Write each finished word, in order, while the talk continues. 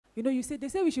You know, they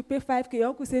say we should pay 5K. Your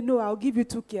uncle say, no, I'll give you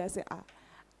 2K. I say,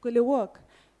 will it work?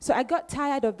 So I got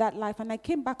tired of that life, and I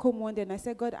came back home one day and I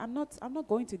said, God, I'm not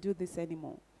going to do this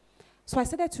anymore. So I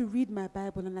started to read my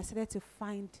Bible, and I started to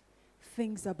find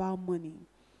things about money.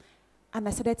 And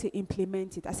I started to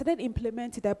implement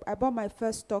it. I bought my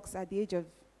first stocks at the age of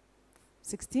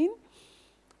 16.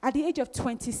 At the age of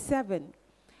 27,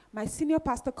 my senior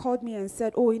pastor called me and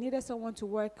said, he needed someone to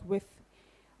work with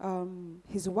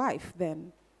his wife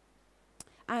then.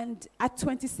 And at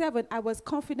 27, I was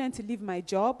confident to leave my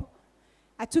job.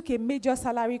 I took a major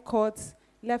salary cut,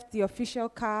 left the official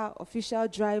car, official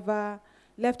driver,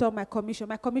 left all my commission.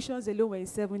 My commissions alone were in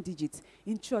 7 digits.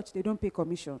 In church, they don't pay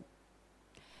commission.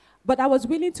 But I was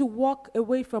willing to walk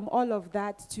away from all of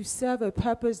that to serve a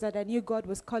purpose that I knew God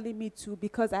was calling me to,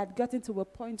 because I had gotten to a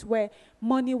point where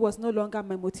money was no longer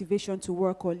my motivation to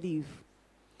work or live.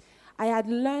 I had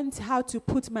learned how to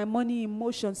put my money in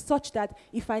motion such that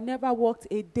if I never worked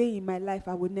a day in my life,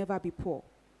 I would never be poor.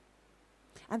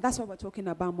 And that's why we're talking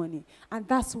about money. And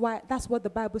that's what the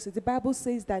Bible says. The Bible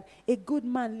says that a good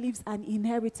man leaves an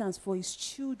inheritance for his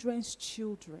children's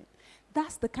children.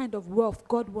 That's the kind of wealth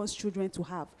God wants children to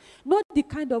have. Not the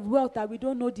kind of wealth that we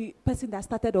don't know the person that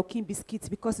started Okin Biscuits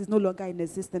because it's no longer in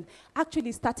existence.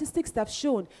 Actually, statistics have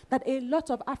shown that a lot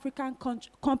of African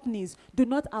companies do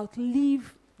not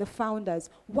outlive the founders.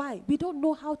 Why? We don't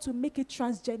know how to make it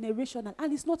transgenerational,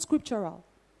 and it's not scriptural.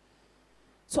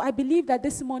 So I believe that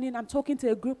this morning I'm talking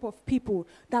to a group of people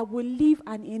that will leave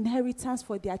an inheritance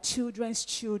for their children's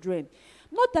children.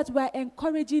 Not that we're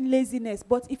encouraging laziness,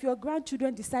 but if your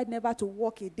grandchildren decide never to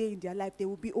work a day in their life, they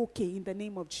will be okay in the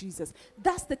name of Jesus.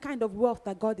 That's the kind of wealth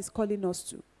that God is calling us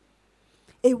to.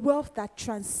 A wealth that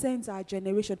transcends our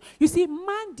generation. You see,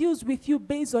 man deals with you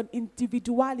based on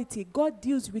individuality. God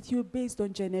deals with you based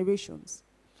on generations.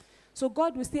 So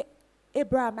God will say,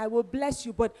 Abraham, I will bless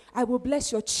you, but I will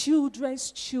bless your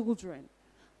children's children.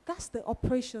 That's the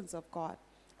operations of God.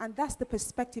 And that's the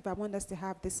perspective I want us to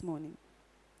have this morning.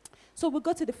 So we'll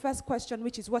go to the first question,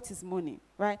 which is, what is money?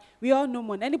 Right? We all know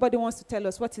money. Anybody wants to tell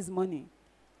us what is money?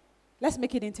 Let's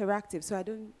make it interactive so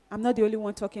I'm not the only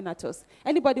one talking at us.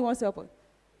 Anybody wants to help us?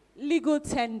 Legal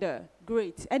tender.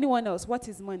 Great. Anyone else? What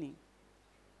is money?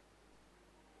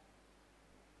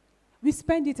 We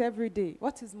spend it every day.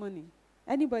 What is money?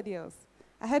 Anybody else?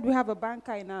 I heard we have a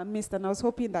banker in our midst, and I was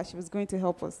hoping that she was going to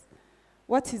help us.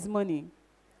 What is money?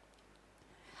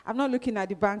 I'm not looking at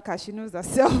the banker. She knows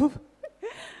herself.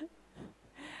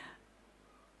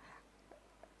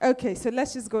 Okay, so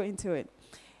let's just go into it.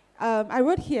 I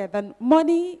wrote here that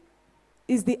money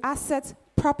is the asset,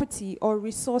 property, or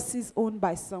resources owned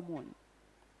by someone.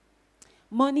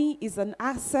 Money is an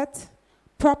asset,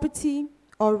 property,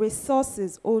 or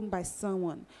resources owned by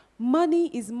someone. Money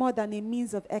is more than a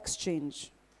means of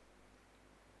exchange.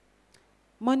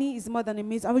 Money is more than a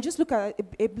means. I will just look at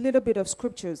a little bit of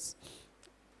scriptures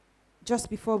just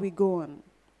before we go on.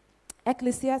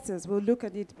 Ecclesiastes, we'll look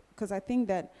at it because I think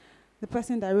that the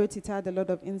person that wrote it had a lot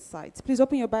of insights. Please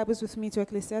open your Bibles with me to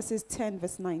Ecclesiastes 10,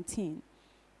 verse 19.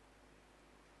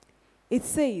 It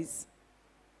says,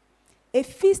 a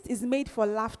feast is made for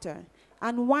laughter,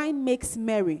 and wine makes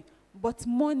merry, but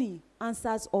money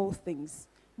answers all things.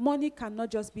 Money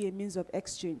cannot just be a means of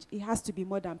exchange. It has to be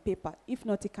more than paper. If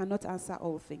not, it cannot answer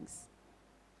all things.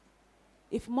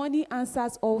 If money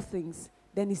answers all things,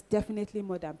 then it's definitely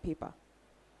more than paper.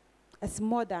 It's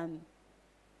more than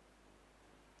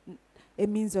a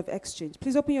means of exchange.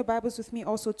 Please open your Bibles with me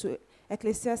also to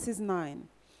Ecclesiastes 9.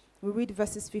 We'll read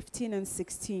verses 15 and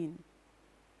 16.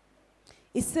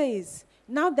 It says,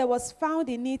 now there was found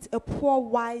in it a poor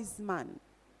wise man,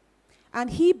 and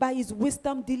he by his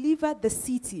wisdom delivered the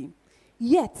city.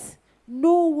 Yet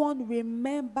no one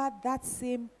remembered that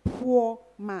same poor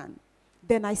man.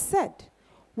 Then I said,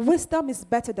 wisdom is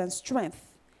better than strength.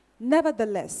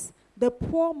 Nevertheless, the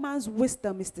poor man's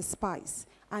wisdom is despised,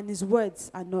 and his words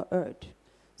are not heard.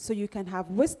 So you can have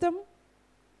wisdom,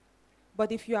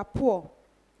 but if you are poor,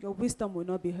 your wisdom will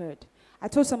not be heard. I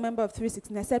told some member of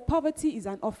 316, I said, poverty is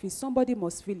an office. Somebody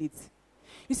must fill it.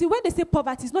 You see, when they say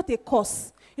poverty, it's not a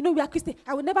curse. You know, we are Christian.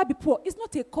 I will never be poor. It's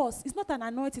not a curse. It's not an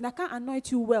anointing. I can't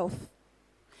anoint you wealth.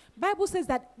 Bible says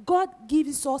that God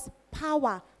gives us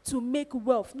power to make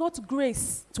wealth, not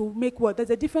grace to make wealth.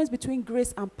 There's a difference between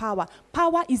grace and power.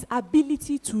 Power is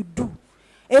ability to do.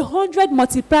 100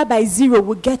 multiplied by 0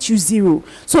 will get you 0.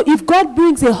 So if God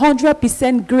brings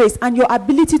 100% grace and your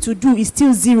ability to do is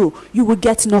still 0, you will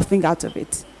get nothing out of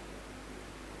it.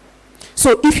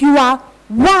 So if you are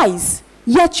wise,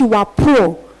 yet you are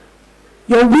poor,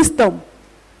 your wisdom,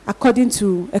 according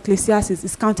to Ecclesiastes,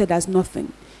 is counted as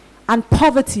nothing. And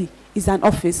poverty is an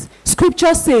office.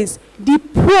 Scripture says, the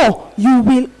poor you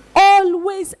will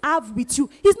always have with you.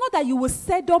 It's not that you will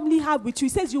seldomly have with you.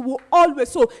 It says you will always.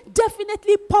 So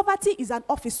definitely poverty is an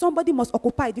office. Somebody must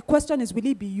occupy it. The question is, will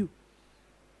it be you?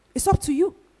 It's up to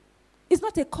you. It's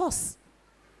not a curse.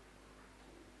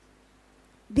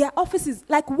 Their offices,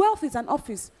 like wealth is an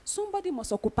office. Somebody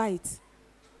must occupy it.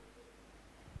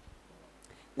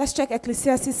 Let's check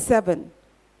Ecclesiastes 7,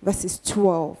 verses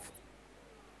 12.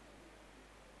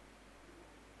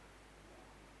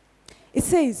 It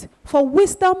says, for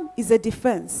wisdom is a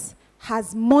defense,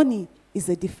 as money is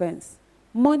a defense.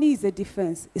 Money is a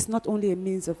defense. It's not only a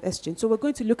means of exchange. So we're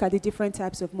going to look at the different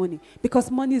types of money, because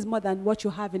money is more than what you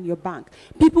have in your bank.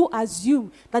 People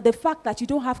assume that the fact that you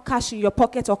don't have cash in your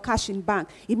pocket or cash in bank,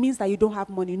 it means that you don't have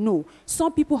money. No.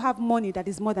 Some people have money that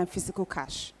is more than physical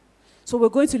cash. So we're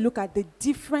going to look at the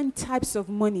different types of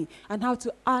money and how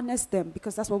to harness them,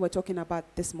 because that's what we're talking about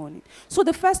this morning. So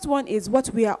the first one is what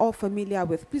we are all familiar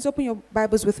with. Please open your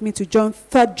Bibles with me to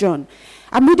 3 John.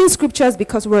 I'm reading scriptures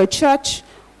because we're a church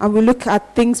and we look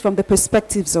at things from the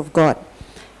perspectives of God.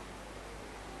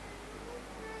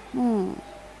 3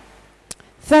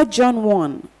 John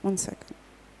 1. 1 second.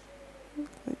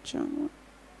 3 John 1.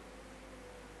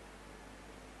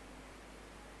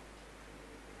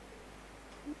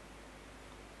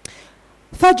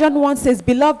 Third John 1 says,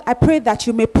 beloved, I pray that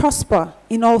you may prosper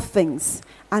in all things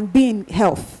and be in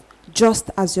health,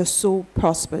 just as your soul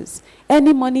prospers.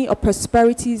 Any money or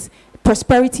prosperity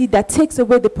that takes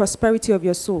away the prosperity of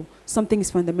your soul, something is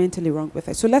fundamentally wrong with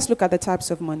it. So let's look at the types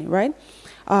of money, right?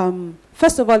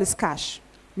 First of all is cash.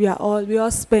 We all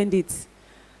spend it.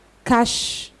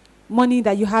 Cash, money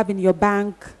that you have in your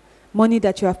bank, money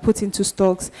that you have put into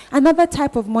stocks. Another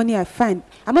type of money I find,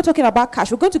 I'm not talking about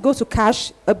cash. We're going to go to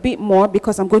cash a bit more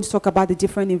because I'm going to talk about the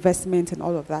different investments and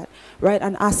all of that, right?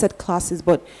 And asset classes.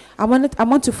 But I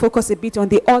want to focus a bit on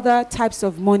the other types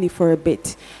of money for a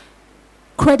bit.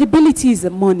 Credibility is a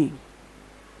money.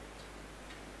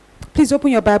 Please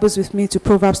open your Bibles with me to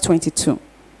Proverbs 22.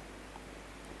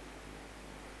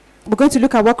 We're going to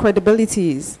look at what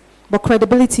credibility is. But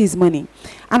credibility is money.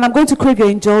 And I'm going to crave your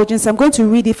indulgence. I'm going to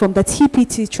read it from the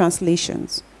TPT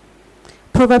translations.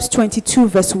 Proverbs 22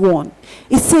 verse 1.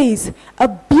 It says, a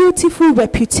beautiful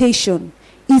reputation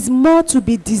is more to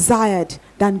be desired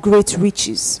than great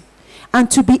riches. And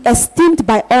to be esteemed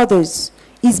by others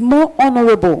is more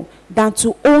honorable than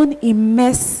to own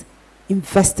immense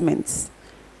investments.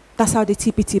 That's how the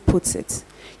TPT puts it.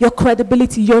 Your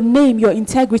credibility, your name, your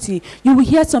integrity. You will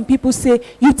hear some people say,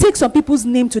 you take some people's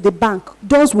name to the bank,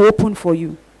 doors will open for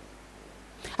you.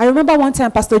 I remember one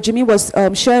time Pastor Jimmy was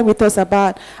sharing with us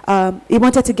about, he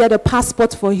wanted to get a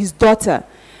passport for his daughter.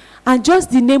 And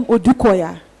just the name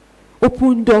Odukoya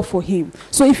opened door for him.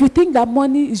 So if you think that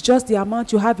money is just the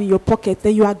amount you have in your pocket,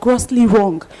 then you are grossly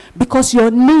wrong. Because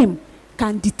your name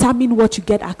can determine what you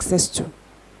get access to.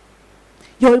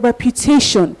 Your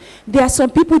reputation. There are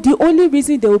some people, the only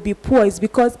reason they will be poor is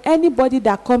because anybody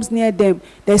that comes near them,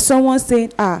 there's someone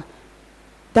saying, that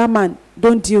man,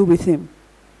 don't deal with him.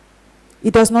 He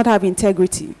does not have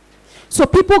integrity. So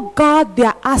people guard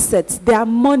their assets, their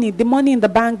money, the money in the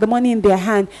bank, the money in their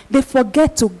hand. They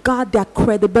forget to guard their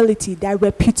credibility, their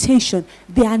reputation,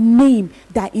 their name,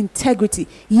 their integrity.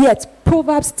 Yet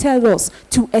Proverbs tell us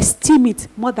to esteem it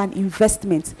more than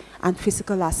investment and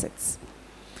physical assets.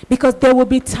 Because there will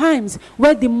be times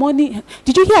where the money...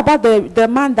 Did you hear about the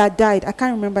man that died? I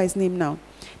can't remember his name now.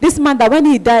 This man that when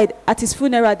he died, at his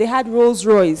funeral, they had Rolls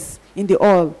Royce in the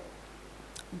hall.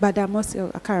 But I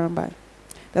can't remember.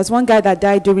 There's one guy that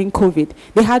died during COVID.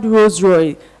 They had Rolls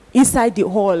Royce inside the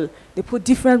hall. They put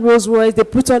different Rolls Royce. They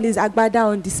put all his agbada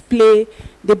on display.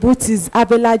 They put his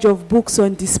avalanche of books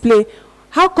on display.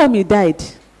 How come he died?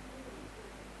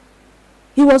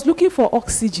 He was looking for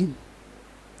oxygen.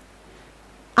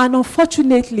 And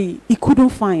unfortunately, he couldn't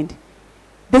find.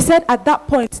 They said at that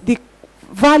point, the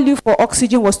value for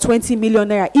oxygen was 20 million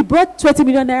naira. He brought 20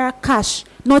 million naira cash,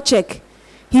 no check.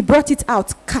 He brought it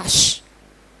out, cash.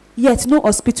 Yet no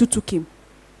hospital took him.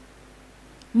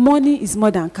 Money is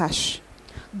more than cash.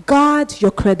 Guard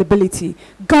your credibility.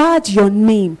 Guard your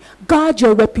name. Guard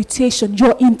your reputation,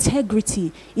 your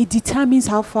integrity. It determines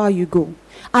how far you go.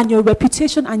 And your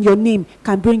reputation and your name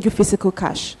can bring you physical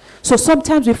cash. So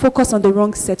sometimes we focus on the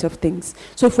wrong set of things.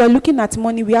 So if we're looking at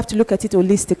money, we have to look at it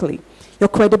holistically. Your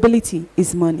credibility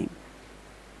is money.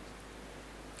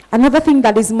 Another thing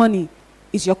that is money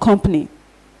is your company.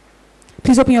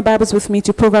 Please open your Bibles with me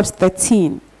to Proverbs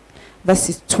 13,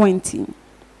 verses 20.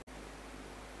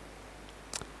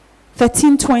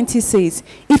 13:20 says,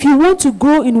 if you want to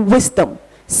grow in wisdom,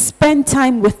 spend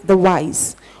time with the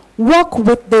wise. Walk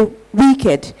with the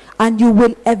wicked, and you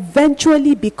will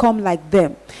eventually become like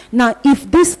them. Now, if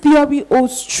this theory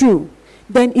holds true,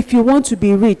 then if you want to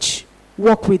be rich,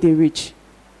 walk with the rich.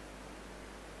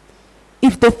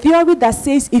 If the theory that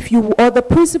says or the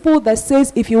principle that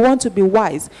says if you want to be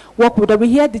wise, walk with them. We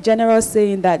hear the general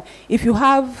saying that if you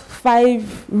have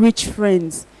 5 rich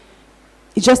friends,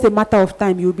 it's just a matter of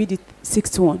time, you'll be the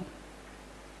 6th one.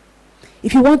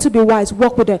 If you want to be wise,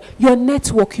 walk with them. Your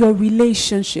network, your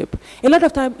relationship. A lot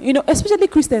of time, especially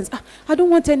Christians, I don't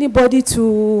want to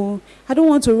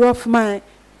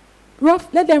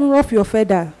let them rough your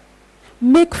feather.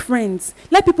 Make friends.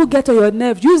 Let people get on your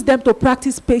nerves. Use them to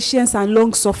practice patience and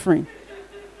long suffering.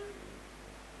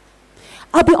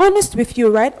 I'll be honest with you,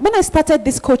 right? When I started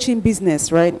this coaching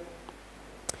business, right?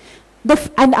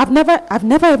 And I've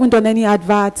never even done any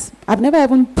adverts. I've never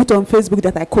even put on Facebook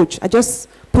that I coach. I just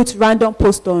put random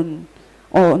posts on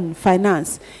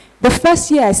finance. The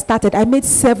first year I started, I made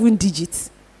 7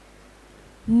 digits.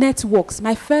 Networks.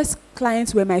 My first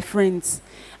clients were my friends.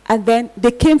 And then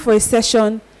they came for a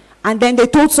session, and then they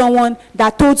told someone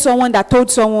that told someone that told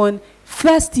someone.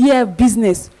 First year of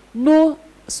business, no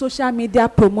social media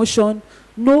promotion,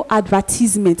 no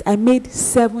advertisement. I made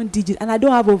 7 digits, and I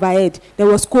don't have overhead. There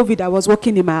was COVID. I was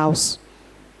working in my house.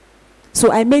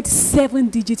 So I made 7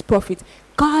 digit profit.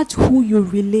 Guard who you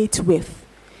relate with.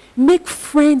 Make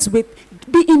friends with.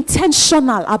 Be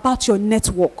intentional about your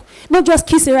network. Not just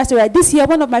kiss a rest. This year,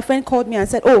 one of my friends called me and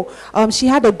said, she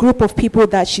had a group of people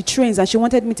that she trains, and she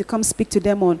wanted me to come speak to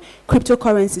them on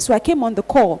cryptocurrency. So I came on the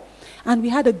call, and we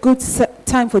had a good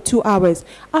time for 2 hours.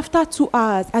 After 2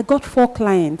 hours, I got 4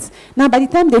 clients. Now, by the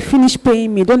time they finished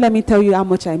paying me, don't let me tell you how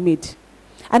much I made.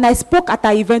 And I spoke at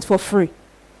an event for free.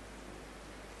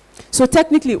 So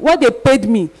technically, what they paid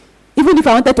me, even if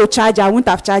I wanted to charge her, I wouldn't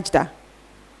have charged her.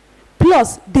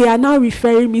 Plus, they are now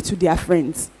referring me to their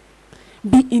friends.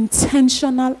 Be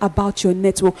intentional about your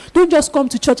network. Don't just come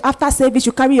to church after service,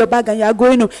 you carry your bag and you are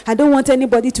going home. I don't want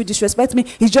anybody to disrespect me.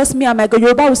 It's just me and my God.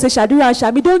 Yoruba will say, Shadura and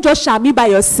Shami. Don't just Shami by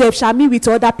yourself. Shami with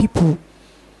other people.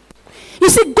 You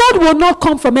see, God will not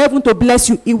come from heaven to bless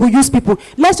you. He will use people.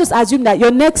 Let's just assume that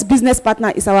your next business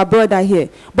partner is our brother here.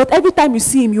 But every time you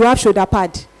see him, you have shoulder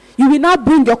pad. You will not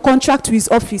bring your contract to his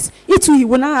office. He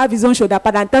will not have his own shoulder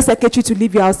pad and tell secretary to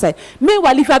leave you outside.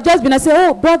 Meanwhile, if you have just been and say,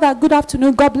 oh, brother, good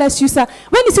afternoon, God bless you, sir.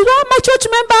 When he says, oh, my church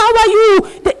member, how are you?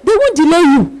 They won't delay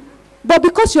you. But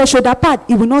because your shoulder pad,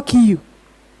 it will not kill you.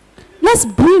 Let's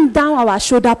bring down our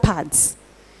shoulder pads.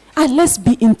 And let's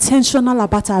be intentional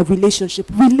about our relationship.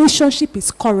 Relationship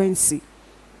is currency.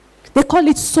 They call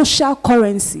it social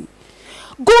currency.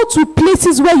 Go to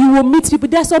places where you will meet people.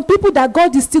 There are some people that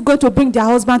God is still going to bring their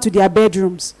husband to their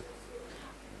bedrooms.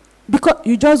 Because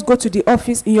you just go to the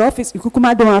office. In your office, you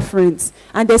don't have friends.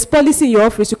 And there's policy in your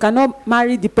office. You cannot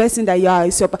marry the person that you are.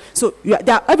 So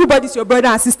everybody's your brother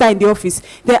and sister in the office.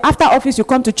 Then after office, you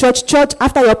come to church. Church,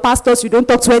 after your pastors, you don't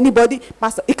talk to anybody.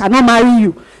 Pastor, he cannot marry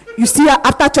you. You see,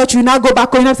 after church, you now go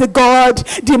back home and say, God,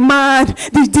 the man,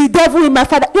 the devil in my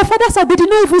father. Your father said, they did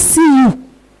not even see you.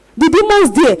 The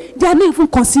demons there, they are not even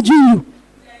considering you.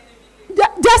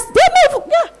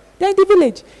 They're in the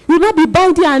village. You will not be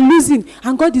binding and losing.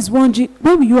 And God is wondering,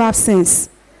 when will you have sense?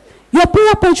 Your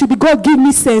prayer point should be, God, give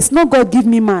me sense, not God, give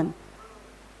me man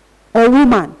or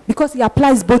woman, because he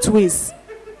applies both ways.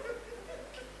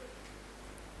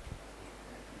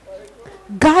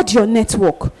 Guard your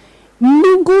network.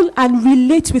 Mingle and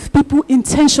relate with people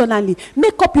intentionally.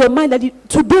 Make up your mind that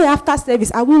today after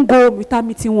service, I won't go home without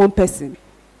meeting one person.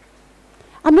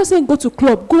 I'm not saying go to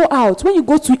club, go out. When you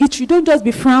go to eat, you don't just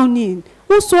be frowning.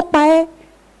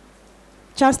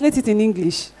 Translate it in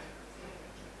English.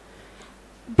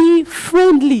 Be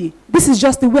friendly. This is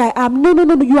just the way I am. No.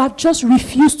 You have just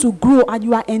refused to grow and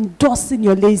you are endorsing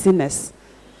your laziness.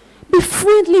 Be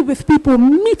friendly with people.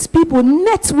 Meet people.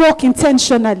 Network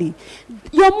intentionally.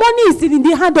 Your money is in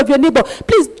the hand of your neighbor.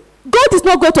 Please, God is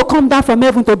not going to come down from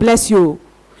heaven to bless you.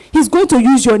 He's going to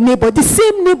use your neighbor. The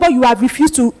same neighbor you have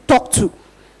refused to talk to.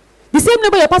 The same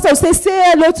neighbor your pastor will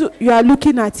say hello to, you are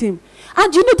looking at him.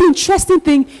 And you know the interesting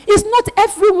thing is not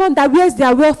everyone that wears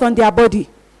their wealth on their body.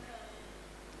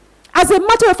 As a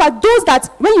matter of fact, those that,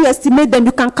 when you estimate them,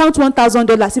 you can count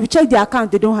 $1,000. If you check their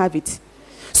account, they don't have it.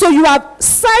 So you have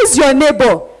sized your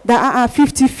neighbor that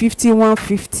 50, 50,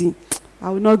 150. I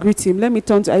will not greet him. Let me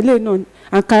turn to, I'm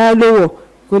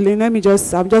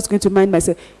just going to mind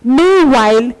myself.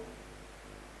 Meanwhile,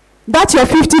 that's your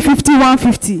 50, 50,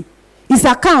 150. His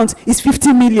account is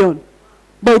 50 million,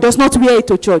 but he does not wear it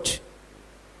to church.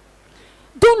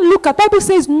 Don't look at, Bible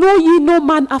says, know ye no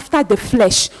man after the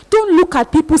flesh. Don't look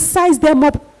at people, size them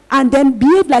up, and then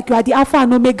behave like you are the Alpha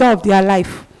and Omega of their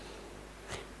life.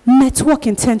 Network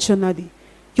intentionally.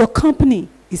 Your company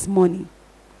is money.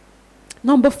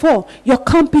 Number 4, your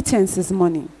competence is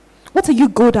money. What are you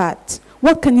good at?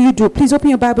 What can you do? Please open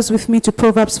your Bibles with me to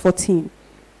Proverbs 14.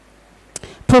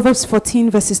 Proverbs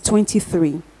 14 verses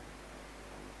 23.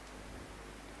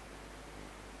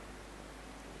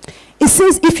 It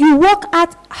says, if you work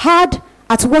hard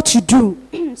at what you do,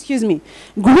 excuse me,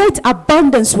 great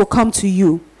abundance will come to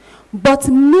you. But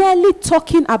merely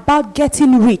talking about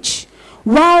getting rich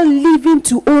while living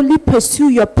to only pursue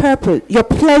your purpose, your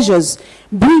pleasures,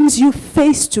 brings you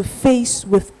face to face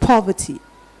with poverty.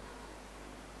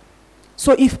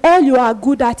 So if all you are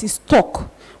good at is talk,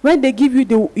 when they give you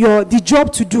the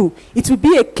job to do, it will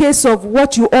be a case of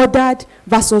what you ordered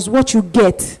versus what you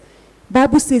get.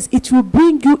 Bible says it will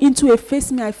bring you into a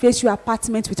face me, I face you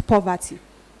apartment with poverty.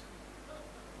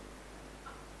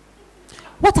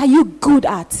 What are you good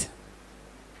at?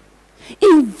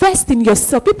 Invest in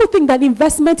yourself. People think that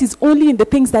investment is only in the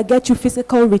things that get you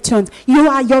physical returns. You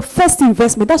are your first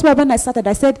investment. That's why when I started,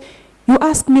 I said, you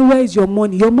ask me where is your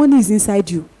money? Your money is inside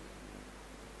you.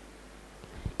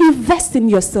 Invest in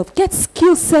yourself. Get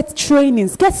skill set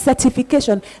trainings. Get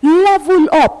certification. Level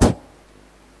up.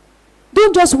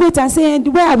 Don't just wait and say,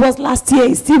 where I was last year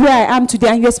is still where I am today,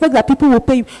 and you expect that people will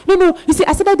pay you. No. You see,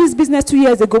 I started this business 2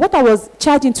 years ago. What I was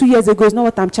charging 2 years ago is not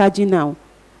what I'm charging now.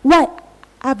 Why?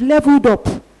 I've leveled up.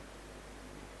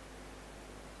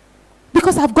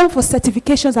 Because I've gone for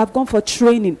certifications, I've gone for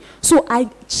training. So I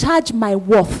charge my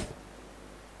worth.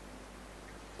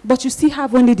 But you still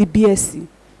have only the BSc.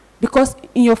 Because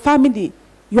in your family,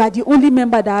 you are the only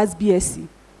member that has BSc.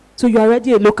 So you're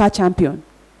already a local champion.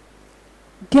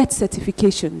 Get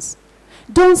certifications.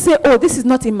 Don't say, oh, this is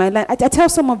not in my line. I tell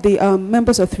some of the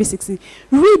members of 360,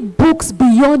 read books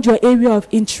beyond your area of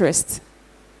interest.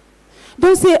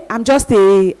 Don't say, I'm just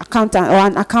an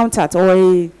accountant or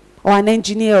an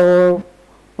engineer or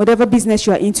whatever business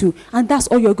you are into, and that's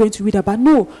all you're going to read about.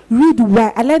 No, read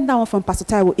why. I learned that one from Pastor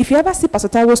Taiwo. If you ever see Pastor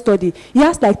Taiwo study, he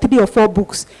has like 3 or 4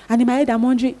 books. And in my head, I'm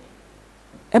wondering,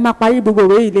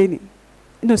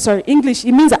 no, sorry, English,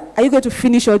 it means, are you going to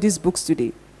finish all these books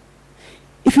today?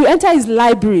 If you enter his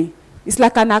library, it's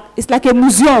like a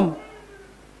museum.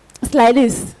 It's like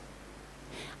this.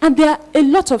 And there are a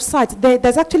lot of sites.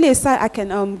 There's actually a site I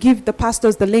can give the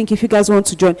pastors the link if you guys want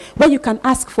to join, where you can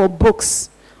ask for books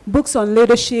on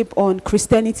leadership, on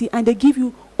Christianity, and they give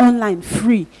you online,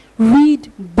 free.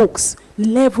 Read books.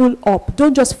 Level up.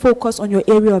 Don't just focus on your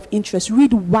area of interest.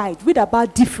 Read wide. Read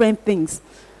about different things.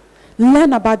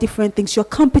 Learn about different things. Your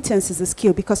competence is a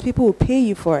skill because people will pay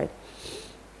you for it.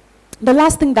 The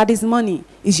last thing that is money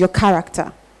is your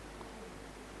character.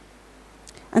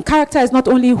 And character is not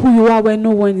only who you are when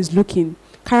no one is looking.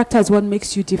 Character is what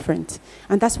makes you different.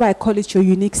 And that's why I call it your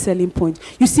unique selling point.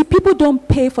 You see, people don't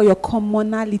pay for your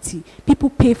commonality. People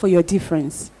pay for your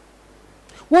difference.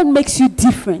 What makes you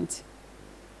different?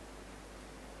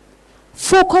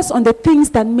 Focus on the things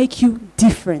that make you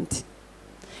different.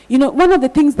 You know, one of the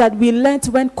things that we learned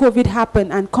when COVID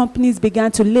happened and companies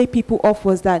began to lay people off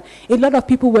was that a lot of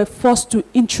people were forced to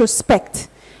introspect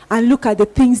and look at the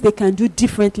things they can do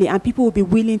differently, and people will be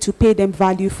willing to pay them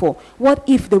value for. What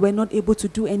if they were not able to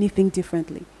do anything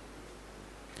differently?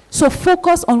 So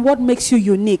focus on what makes you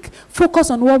unique. Focus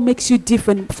on what makes you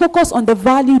different. Focus on the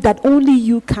value that only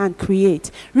you can create.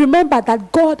 Remember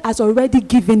that God has already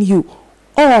given you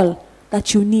all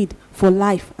that you need for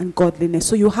life and godliness.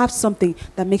 So you have something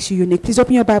that makes you unique. Please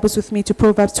open your Bibles with me to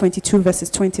Proverbs 22 verses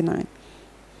 29.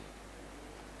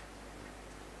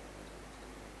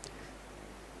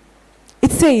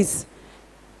 It says,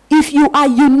 if you are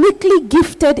uniquely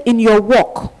gifted in your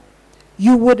work,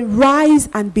 you would rise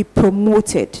and be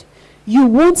promoted. You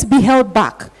won't be held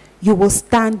back. You will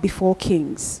stand before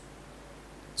kings.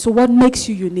 So what makes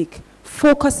you unique?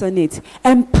 Focus on it.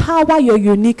 Empower your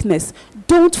uniqueness.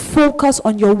 Don't focus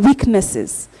on your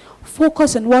weaknesses.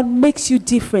 Focus on what makes you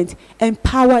different.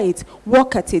 Empower it.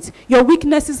 Work at it. Your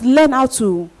weaknesses, learn how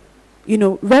to,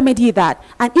 remedy that.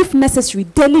 And if necessary,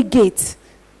 delegate.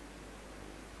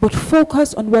 But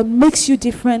focus on what makes you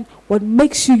different, what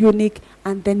makes you unique,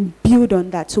 and then build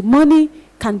on that. So money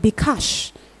can be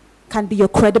cash, can be your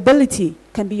credibility,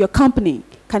 can be your company,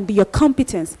 can be your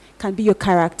competence, can be your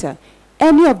character.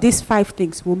 Any of these 5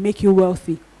 things will make you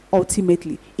wealthy,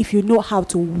 ultimately, if you know how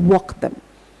to work them.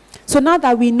 So now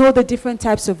that we know the different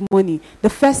types of money, the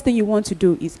first thing you want to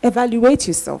do is evaluate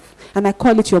yourself. And I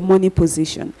call it your money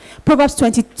position. Proverbs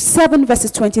 27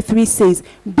 verses 23 says,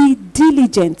 be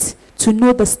diligent to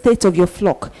know the state of your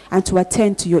flock and to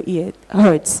attend to your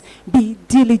herds. Be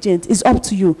diligent. It's up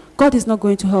to you. God is not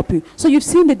going to help you. So you've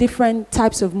seen the different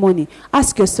types of money.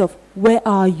 Ask yourself, where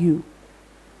are you?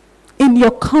 in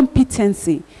your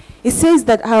competency. It says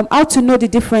that how to know the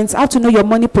difference, how to know your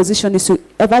money position is to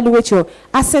evaluate your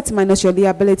asset minus your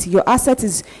liability. Your asset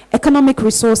is economic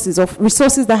resources, of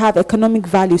resources that have economic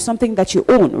value, something that you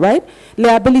own, right?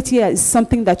 Liability is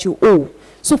something that you owe.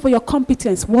 So for your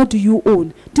competence, what do you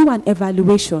own? Do an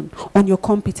evaluation on your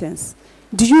competence.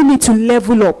 Do you need to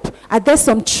level up? Are there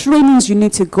some trainings you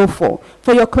need to go for?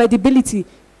 For your credibility,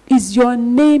 is your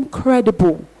name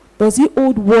credible? Does it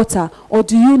hold water, or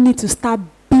do you need to start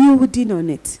building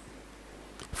on it?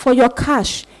 For your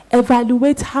cash,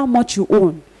 evaluate how much you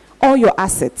own, all your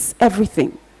assets,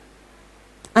 everything.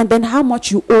 And then how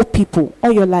much you owe people,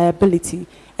 all your liability.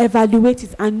 Evaluate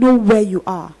it and know where you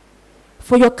are.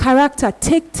 For your character,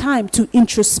 take time to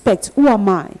introspect. Who am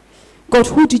I? God,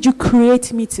 who did you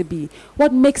create me to be?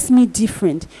 What makes me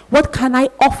different? What can I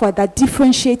offer that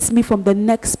differentiates me from the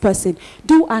next person?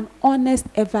 Do an honest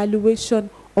evaluation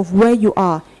of where you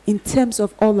are in terms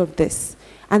of all of this.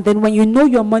 And then when you know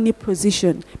your money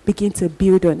position, begin to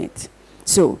build on it.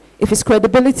 So if it's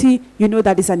credibility, you know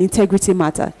that it's an integrity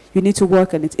matter. You need to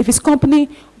work on it. If it's company,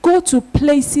 go to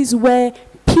places where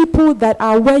people that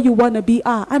are where you want to be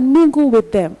are and mingle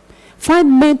with them.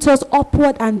 Find mentors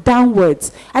upward and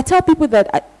downwards. I tell people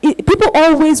that people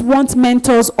always want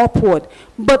mentors upward.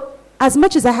 But as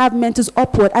much as I have mentors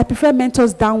upward, I prefer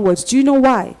mentors downwards. Do you know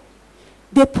why?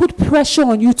 They put pressure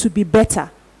on you to be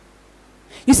better.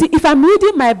 You see, if I'm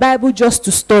reading my Bible just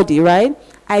to study, right?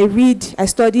 I read, I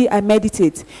study, I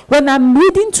meditate. When I'm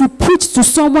reading to preach to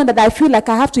someone that I feel like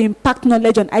I have to impact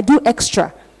knowledge on, I do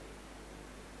extra.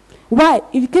 Why?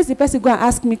 In case the person go and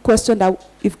ask me a question that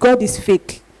if God is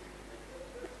fake.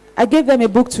 I gave them a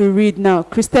book to read now.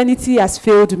 Christianity has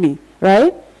failed me,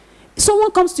 right? Someone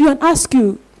comes to you and asks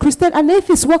you, and if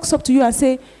he walks up to you and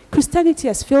say, Christianity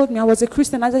has failed me. I was a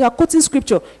Christian. I said, you're quoting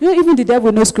scripture. You know, even the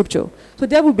devil knows scripture. So the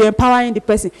devil will be empowering the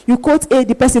person. You quote A,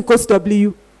 the person quotes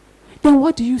W. Then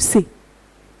what do you say?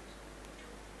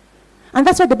 And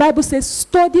that's what the Bible says,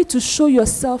 study to show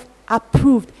yourself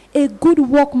approved, a good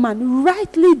workman,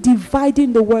 rightly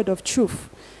dividing the word of truth.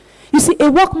 You see,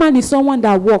 a workman is someone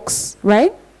that works,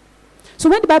 right? So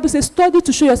when the Bible says study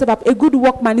to show yourself a good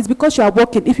workman, it's because you are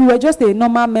working. If you were just a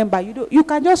normal member, you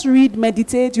can just read,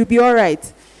 meditate, you'll be all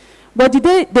right. But the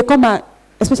day they come out,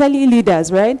 especially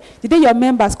leaders, right? The day your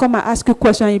members come and ask you a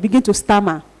question and you begin to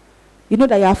stammer, you know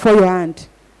that you are for your hand.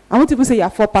 I want people to say you are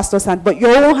for pastor's hand, but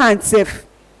your own hand safe.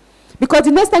 Because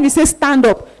the next time you say stand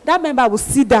up, that member will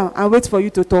sit down and wait for you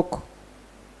to talk.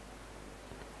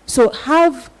 So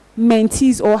have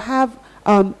mentees or have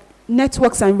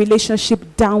networks and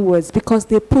relationship downwards because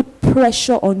they put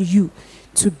pressure on you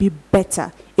to be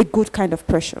better, a good kind of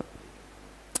pressure,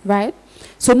 right?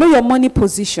 So know your money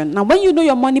position. Now, when you know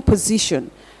your money position,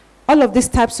 all of these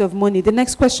types of money, the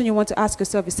next question you want to ask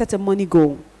yourself is set a money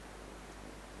goal.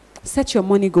 Set your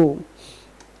money goal.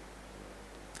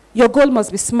 Your goal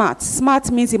must be SMART.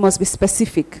 SMART means it must be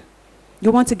specific.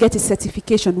 You want to get a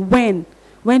certification. When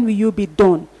will you be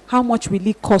done? How much will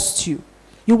it cost you?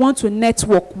 You want to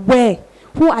network. Where?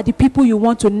 Who are the people you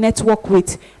want to network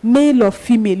with? Male or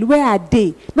female? Where are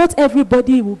they? Not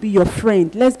everybody will be your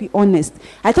friend. Let's be honest.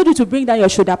 I told you to bring down your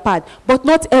shoulder pad, but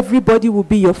not everybody will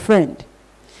be your friend.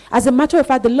 As a matter of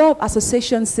fact, the law of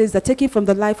association says that taking from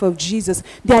the life of Jesus,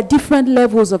 there are different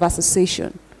levels of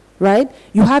association, right?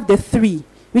 You have the 3,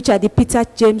 which are the Peter,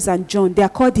 James, and John. They are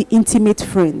called the intimate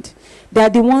friend. They are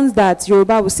the ones that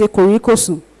Yoruba will say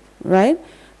korikosun, right?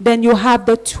 Then you have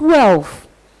the 12.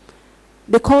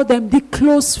 They call them the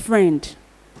close friend,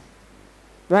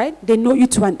 right? They know you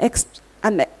to an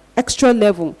extra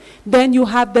level. Then you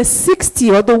have the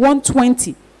 60 or the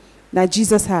 120 that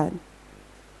Jesus had,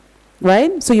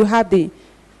 right? So you have the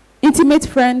intimate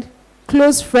friend,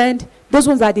 close friend. Those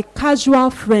ones are the casual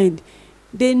friend.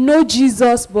 They know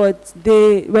Jesus, but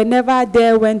they were never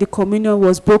there when the communion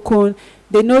was broken.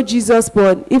 They know Jesus,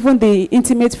 but even the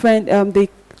intimate friend, the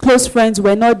close friends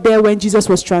were not there when Jesus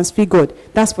was transfigured.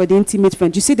 That's for the intimate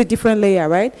friend. You see the different layer,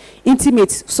 right? Intimate,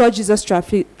 saw Jesus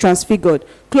transfigured.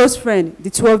 Close friend,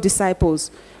 the 12 disciples.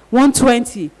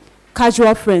 120,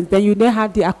 casual friends. Then you then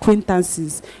have the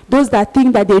acquaintances. Those that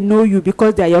think that they know you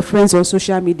because they are your friends on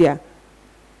social media.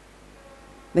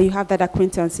 Then you have that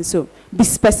acquaintances. So be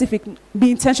specific.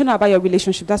 Be intentional about your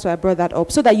relationship. That's why I brought that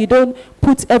up. So that you don't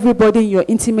put everybody in your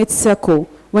intimate circle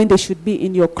when they should be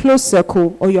in your close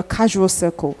circle or your casual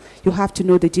circle. You have to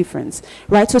know the difference,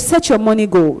 right? So set your money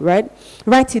goal, right?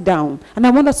 Write it down. And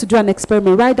I want us to do an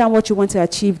experiment. Write down what you want to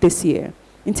achieve this year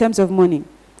in terms of money.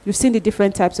 You've seen the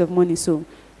different types of money. So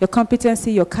your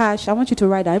competency, your cash, I want you to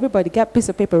write down. Everybody get a piece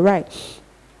of paper, write.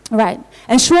 Right.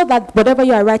 Ensure that whatever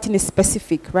you are writing is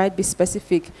specific, right? Be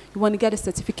specific. You want to get a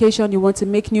certification, you want to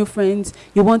make new friends,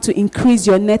 you want to increase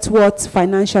your net worth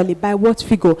financially. By what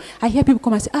figure? I hear people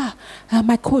come and say,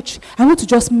 my coach, I want to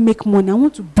just make money, I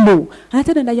want to blow. And I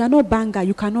tell them that you are not banger,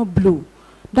 you cannot blow.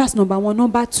 That's number one.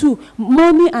 Number two,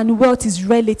 money and wealth is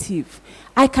relative.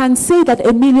 I can say that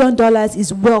 $1 million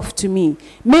is wealth to me.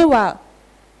 Meanwhile,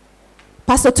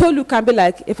 Pastor Tolu can be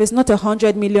like, if it's not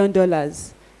 $100 million,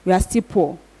 we are still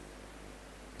poor.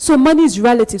 So money is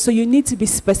relative, so you need to be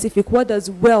specific. What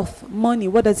does wealth, money,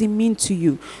 what does it mean to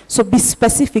you? So be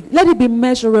specific. Let it be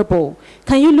measurable.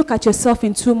 Can you look at yourself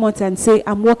in 2 months and say,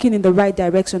 I'm walking in the right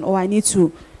direction, or I need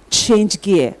to change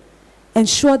gear?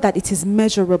 Ensure that it is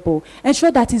measurable.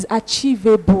 Ensure that it is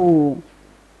achievable.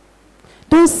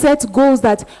 Don't set goals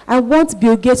that I want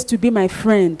Bill Gates to be my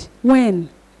friend. When?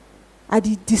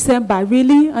 At December.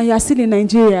 Really? And you are still in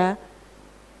Nigeria?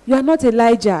 You are not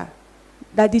Elijah,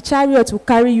 that the chariot will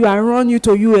carry you and run you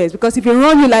to US. Because if you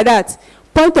run you like that,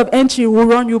 point of entry will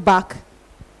run you back.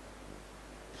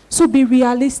 So be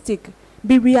realistic.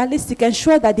 Be realistic.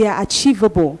 Ensure that they are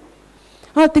achievable.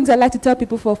 One of the things I like to tell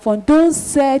people for fun, don't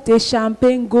set a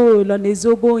champagne goal on a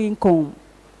Zobo income.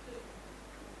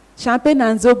 Champagne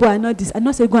and Zobo are not this. I'm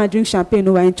not saying go and drink champagne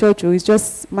over in church, or it's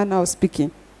just manner of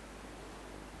speaking.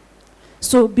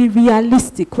 So be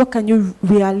realistic. What can you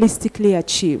realistically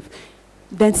achieve?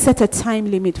 Then set a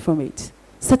time limit from it.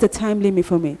 Set a time limit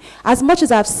from it. As much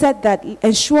as I've said that,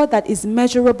 ensure that it's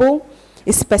measurable,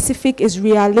 it's specific, it's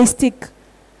realistic,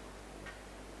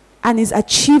 and is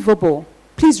achievable.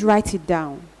 Please write it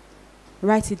down.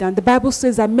 Write it down. The Bible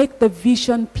says that make the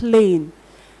vision plain,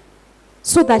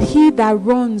 so that he that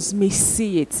runs may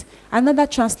see it. Another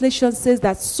translation says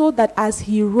that so that as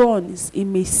he runs, he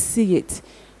may see it.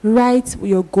 Write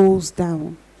your goals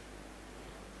down.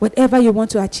 Whatever you want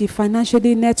to achieve,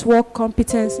 financially, network,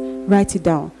 competence, write it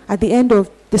down. At the end of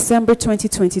December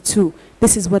 2022,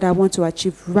 this is what I want to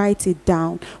achieve. Write it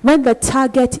down. When the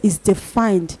target is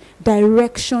defined,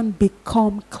 direction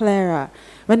becomes clearer.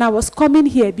 When I was coming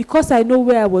here, because I know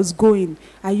where I was going,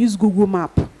 I used Google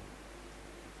Map.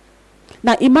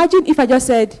 Now imagine if I just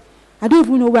said, I don't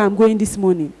even know where I'm going this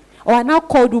morning. Or I now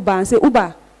called Uber and say,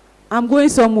 Uber, I'm going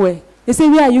somewhere. They say,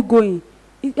 where are you going?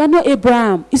 You're not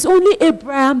Abraham. It's only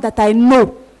Abraham that I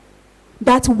know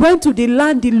that went to the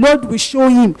land the Lord will show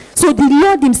him. So the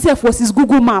Lord himself was his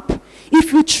Google Map.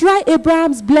 If you try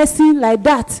Abraham's blessing like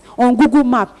that on Google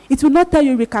Map, it will not tell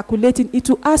you recalculating. It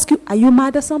will ask you, are you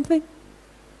mad or something?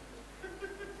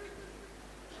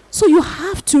 So you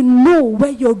have to know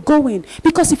where you're going.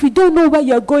 Because if you don't know where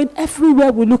you're going,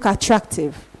 everywhere will look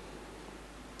attractive.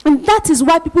 And that is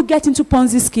why people get into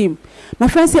Ponzi scheme. My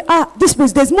friends say, this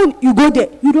place, there's money, you go there.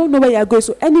 You don't know where you're going.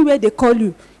 So anywhere they call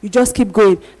you, you just keep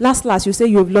going. Last, you say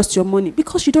you have lost your money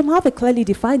because you don't have a clearly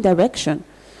defined direction.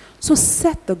 So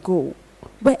set the goal.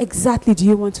 Where exactly do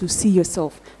you want to see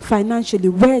yourself financially?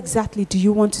 Where exactly do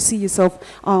you want to see yourself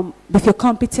with your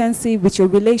competency, with your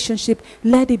relationship?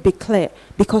 Let it be clear,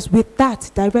 because with that,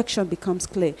 direction becomes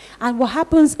clear. And what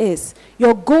happens is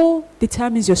your goal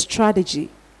determines your strategy.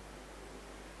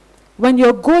 When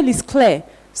your goal is clear,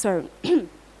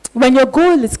 when your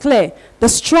goal is clear, the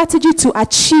strategy to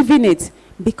achieving it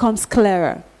becomes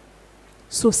clearer.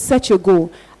 So set your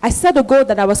goal. I set a goal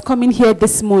that I was coming here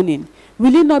this morning.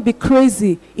 Will it not be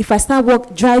crazy if I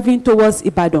start driving towards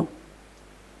Ibadan?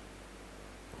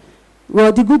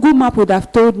 Well, the Google map would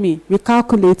have told me,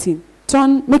 recalculating,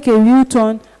 make a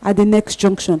U-turn at the next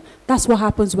junction. That's what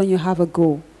happens when you have a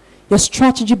goal. Your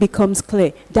strategy becomes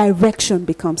clear. Direction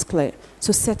becomes clear.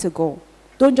 So set a goal.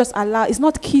 Don't just allow, it's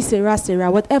not key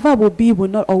sera. Whatever will be will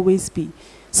not always be.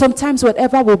 Sometimes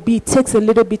whatever will be takes a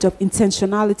little bit of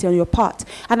intentionality on your part.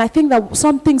 And I think that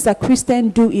some things that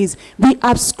Christians do is we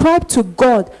ascribe to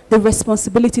God the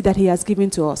responsibility that he has given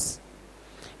to us.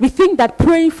 We think that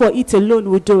praying for it alone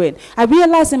will do it. I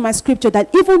realized in my scripture that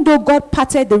even though God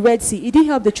parted the Red Sea, it didn't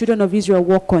help the children of Israel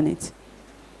walk on it.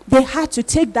 They had to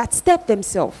take that step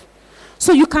themselves.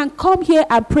 So you can come here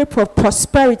and pray for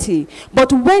prosperity,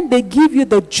 but when they give you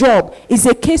the job, it's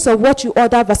a case of what you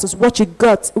order versus what you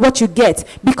get,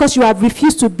 because you have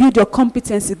refused to build your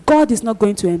competency. God is not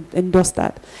going to endorse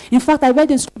that. In fact, I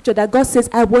read in scripture that God says,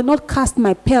 I will not cast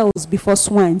my pearls before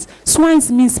swines.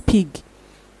 Swines means pig.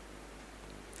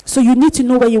 So you need to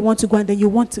know where you want to go, and then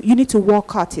you need to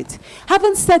work at it.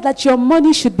 Having said that, your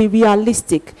money should be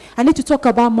realistic. I need to talk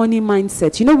about money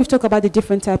mindset. You know, we've talked about the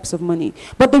different types of money.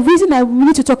 But the reason I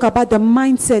need to talk about the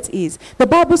mindset is, the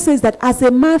Bible says that as a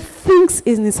man thinks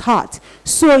in his heart,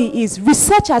 so he is.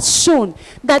 Research has shown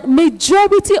that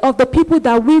majority of the people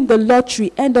that win the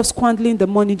lottery end up squandering the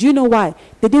money. Do you know why?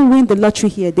 They didn't win the lottery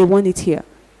here, they won it here.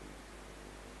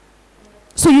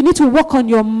 So you need to work on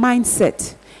your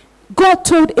mindset. God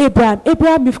told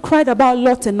Abraham, you've cried about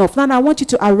Lot enough. Now I want you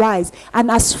to arise.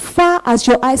 And as far as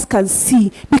your eyes can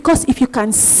see, because if you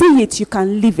can see it, you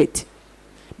can live it.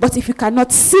 But if you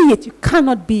cannot see it, you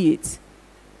cannot be it.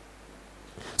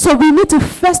 So we need to,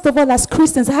 first of all, as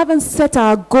Christians, having set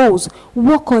our goals,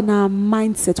 work on our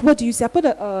mindset. What do you say? I put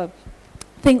a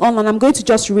thing on, and I'm going to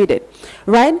just read it.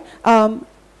 Right?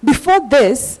 Before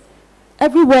this,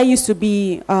 everywhere used to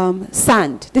be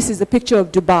sand. This is a picture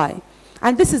of Dubai.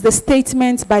 And this is the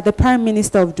statement by the Prime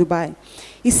Minister of Dubai.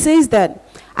 He says that,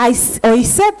 I see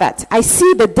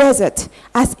the desert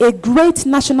as a great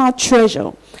national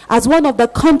treasure, as one of the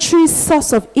country's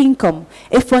source of income,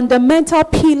 a fundamental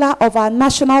pillar of our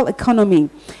national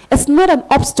economy. It's not an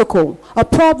obstacle, a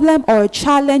problem, or a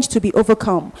challenge to be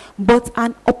overcome, but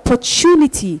an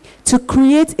opportunity to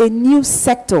create a new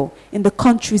sector in the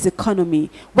country's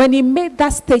economy. When he made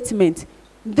that statement,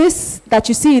 this that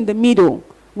you see in the middle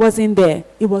wasn't there.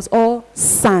 It was all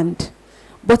sand.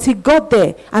 But he got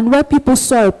there, and when people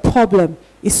saw a problem,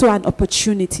 he saw an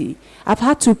opportunity. I've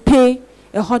had to pay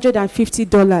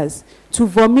 $150 to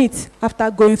vomit after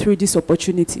going through this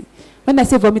opportunity. When I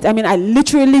say vomit, I mean I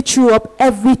literally threw up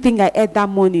everything I ate that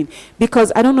morning.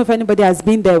 Because I don't know if anybody has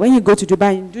been there. When you go to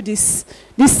Dubai and do this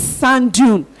sand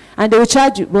dune, and they will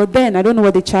charge you. Well, then, I don't know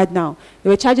what they charge now. They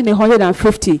were charging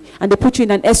 $150, and they put you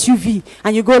in an SUV,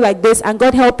 and you go like this, and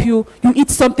God help you, you eat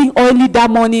something oily that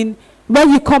morning.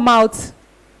 When you come out,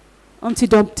 Humpty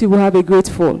Dumpty will have a great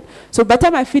fall. So by the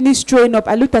time I finished throwing up,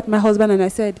 I looked at my husband and I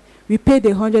said, we paid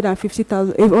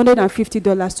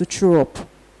 $150 to throw up.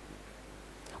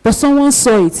 But someone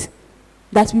saw it,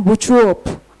 that we will throw up,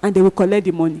 and they will collect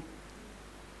the money.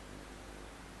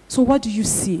 So what do you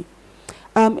see?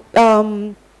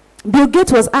 Bill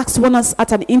Gates was asked once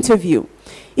at an interview.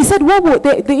 He said,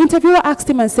 the interviewer asked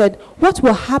him and said, what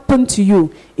will happen to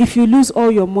you if you lose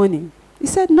all your money? He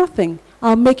said, nothing.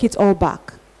 I'll make it all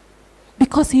back.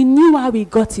 Because he knew how he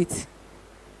got it.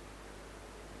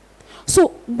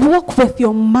 So work with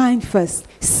your mind first.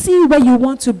 See where you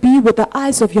want to be with the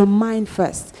eyes of your mind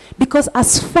first. Because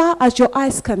as far as your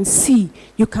eyes can see,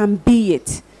 you can be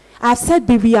it. I've said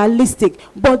be realistic,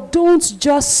 but don't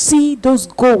just see those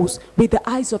goals with the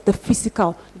eyes of the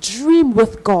physical. Dream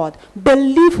with God.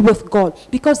 Believe with God.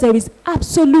 Because there is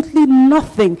absolutely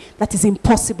nothing that is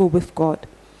impossible with God.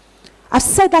 I've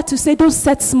said that to say don't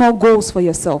set small goals for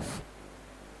yourself.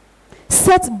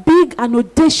 Set big and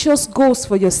audacious goals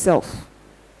for yourself.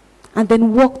 And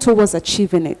then work towards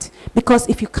achieving it. Because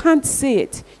if you can't see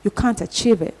it, you can't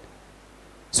achieve it.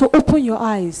 So open your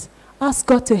eyes. Ask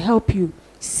God to help you.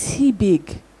 See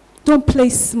big. Don't play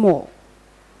small.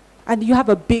 And you have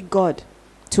a big God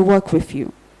to work with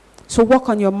you. So work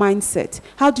on your mindset.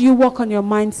 How do you work on your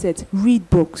mindset? Read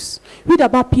books. Read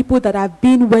about people that have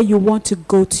been where you want to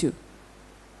go to.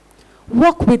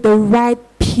 Work with the right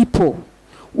people.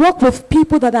 Work with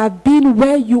people that have been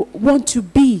where you want to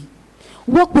be.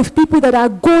 Work with people that are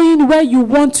going where you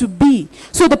want to be.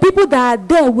 So the people that are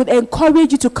there would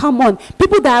encourage you to come on.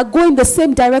 People that are going the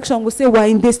same direction will say, we're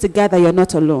in this together, you're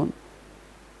not alone.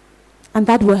 And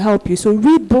that will help you. So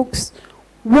read books,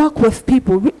 work with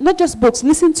people. Not just books,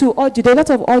 listen to audio. There are a lot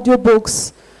of audio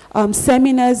books,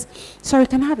 seminars. Sorry,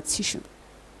 can I have a tissue?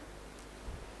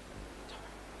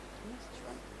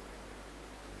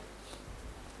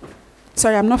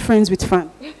 Sorry, I'm not friends with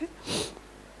fun.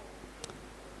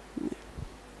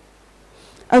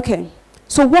 Okay,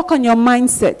 so work on your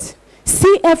mindset.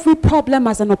 See every problem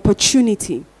as an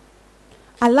opportunity.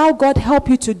 Allow God help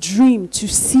you to dream, to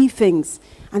see things,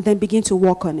 and then begin to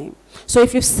work on it. So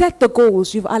if you've set the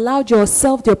goals, you've allowed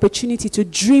yourself the opportunity to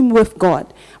dream with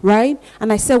God, right?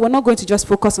 And I said we're not going to just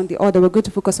focus on the order, we're going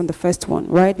to focus on the first one,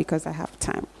 right? Because I have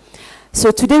time.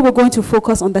 So today we're going to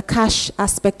focus on the cash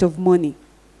aspect of money.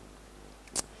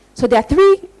 So there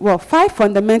are 5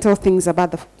 fundamental things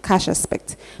about the cash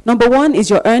aspect. Number 1 is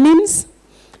your earnings.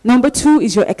 Number 2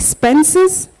 is your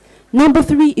expenses. Number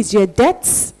 3 is your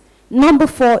debts. Number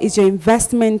 4 is your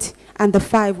investment. And the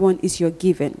 5th one is your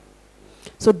giving.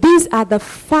 So these are the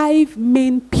 5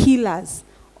 main pillars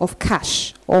of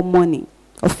cash or money,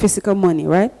 of physical money,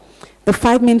 right? The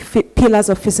 5 main pillars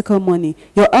of physical money.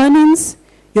 Your earnings,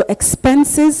 your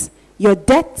expenses, your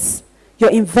debts,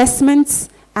 your investments,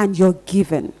 and your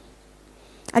giving.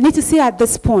 I need to say at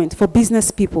this point for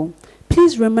business people,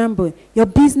 please remember, your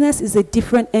business is a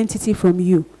different entity from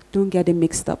you. Don't get it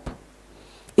mixed up.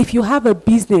 If you have a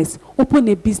business, open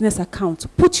a business account.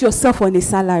 Put yourself on a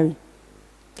salary.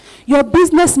 Your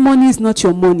business money is not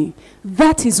your money.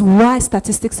 That is why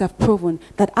statistics have proven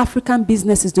that African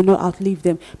businesses do not outlive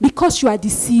them. Because you are the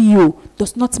CEO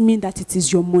does not mean that it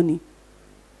is your money.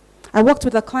 I worked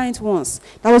with a client once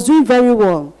that was doing very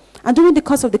well. And during the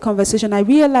course of the conversation, I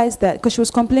realized that, because she was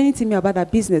complaining to me about her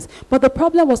business, but the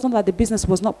problem was not that the business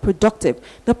was not productive.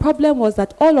 The problem was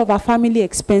that all of our family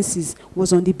expenses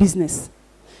was on the business.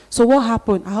 So what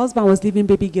happened? Her husband was living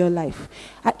baby girl life.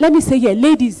 Let me say here,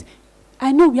 ladies,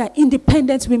 I know we are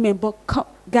independent women, but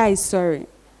guys, sorry.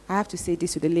 I have to say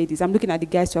this to the ladies. I'm looking at the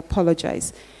guys to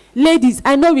apologize. Ladies,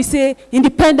 I know we say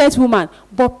independent woman,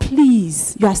 but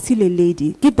please, you are still a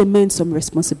lady. Give the men some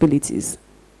responsibilities.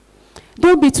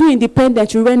 Don't be too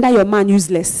independent, you render your man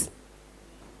useless.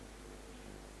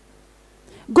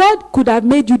 God could have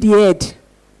made you the head.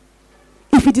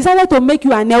 If he decided to make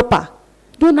you an helper,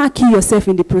 don't not kill yourself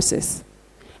in the process.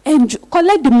 And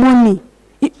collect the money.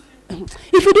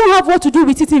 If you don't have what to do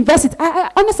with it, invest it.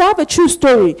 Honestly, I have a true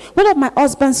story. One of my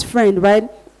husband's friends, right?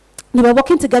 They were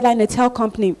working together in a tel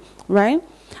company, right?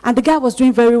 And the guy was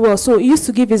doing very well. So he used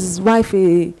to give his wife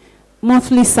a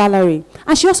monthly salary.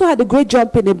 And she also had a great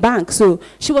job in the bank. So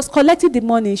she was collecting the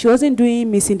money. She wasn't doing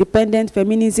Miss Independent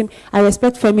feminism. I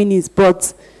respect feminists,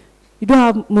 but you don't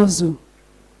have muscle.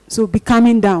 So be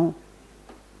calming down.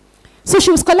 So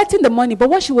she was collecting the money, but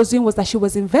what she was doing was that she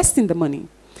was investing the money.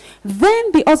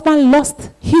 Then the husband lost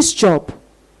his job.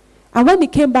 And when he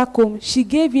came back home, she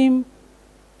gave him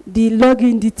the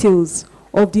login details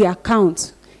of the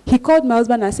account. He called my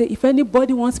husband and said, if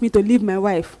anybody wants me to leave my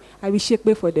wife, I will shake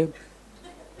pay for them.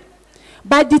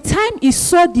 By the time he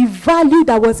saw the value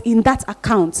that was in that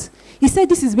account, he said,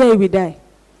 this is where he will die.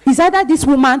 It's either this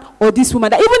woman or this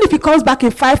woman. That even if he comes back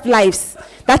in 5 lives,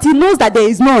 that he knows that there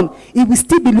is none, he will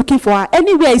still be looking for her.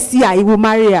 Anywhere he see her, he will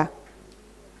marry her.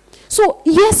 So,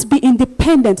 yes, be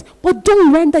independent, but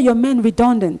don't render your men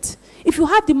redundant. If you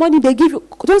have the money they give you,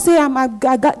 don't say,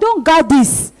 don't guard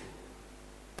this.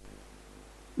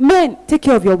 Men, take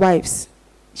care of your wives.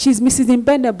 She's Mrs.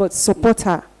 Independent, but support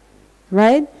her,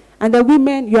 right? And the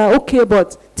women, you are okay,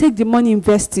 but take the money,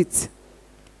 invest it.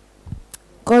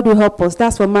 God will help us.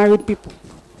 That's for married people.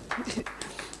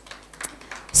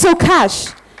 So cash,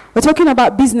 we're talking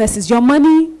about businesses. Your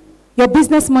money, your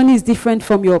business money is different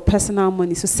from your personal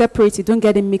money. So separate it. Don't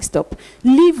get it mixed up.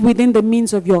 Live within the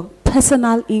means of your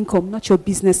personal income, not your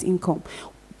business income.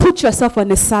 Put yourself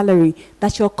on a salary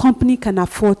that your company can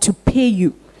afford to pay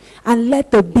you. And let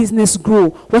the business grow.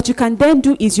 What you can then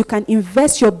do is you can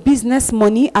invest your business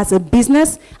money as a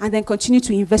business and then continue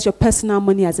to invest your personal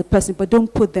money as a person. But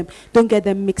don't get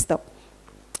them mixed up.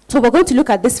 So we're going to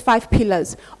look at these 5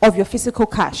 pillars of your physical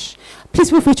cash. Please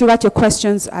feel free to write your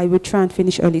questions. I will try and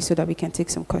finish early so that we can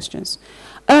take some questions.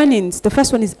 Earnings. The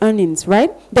first one is earnings,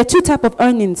 right? There are 2 types of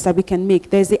earnings that we can make.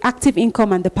 There's the active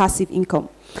income and the passive income.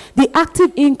 The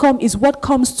active income is what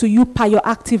comes to you per your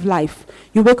active life.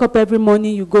 You wake up every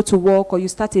morning, you go to work, or you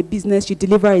start a business, you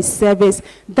deliver a service.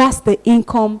 That's the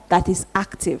income that is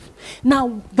active.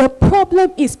 Now, the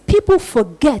problem is people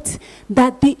forget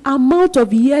that the amount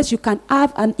of years you can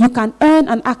have and you can earn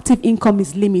an active income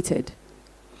is limited.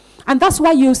 And that's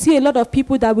why you see a lot of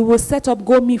people that we will set up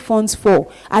GoMe funds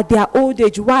for at their old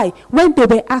age. Why? When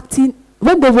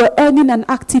they were earning an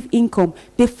active income,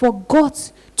 they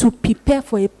forgot to prepare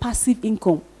for a passive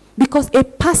income. Because a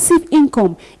passive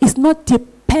income is not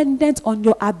dependent on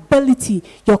your ability,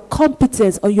 your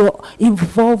competence, or your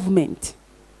involvement.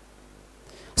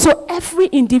 So every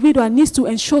individual needs to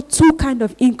ensure 2 kinds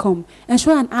of income.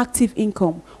 Ensure an active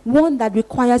income. One that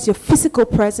requires your physical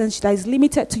presence, that is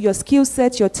limited to your skill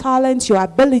set, your talents, your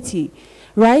ability.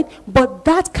 Right? But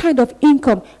that kind of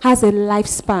income has a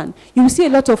lifespan. You will see a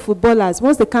lot of footballers,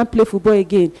 once they can't play football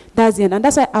again, that's the end. And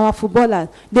that's why our footballers,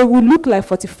 they will look like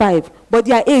 45, but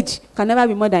their age can never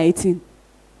be more than 18.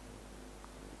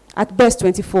 At best,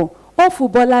 24. All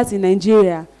footballers in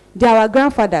Nigeria, they are our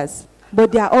grandfathers,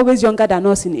 but they are always younger than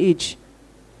us in age.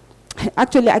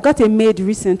 Actually, I got a maid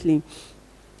recently.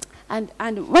 And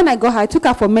when I got her, I took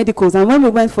her for medicals. And when we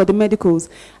went for the medicals,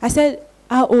 I said,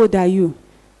 how old are you?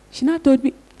 She now told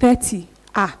me 30.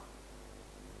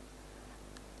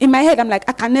 In my head, I'm like,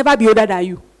 I can never be older than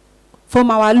you. From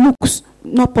our looks,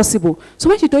 not possible. So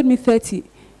when she told me 30,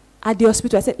 at the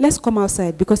hospital, I said, let's come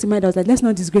outside. Because in my head, I was like, let's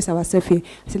not disgrace ourselves here.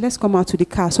 I said, let's come out to the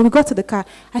car. So we got to the car.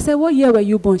 I said, what year were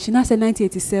you born? She now said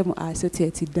 1987. I said,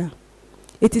 30 down.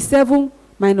 87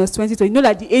 minus 20. So you know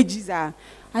that the ages are.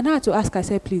 And I had to ask her, I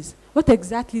said, please, what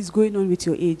exactly is going on with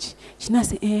your age? She now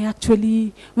said,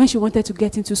 actually, when she wanted to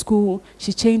get into school,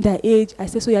 she changed her age. I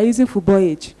said, so you're using football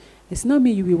age. It's not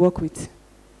me you will work with.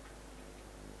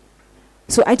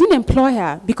 So I didn't employ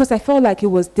her because I felt like it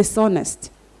was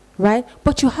dishonest, right?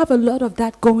 But you have a lot of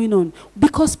that going on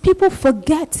because people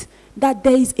forget that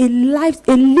there is a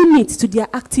limit to their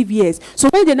active years. So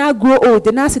when they now grow old,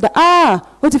 they now say that,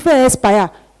 what if I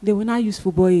expire? They will now use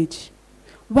football age.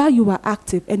 While you are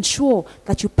active, ensure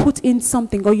that you put in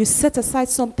something or you set aside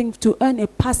something to earn a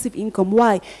passive income.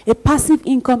 Why? A passive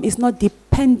income is not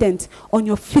dependent on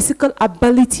your physical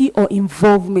ability or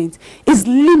involvement. It's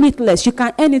limitless. You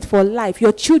can earn it for life.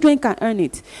 Your children can earn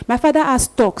it. My father has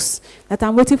stocks that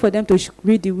I'm waiting for them to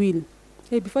read the will.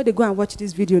 Hey, before they go and watch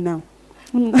this video now.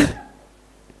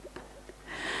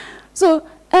 So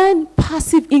earn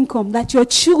passive income that your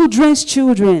children's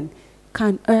children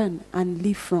can earn and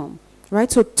live from. Right?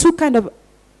 So two kind of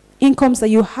incomes that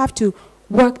you have to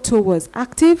work towards,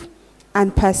 active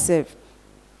and passive.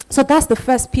 So that's the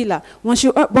first pillar. Once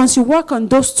you work on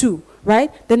those two, right,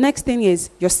 the next thing is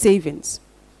your savings.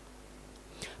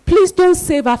 Please don't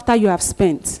save after you have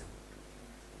spent.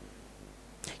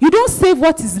 You don't save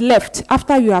what is left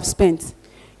after you have spent.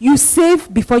 You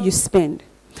save before you spend.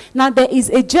 Now, there is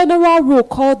a general rule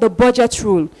called the budget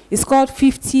rule. It's called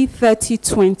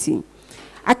 50-30-20.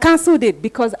 I canceled it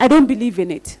because I don't believe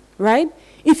in it, right?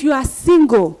 If you are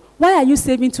single, why are you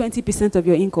saving 20% of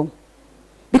your income?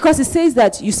 Because it says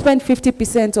that you spend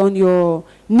 50% on your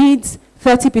needs,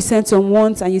 30% on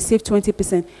wants, and you save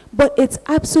 20%. But it's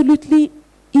absolutely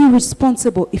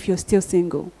irresponsible if you're still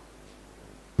single.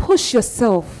 Push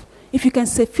yourself. If you can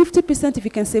save 50%, if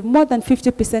you can save more than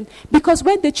 50%, because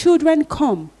when the children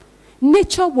come,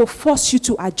 nature will force you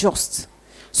to adjust.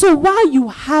 So while you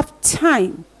have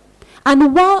time,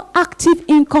 and while active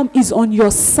income is on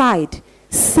your side,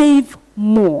 save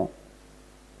more.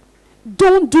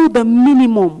 Don't do the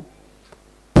minimum.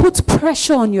 Put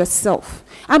pressure on yourself.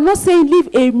 I'm not saying live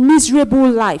a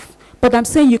miserable life, but I'm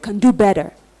saying you can do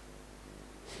better.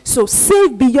 So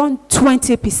save beyond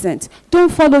 20%.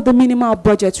 Don't follow the minimal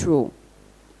budget rule.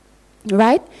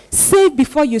 Right? Save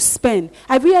before you spend.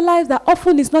 I realize that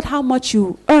often it's not how much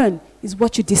you earn, is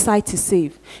what you decide to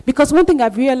save. Because one thing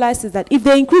I've realized is that if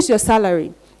they increase your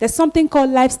salary, there's something called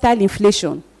lifestyle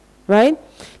inflation, right?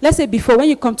 Let's say before, when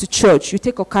you come to church, you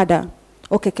take Okada,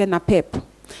 okay, na pep.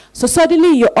 So suddenly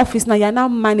in your office now, you're now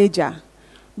manager.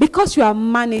 Because you are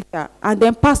manager, and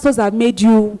then pastors have made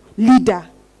you leader,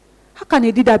 how can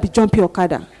a leader be jumping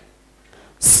Okada?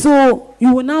 So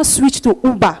you will now switch to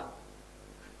Uber.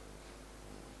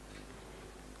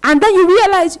 And then you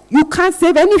realize you can't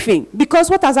save anything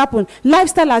because what has happened?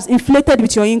 Lifestyle has inflated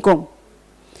with your income.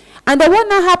 And then what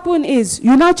now happen is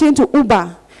you now change to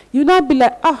Uber. You now be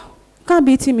like, can't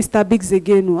be eating Mr. Biggs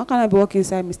again. How can I be walking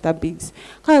inside Mr. Biggs?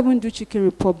 Can't even do Chicken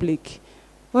Republic.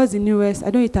 What's the newest?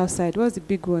 I don't eat outside. What's the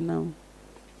big one now?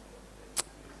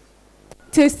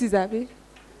 Tasties, Abby?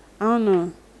 I don't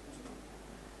know.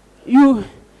 You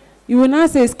will now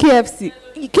say it's KFC.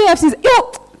 KFC is,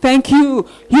 thank you.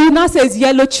 You now say it's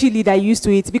yellow chili that you used to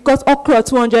eat because okra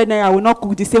 200 naira will not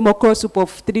cook the same okra soup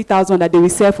of 3,000 that they will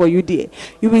sell for you there.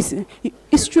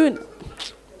 It's true.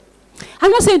 I'm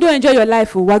not saying don't enjoy your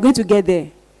life. We're going to get there.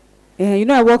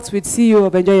 I worked with CEO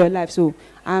of Enjoy Your Life, so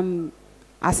I'm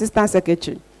assistant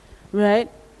secretary, right?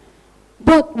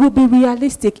 But we'll be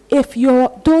realistic. If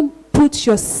you don't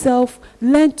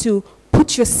learn to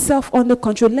put yourself under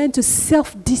control, learn to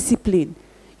self-discipline,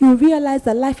 you realize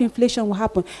that life inflation will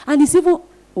happen. And it's even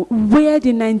weird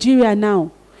in Nigeria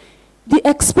now. The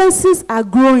expenses are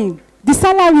growing. The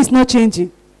salary is not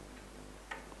changing.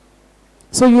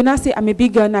 So you now say, I'm a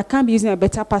big girl and I can't be using a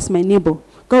better pass my neighbor.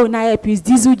 Go now help you. It's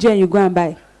diesel gen you go and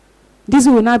buy.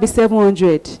 Diesel will now be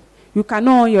 700. You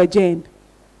cannot own your gen.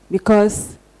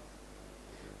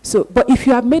 But if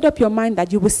you have made up your mind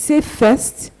that you will save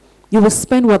first, you will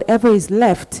spend whatever is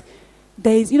left.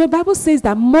 The Bible says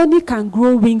that money can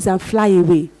grow wings and fly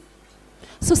away.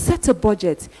 So set a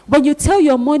budget. When you tell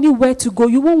your money where to go,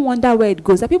 you won't wonder where it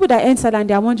goes. There are people that enter and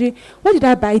they are wondering, what did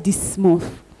I buy this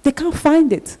month? They can't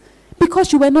find it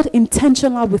because you were not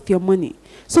intentional with your money.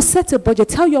 So set a budget.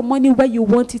 Tell your money where you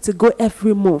want it to go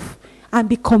every month and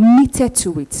be committed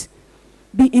to it.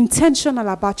 Be intentional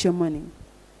about your money.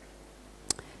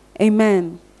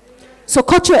 Amen. So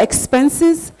cut your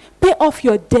expenses. Pay off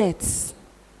your debts.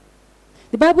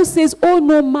 The Bible says, owe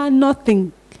no man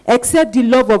nothing except the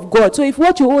love of God. So if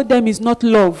what you owe them is not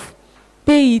love,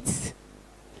 pay it.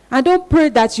 And don't pray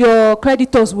that your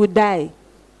creditors will die.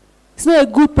 It's not a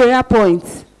good prayer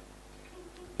point.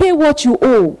 Pay what you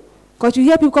owe. Because you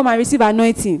hear people come and receive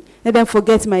anointing, let them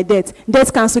forget my debt.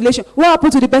 Debt cancellation. What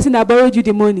happened to the person that borrowed you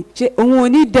the money? We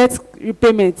need debt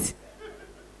repayment.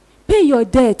 Pay your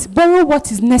debt. Borrow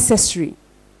what is necessary.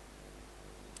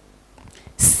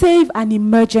 Save an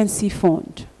emergency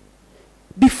fund.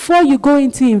 Before you go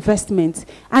into investment,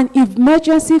 an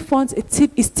emergency fund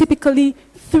is typically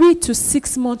 3 to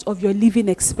 6 months of your living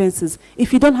expenses.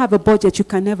 If you don't have a budget, you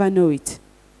can never know it.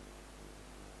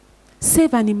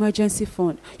 Save an emergency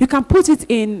fund. You can put it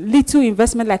in little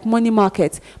investment like money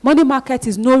market. Money market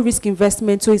is no risk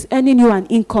investment, so it's earning you an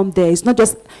income there. It's not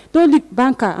just, don't leave,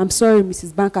 banker, I'm sorry,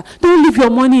 Mrs. Banker, don't leave your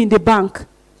money in the bank.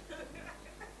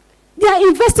 They are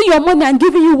investing your money and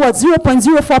giving you what,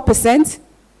 0.04%?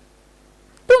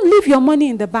 Don't leave your money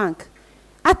in the bank.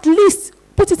 At least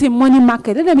put it in money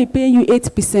market. Let them be paying you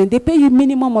 8%. They pay you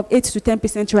minimum of 8 to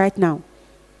 10% right now.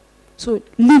 So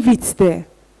leave it there.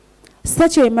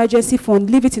 Set your emergency fund,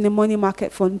 leave it in a money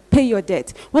market fund, pay your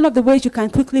debt. One of the ways you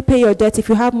can quickly pay your debt if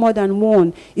you have more than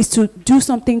one is to do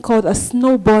something called a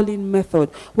snowballing method.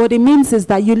 What it means is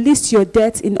that you list your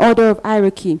debt in order of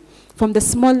hierarchy from the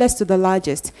smallest to the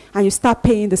largest, and you start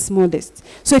paying the smallest.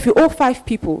 So if you owe 5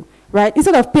 people, right,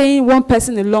 instead of paying one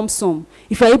person a lump sum,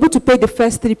 if you're able to pay the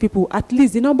first 3 people, at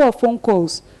least the number of phone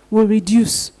calls will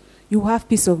reduce. You have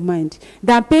peace of mind.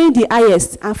 Than paying the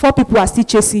highest and 4 people are still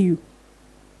chasing you.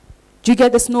 Do you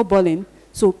get the snowballing?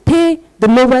 So pay the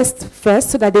lowest first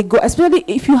so that they go, especially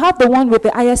if you have the one with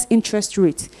the highest interest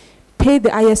rate, pay the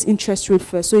highest interest rate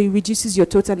first so it reduces your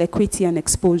total equity and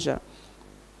exposure,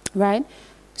 right?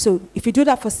 So if you do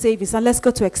that for savings, and let's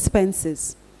go to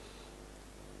expenses.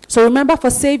 So remember, for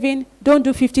saving, don't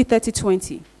do 50, 30,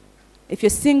 20. If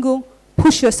you're single,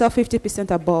 push yourself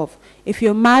 50% above. If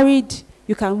you're married,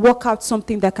 you can work out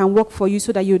something that can work for you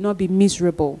so that you'll not be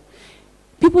miserable.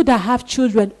 People that have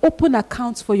children, open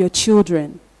accounts for your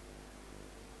children.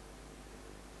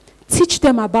 Teach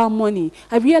them about money.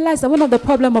 I realized that one of the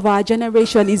problems of our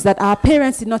generation is that our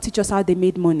parents did not teach us how they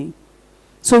made money.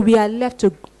 So we are left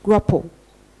to grapple.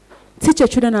 Teach your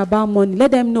children about money.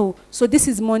 Let them know. So this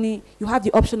is money. You have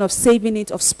the option of saving it,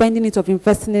 of spending it, of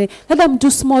investing in it. Let them do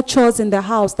small chores in the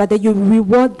house that you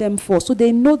reward them for, so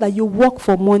they know that you work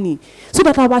for money. So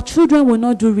that our children will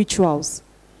not do rituals.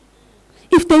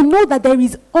 If they know that there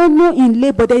is honor in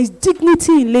labor, there is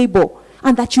dignity in labor,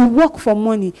 and that you work for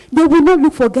money, they will not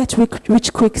look for get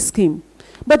rich quick scheme.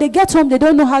 But they get home, they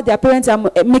don't know how their parents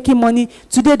are making money.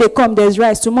 Today they come, there's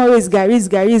rice. Tomorrow is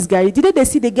gari. Today they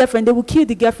see the girlfriend, they will kill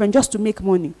the girlfriend just to make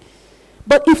money.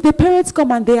 But if the parents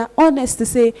come and they are honest to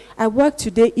say, I work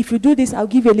today, if you do this, I'll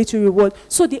give you a little reward.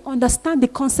 So they understand the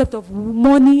concept of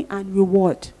money and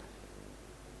reward.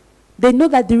 They know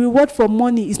that the reward for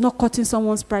money is not cutting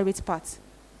someone's private part.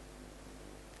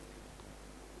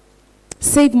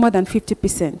 Save more than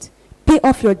 50%. Pay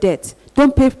off your debt.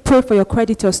 Don't pray for your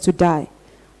creditors to die.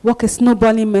 Work a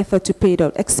snowballing method to pay it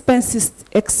out.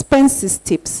 Expenses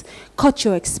tips. Cut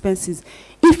your expenses.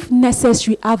 If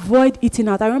necessary, avoid eating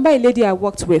out. I remember a lady I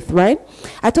worked with, right?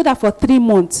 I told her for 3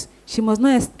 months, she must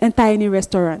not enter any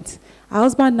restaurant. Her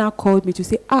husband now called me to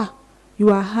say, you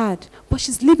are hard. But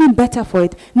she's living better for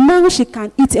it. Now she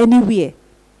can eat anywhere.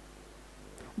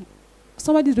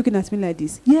 Somebody's looking at me like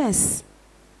this. Yes.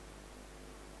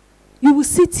 You will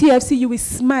see TFC, you will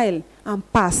smile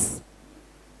and pass.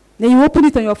 Then you open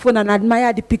it on your phone and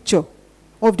admire the picture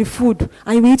of the food,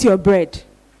 and you eat your bread.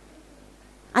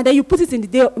 And then you put it in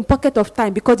in pocket of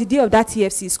time, because the day of that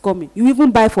TFC is coming. You even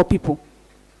buy for people.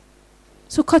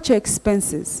 So cut your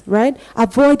expenses, right?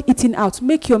 Avoid eating out.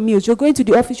 Make your meals. You're going to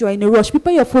the office, you're in a rush.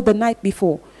 Prepare your food the night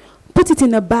before. Put it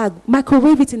in a bag.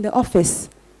 Microwave it in the office.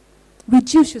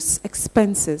 Reduce your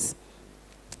expenses.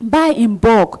 Buy in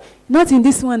bulk. Not in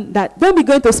this one that, don't be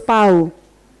going to Spa.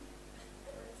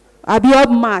 I'll be up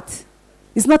mat.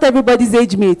 It's not everybody's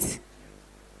age mate.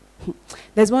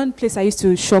 There's one place I used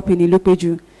to shop in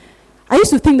Ilopeju. I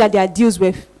used to think that their deals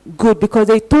were good because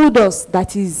they told us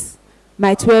that is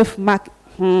my 12 mark.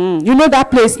 You know that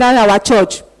place, now our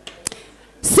church.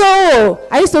 So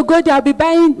I used to go there, I'll be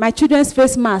buying my children's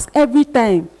face mask every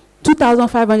time.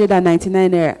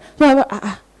 2,599 naira. So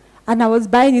and I was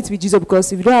buying it with Jesus,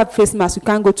 because if you don't have face mask, you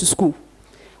can't go to school.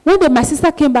 One day my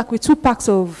sister came back with 2 packs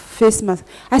of face masks.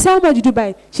 I said, how much did you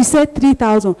buy? She said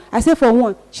 3,000. I said, for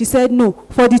one. She said, no.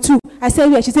 For the 2. I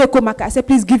said, yeah. She said, I said,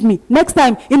 please give me. Next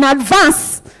time, in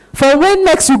advance. For when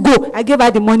next you go, I gave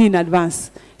her the money in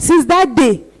advance. Since that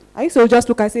day, I used to just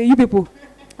look and say, you people,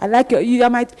 I like you. I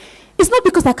might. It's not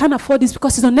because I can't afford this,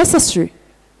 because it's unnecessary.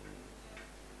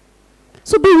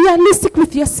 So be realistic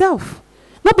with yourself.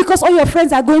 Not because all your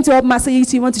friends are going to up Master,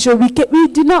 you want to show. We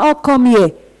did not all come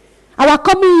here. Our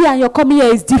coming here and your coming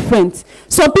here is different.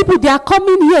 Some people, their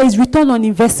coming here is return on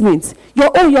investment.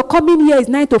 Your coming here is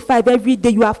 9 to 5 every day.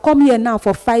 You have come here now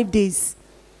for 5 days.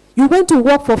 You went to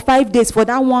work for 5 days for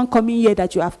that one coming year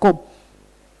that you have come.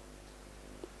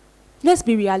 Let's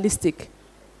be realistic.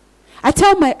 I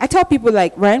tell people,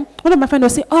 like, right? One of my friends will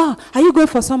say, "Oh, are you going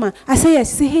for summer?" I say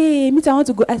yes. She say, "Hey, me too, I want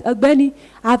to go." Benny,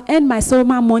 I've earned my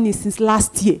summer money since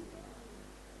last year.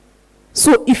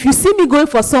 So if you see me going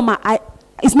for summer, I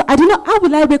do not. How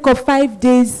will I wake up 5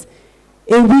 days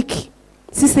a week,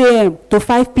 6 a.m. to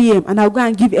 5 p.m. and I'll go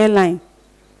and give airline?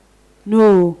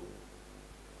 No.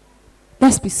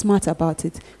 Let's be smart about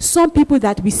it. Some people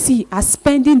that we see are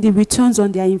spending the returns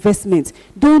on their investments.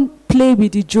 Don't play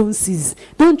with the Joneses.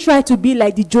 Don't try to be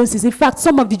like the Joneses. In fact,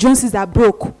 some of the Joneses are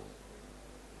broke.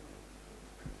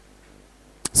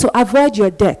 So avoid your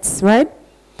debts, right?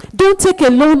 Don't take a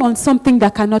loan on something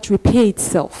that cannot repay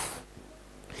itself.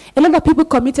 A lot of people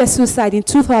committed suicide in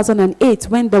 2008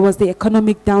 when there was the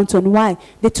economic downturn. Why?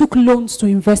 They took loans to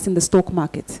invest in the stock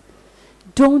market.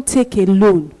 Don't take a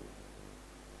loan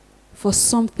for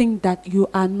something that you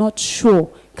are not sure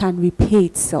can repay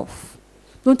itself.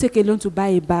 Don't take a loan to buy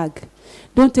a bag.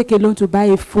 Don't take a loan to buy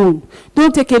a phone.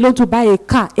 Don't take a loan to buy a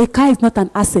car. A car is not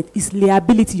an asset, it's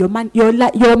liability.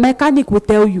 Your mechanic will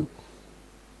tell you.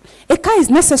 A car is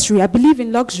necessary. I believe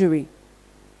in luxury,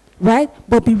 right?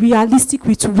 But be realistic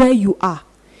with where you are.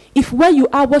 If where you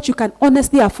are, what you can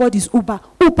honestly afford is Uber,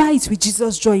 Uber is with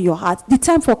Jesus' joy in your heart. The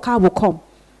time for car will come.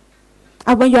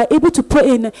 And when you are able to put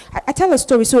in, I tell a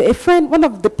story. So a friend, one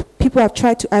of the people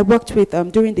I worked with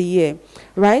during the year,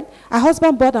 right? Her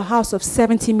husband bought a house of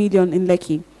 70 million in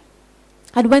Lekki.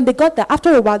 And when they got there,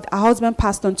 after a while, her husband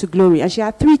passed on to glory. And she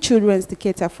had 3 children to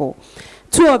cater for.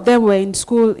 2 of them were in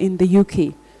school in the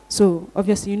UK. So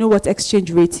obviously, you know what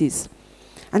exchange rate is.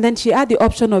 And then she had the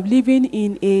option of living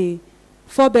in a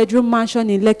 4-bedroom mansion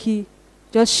in Lekki,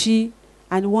 just she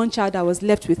and 1 child that was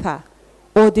left with her.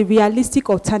 Or the realistic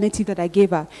alternative that I gave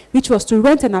her, which was to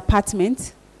rent an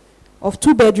apartment of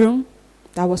 2 bedroom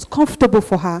that was comfortable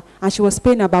for her, and she was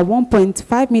paying about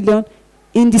 1.5 million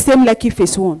in the same Lekki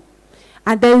phase 1.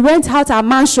 And then rent out her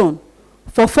mansion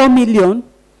for 4 million,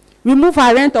 remove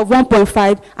her rent of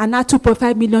 1.5, and add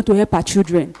 2.5 million to help her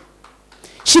children.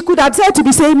 She could have said to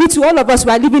be saying, me to all of us,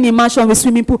 we are living in mansion with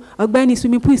swimming pool. Ogbeni,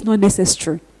 swimming pool is not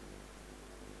necessary.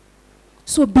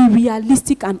 So be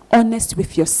realistic and honest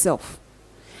with yourself.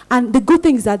 And the good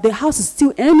thing is that the house is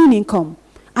still earning income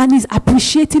and is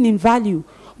appreciating in value.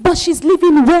 But she's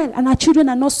living well and her children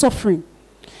are not suffering.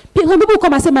 When people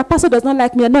come and say, my pastor does not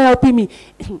like me and not helping me,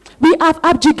 we have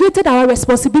abjugated our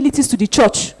responsibilities to the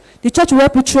church. The church will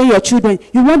help you train your children.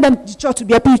 You want them, the church to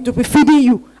be feeding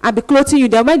you and be clothing you.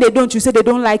 Then when they don't, you say they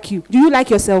don't like you. Do you like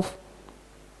yourself?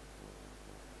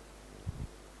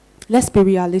 Let's be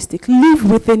realistic.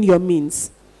 Live within your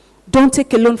means. Don't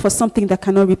take a loan for something that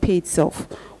cannot repay itself.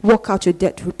 Work out your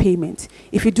debt repayment.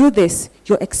 If you do this,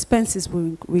 your expenses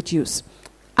will reduce.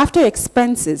 After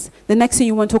expenses, the next thing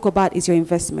you want to talk about is your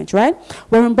investment, right?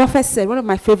 Warren Buffett said, one of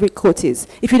my favorite quotes is,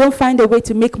 if you don't find a way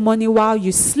to make money while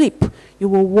you sleep, you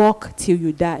will work till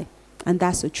you die. And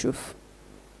that's the truth.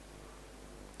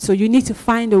 So you need to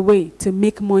find a way to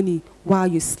make money while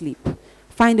you sleep.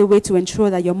 Find a way to ensure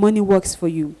that your money works for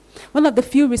you. One of the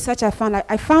few research I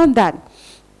found that,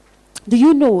 do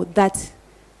you know that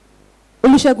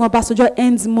Olusegun Obasanjo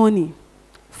earns money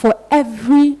for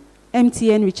every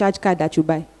MTN recharge card that you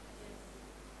buy?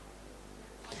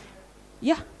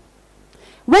 Yeah.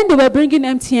 When they were bringing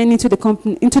MTN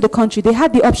into the country, they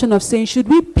had the option of saying, should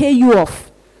we pay you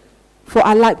off for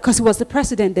our life? Because he was the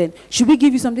president then. Should we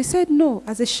give you something? They said no,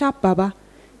 as a sharp baba.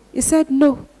 He said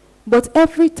no. But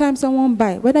every time someone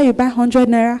buy, whether you buy 100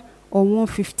 naira or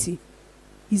 150,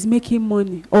 he's making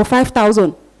money. Or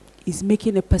 5,000, he's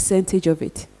making a percentage of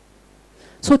it.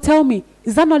 So tell me,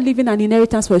 is that not leaving an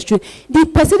inheritance for his children? The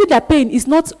percentage they're paying is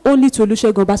not only to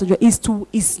Olusegun Obasanjo, it's to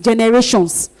his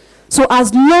generations. So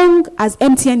as long as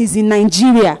MTN is in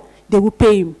Nigeria, they will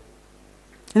pay him.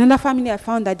 Another family I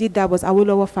found that did that was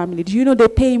Awolowo family. Do you know they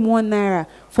pay him 1 naira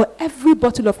for every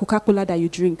bottle of Coca-Cola that you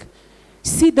drink?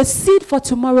 See, the seed for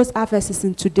tomorrow's harvest is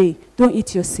in today. Don't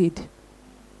eat your seed.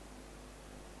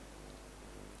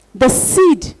 The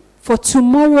seed for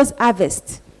tomorrow's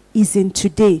harvest is in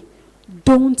today.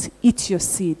 Don't eat your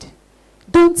seed.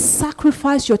 Don't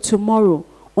sacrifice your tomorrow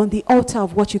on the altar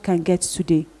of what you can get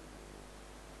today.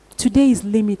 Today is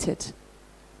limited.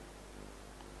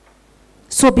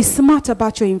 So be smart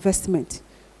about your investment.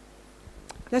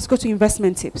 Let's go to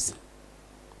investment tips.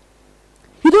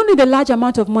 You don't need a large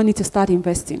amount of money to start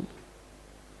investing.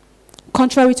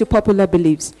 Contrary to popular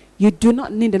beliefs, You do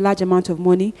not need a large amount of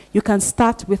money. You can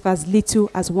start with as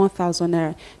little as 1,000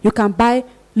 naira. You can buy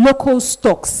local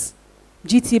stocks,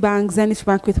 GT Bank, Zenith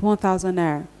Bank with 1,000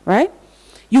 naira, right?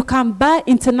 You can buy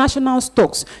international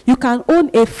stocks. You can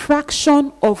own a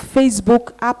fraction of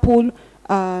Facebook, Apple,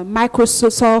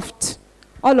 Microsoft,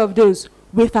 all of those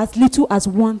with as little as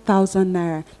 1,000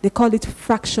 naira. They call it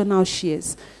fractional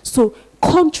shares. So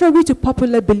contrary to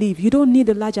popular belief, you don't need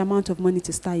a large amount of money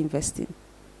to start investing.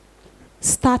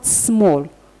 Start small,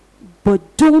 but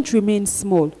don't remain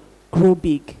small. Grow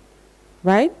big,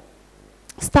 right?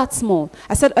 Start small.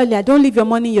 I said earlier, don't leave your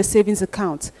money in your savings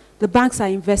account. The banks are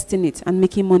investing it and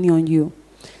making money on you.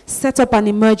 Set up an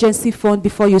emergency fund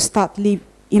before you start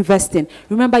investing.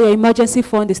 Remember, your emergency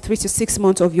fund is 3 to 6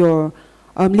 months of your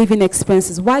living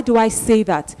expenses. Why do I say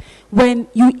that? When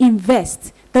you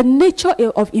invest, the nature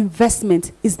of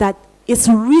investment is that it's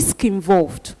risk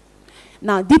involved.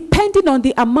 Now, depending on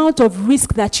the amount of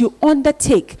risk that you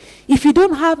undertake, if you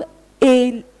don't have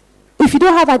an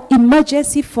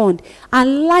emergency fund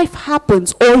and life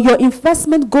happens or your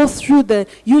investment goes through the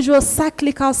usual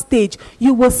cyclical stage,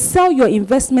 you will sell your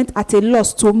investment at a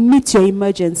loss to meet your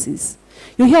emergencies.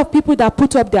 You hear of people that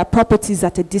put up their properties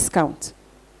at a discount.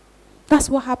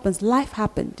 That's what happens. Life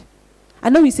happened.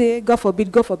 I know we say, God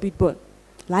forbid, but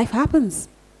life happens,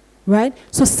 right?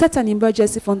 So set an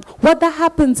emergency fund. What that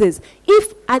happens is,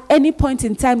 if at any point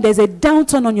in time there's a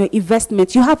downturn on your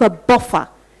investment, you have a buffer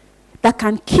that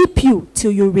can keep you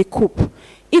till you recoup.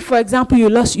 If, for example, you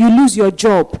lose your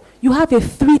job, you have a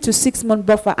 3 to 6 month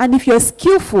buffer. And if you're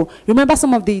skillful, remember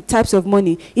some of the types of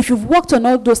money. If you've worked on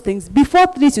all those things, before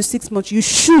 3 to 6 months, you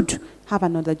should have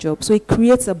another job. So it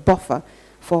creates a buffer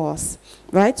for us,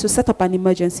 right? So set up an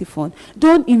emergency fund.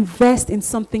 Don't invest in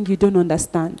something you don't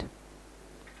understand.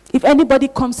 If anybody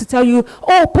comes to tell you,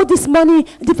 oh, put your money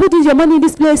in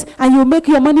this place and you'll make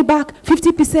your money back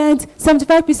 50%,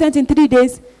 75% in 3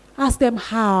 days, ask them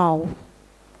how.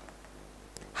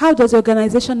 How does the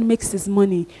organization make this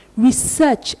money?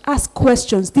 Research, ask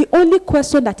questions. The only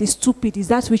question that is stupid is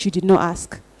that which you did not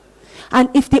ask. And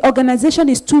if the organization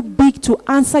is too big to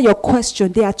answer your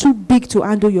question, they are too big to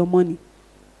handle your money.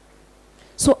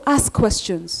 So ask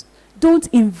questions. Don't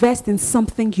invest in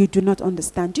something you do not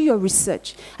understand. Do your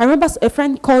research. I remember a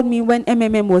friend called me when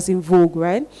MMM was in vogue,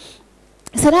 right?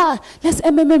 He said, let's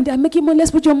MMM, they're making money, let's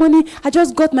put your money. I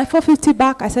just got my 450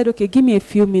 back. I said, okay, give me a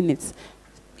few minutes.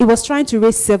 He was trying to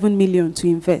raise 7 million to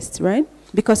invest, right?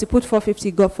 Because he put 450,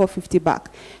 got 450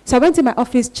 back. So I went to my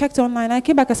office, checked online, I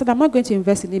came back, I said, I'm not going to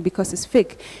invest in it because it's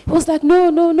fake. He was like, no.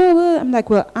 I'm like,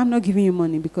 well, I'm not giving you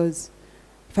money because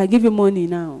if I give you money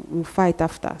now, we'll fight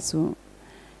after. So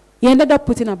he ended up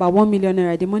putting about 1 million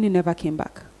naira. The money never came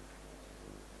back.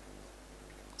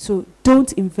 So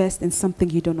don't invest in something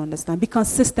you don't understand. Be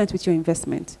consistent with your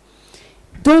investment.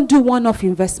 Don't do one-off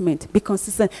investment. Be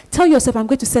consistent. Tell yourself, I'm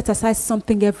going to set aside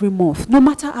something every month, no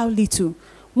matter how little.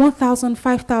 1,000,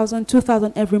 5,000,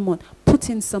 2,000 every month. Put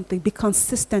in something. Be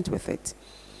consistent with it.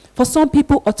 For some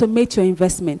people, automate your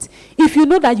investment. If you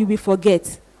know that you will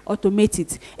forget, automate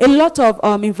it. A lot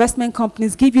of investment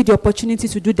companies give you the opportunity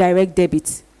to do direct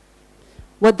debit.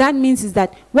 What that means is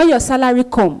that when your salary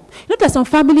comes, you know there's some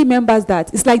family members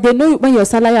that it's like they know when your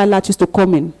salary alert used to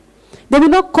come in. They will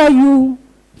not call you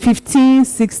 15,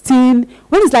 16.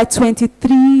 When it's like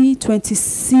 23,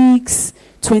 26,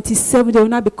 27, they will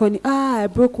not be calling, I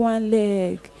broke one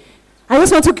leg. I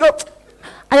just want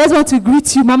to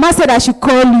greet you. Mama said I should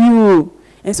call you.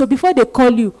 And so before they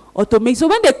call you, automate. So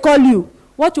when they call you,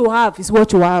 what you have is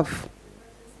what you have.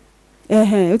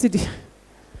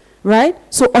 Right?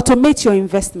 So automate your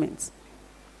investments.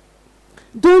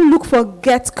 Don't look for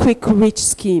get quick rich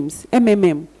schemes.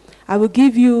 MMM. I will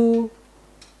give you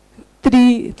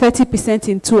 30%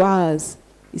 in 2 hours.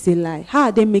 It's a lie. How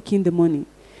are they making the money?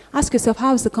 Ask yourself,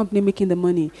 how is the company making the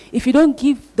money? If you don't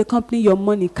give the company your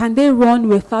money, can they run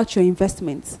without your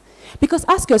investments? Because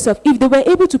ask yourself, if they were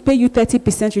able to pay you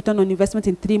 30% return on investment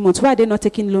in 3 months, why are they not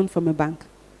taking loan from a bank?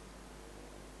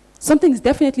 Something is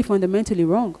definitely fundamentally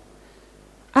wrong.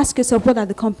 Ask yourself, what are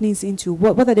the companies into?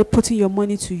 What are they putting your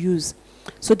money to use?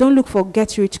 So don't look for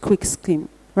get rich quick scheme,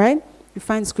 right? You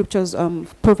find scriptures,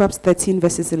 Proverbs 13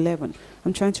 verses 11.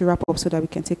 I'm trying to wrap up so that we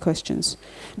can take questions.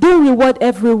 Don't reward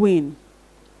every win,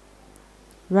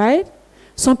 right?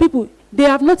 Some people, they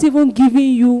have not even given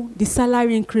you the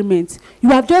salary increment.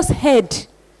 You have just heard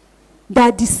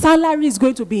that the salary is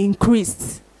going to be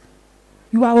increased.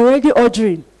 You are already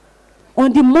ordering.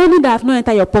 On the money that have not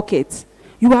entered your pocket,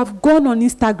 you have gone on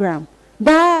Instagram.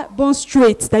 That bone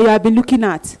straight that you have been looking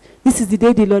at, this is the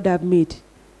day the Lord have made.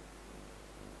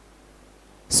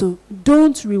 So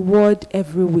don't reward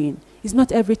every win. It's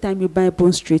not every time you buy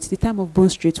Bone Straight, the time of Bone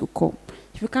Straight will come.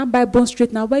 If you can't buy Bone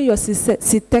Straight now, wear your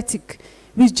synthetic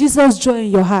with Jesus' joy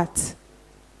in your heart.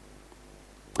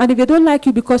 And if they don't like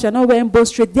you because you're not wearing Bone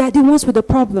Straight, they are the ones with the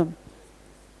problem.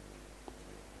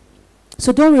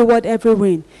 So don't reward every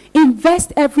win.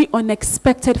 Invest every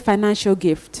unexpected financial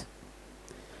gift.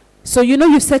 So you know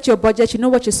you set your budget, you know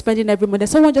what you're spending every month. And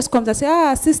someone just comes and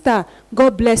says, sister,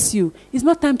 God bless you. It's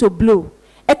not time to blow.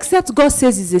 Except God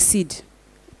says it's a seed.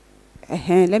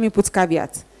 Let me put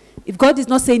caveat. If God is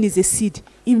not saying it's a seed,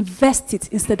 invest it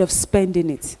instead of spending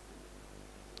it.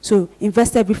 So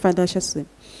invest every financial swing.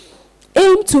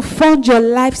 Aim to fund your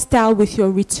lifestyle with your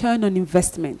return on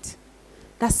investment.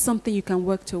 That's something you can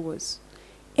work towards.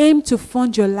 Aim to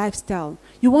fund your lifestyle.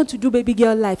 You want to do baby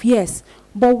girl life, yes,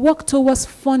 but work towards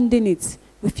funding it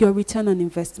with your return on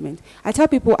investment. I tell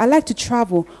people I like to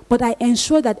travel, but I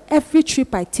ensure that every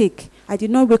trip I take, I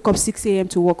did not wake up 6 a.m.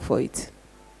 to work for it.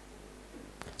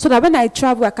 So that when I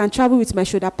travel, I can travel with my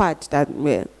shoulder pad.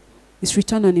 It's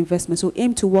return on investment. So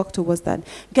aim to work towards that.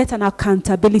 Get an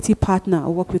accountability partner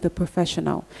or work with a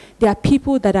professional. There are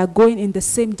people that are going in the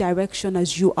same direction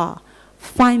as you are.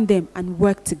 Find them and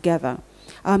work together.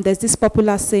 There's this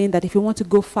popular saying that if you want to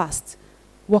go fast,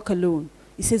 walk alone.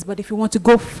 It says, but if you want to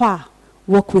go far,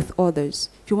 work with others.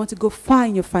 If you want to go far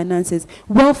in your finances,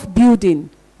 wealth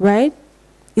building, right?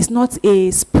 It's not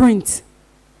a sprint.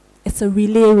 It's a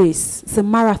relay race. It's a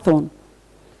marathon.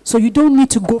 So you don't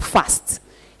need to go fast.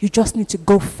 You just need to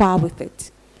go far with it.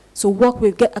 So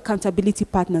get accountability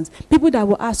partners. People that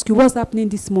will ask you, what's happening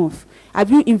this month? Have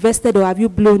you invested or have you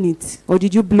blown it? Or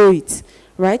did you blow it?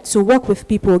 Right? So work with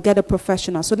people, get a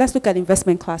professional. So let's look at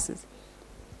investment classes.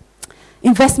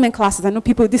 Investment classes. I know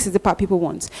people, this is the part people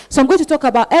want. So I'm going to talk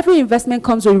about every investment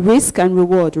comes with risk and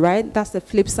reward, right? That's the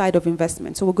flip side of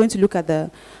investment. So we're going to look at the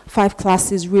 5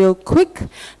 classes real quick.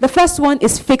 The first one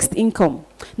is fixed income.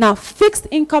 Now, fixed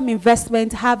income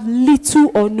investments have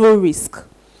little or no risk.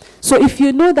 So if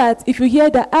you know that, if you hear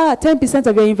that, 10%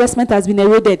 of your investment has been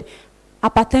eroded,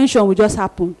 hypertension will just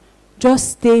happen.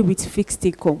 Just stay with fixed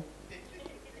income.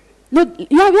 No,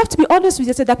 you have to be honest with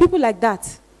yourself. There are people like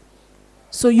that.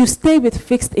 So you stay with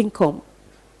fixed income,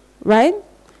 right?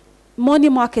 Money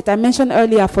market, I mentioned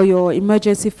earlier for your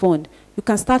emergency fund. You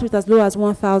can start with as low as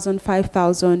 1,000,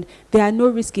 5,000. There are no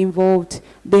risk involved.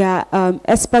 There are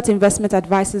expert investment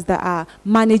advisors that are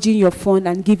managing your fund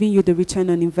and giving you the return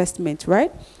on investment,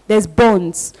 right? There's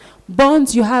bonds.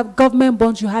 Bonds, you have government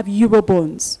bonds, you have Euro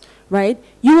bonds, right?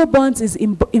 Euro bonds is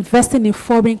investing in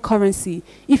foreign currency.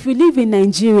 If you live in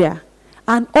Nigeria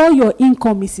and all your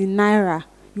income is in naira,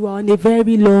 you are on a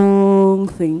very long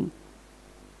thing.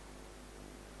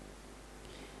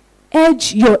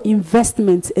 Hedge your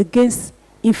investments against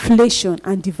inflation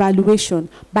and devaluation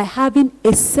by having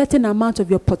a certain amount of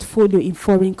your portfolio in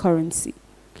foreign currency.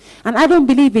 And I don't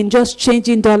believe in just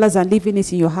changing dollars and leaving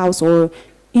it in your house or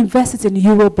invest it in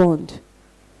Euro bond.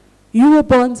 Euro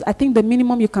bonds, I think the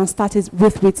minimum you can start it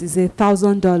with is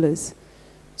 $1,000.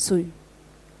 So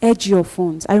hedge your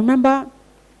funds. I remember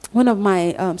one of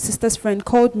my sister's friend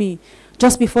called me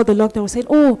just before the lockdown, was saying,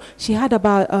 oh, she had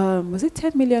about, was it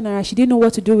 10 million naira? She didn't know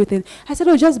what to do with it. I said,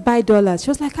 oh, just buy dollars. She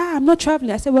was like, I'm not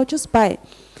traveling. I said, well, just buy.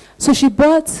 So she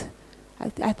bought,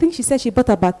 I think she said she bought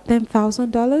about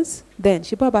 $10,000 then.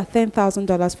 She bought about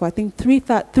 $10,000 for, I think,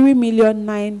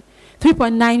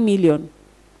 3.9 million,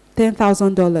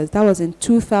 $10,000. That was in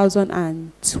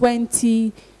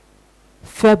 2020,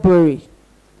 February.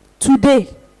 Today,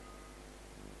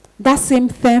 that same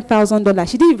 $10,000,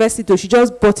 she didn't invest it, though. She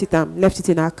just bought it and left it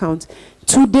in her account.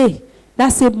 Today, that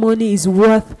same money is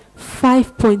worth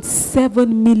 5.7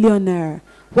 million naira.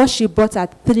 What she bought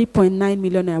at 3.9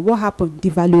 million naira, what happened?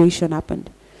 Devaluation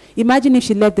happened. Imagine if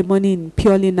she left the money in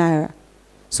purely naira.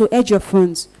 So hedge your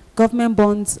funds. Government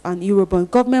bonds and Euro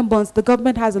bonds. Government bonds, the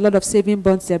government has a lot of saving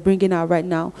bonds they're bringing out right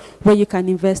now where you can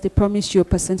invest. They promise you a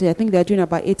percentage. I think they're doing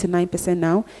about 8 to 9%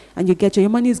 now. And you get your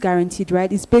money is guaranteed, right?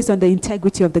 It's based on the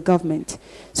integrity of the government.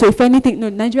 So if anything, no,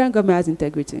 Nigerian government has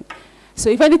integrity. So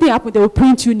if anything happens, they will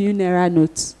print you new naira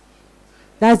notes.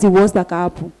 That's the worst that can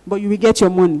happen. But you will get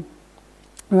your money,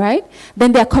 right?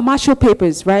 Then there are commercial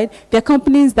papers, right? There are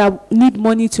companies that need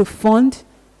money to fund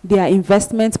their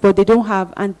investments, but they don't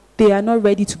have, and they are not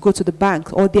ready to go to the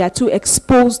bank, or they are too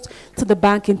exposed to the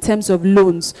bank in terms of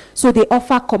loans. So they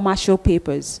offer commercial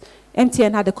papers.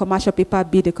 MTN had a commercial paper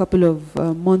bid a couple of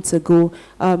months ago.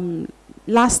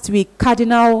 Last week,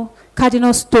 Cardinal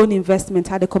Stone Investment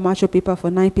had a commercial paper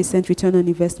for 9% return on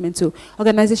investment. So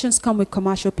organizations come with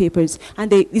commercial papers,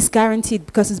 and it's guaranteed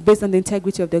because it's based on the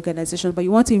integrity of the organization. But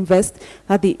you want to invest,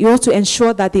 you want to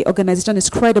ensure that the organization is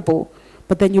credible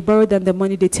but then you borrow them the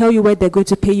money, they tell you where they're going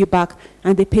to pay you back,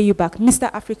 and they pay you back. Mr.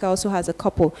 Africa also has a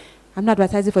couple. I'm not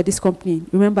advertising for this company.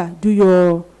 Remember, do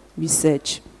your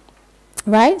research.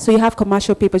 Right? So you have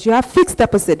commercial papers. You have fixed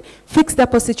deposit. Fixed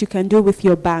deposit you can do with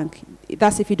your bank.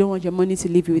 That's if you don't want your money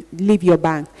to leave your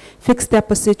bank. Fixed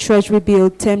deposit, treasury bill,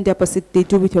 term deposit, they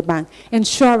do with your bank.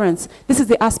 Insurance. This is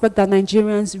the aspect that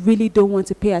Nigerians really don't want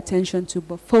to pay attention to,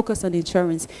 but focus on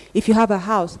insurance. If you have a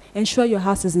house, ensure your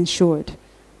house is insured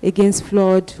against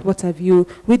flood, what have you.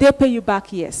 Will they pay you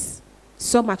back? Yes.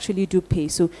 Some actually do pay.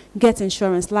 So get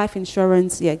insurance, life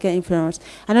insurance, yeah, get insurance.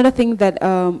 Another thing that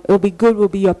will be good will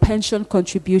be your pension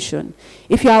contribution.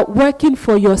 If you are working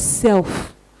for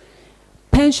yourself,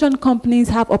 pension companies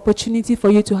have opportunity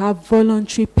for you to have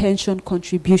voluntary pension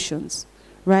contributions,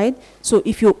 right? So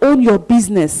if you own your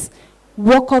business,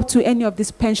 walk up to any of these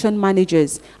pension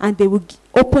managers and they will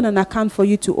open an account for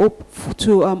you to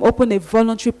open a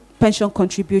voluntary pension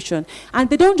contribution. And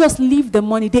they don't just leave the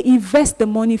money, they invest the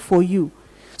money for you.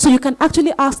 So you can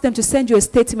actually ask them to send you a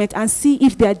statement and see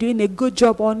if they are doing a good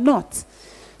job or not.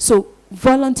 So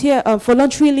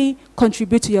voluntarily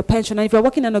contribute to your pension. And if you're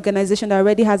working in an organization that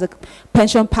already has a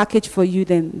pension package for you,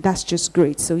 then that's just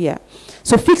great. So yeah.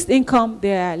 So fixed income,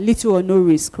 there are little or no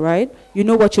risk, right? You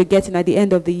know what you're getting at the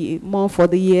end of the month or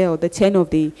the year or the tenure of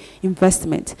the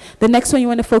investment. The next one you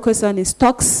want to focus on is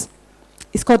stocks.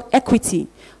 It's called equity.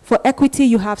 For equity,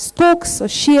 you have stocks or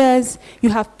shares, you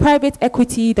have private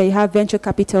equity that you have venture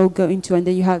capital go into, and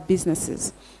then you have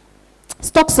businesses.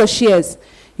 Stocks or shares,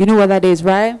 you know what that is,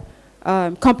 right?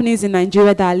 Companies in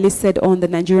Nigeria that are listed on the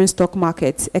Nigerian stock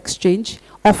market exchange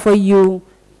offer you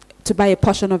to buy a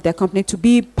portion of their company, to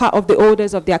be part of the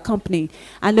holders of their company.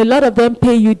 And a lot of them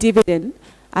pay you dividend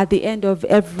at the end of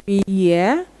every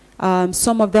year.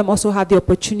 Some of them also have the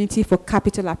opportunity for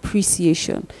capital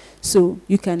appreciation. So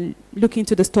you can look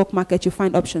into the stock market, you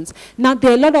find options. Now,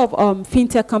 there are a lot of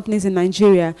fintech companies in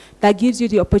Nigeria that gives you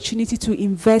the opportunity to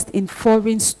invest in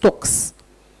foreign stocks.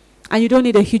 And you don't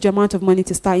need a huge amount of money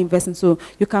to start investing. So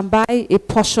you can buy a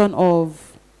portion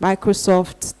of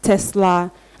Microsoft,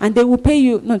 Tesla, and they will pay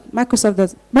you, no, Microsoft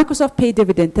does. Microsoft pay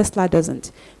dividend, Tesla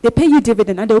doesn't. They pay you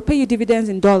dividend, and they will pay you dividends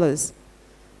in dollars.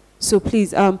 So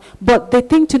please, but the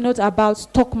thing to note about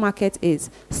stock market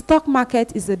is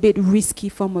a bit risky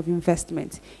form of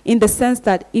investment, in the sense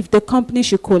that if the company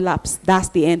should collapse, that's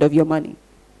the end of your money,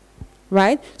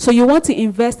 right? So you want to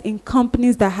invest in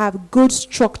companies that have good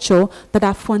structure, that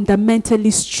are fundamentally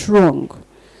strong.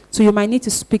 So you might need to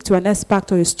speak to an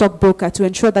expert or a stockbroker to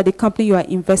ensure that the company you are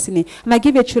investing in. And I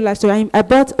give you a true life story. I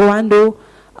bought Oando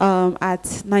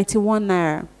at 91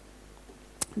 naira.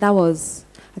 That was,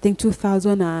 I think,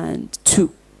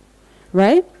 2002,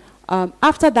 right?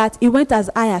 After that, it went as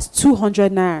high as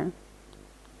 200 naira.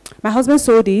 My husband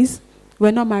sold these.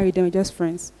 We're not married, then we're just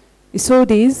friends. He sold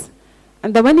these,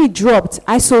 and then when it dropped,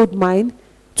 I sold mine.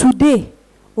 Today,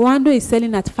 Oando is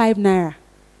selling at 5 naira.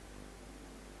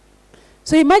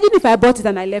 So imagine if I bought it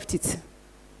and I left it.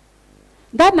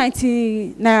 That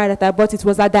 90 naira that I bought it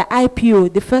was at the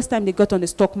IPO, the first time they got on the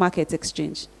stock market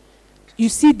exchange. You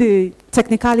see the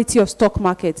technicality of stock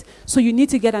market, so you need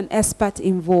to get an expert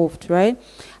involved, right?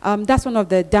 That's one of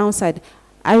the downside.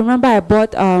 I remember I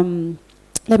bought,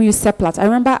 let me use Seplat. I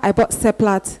remember I bought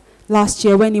Seplat last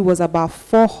year when it was about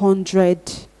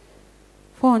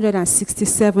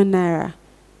 467 naira.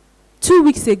 2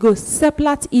 weeks ago,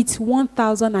 Seplat hit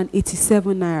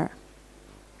 1,087 naira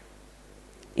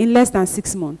in less than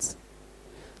 6 months.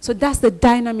 So that's the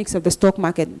dynamics of the stock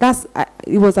market.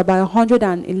 It was about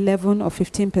 111 or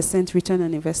 15% return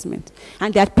on investment.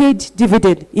 And they had paid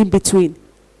dividend in between,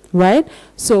 right?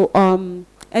 So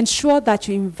ensure that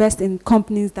you invest in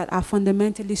companies that are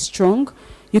fundamentally strong.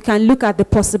 You can look at the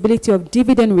possibility of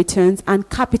dividend returns and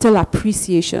capital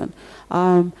appreciation.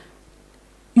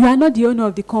 You are not the owner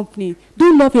of the company.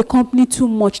 Don't love your company too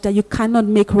much that you cannot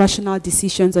make rational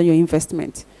decisions on your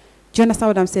investment. Do you understand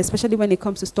what I'm saying? Especially when it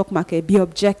comes to stock market, be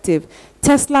objective.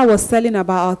 Tesla was selling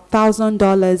about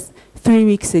 $1,000 3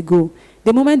 weeks ago.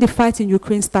 The moment the fight in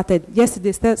Ukraine started,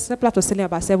 yesterday, Seplat was selling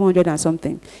about 700 and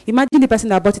something. Imagine the person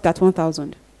that bought it at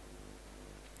 1,000.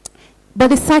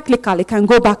 But it's cyclical, it can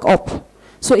go back up.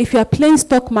 So if you are playing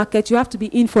stock market, you have to be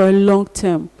in for a long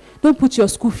term. Don't put your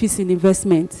school fees in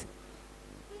investment.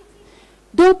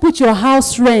 Don't put your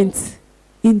house rent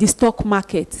in the stock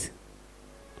market.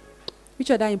 Which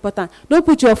are that important? Don't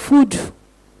put your food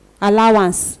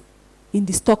allowance in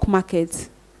the stock market.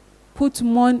 Put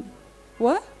money,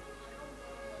 what?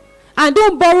 And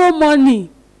don't borrow money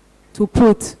to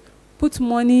put. Put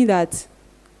money that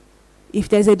if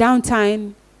there's a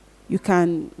downtime, you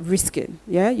can risk it.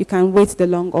 Yeah, you can wait the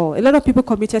long haul. A lot of people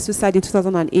committed suicide in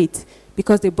 2008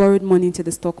 because they borrowed money into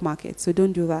the stock market. So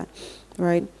don't do that,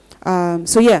 right?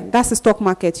 So yeah, that's the stock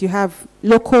market. You have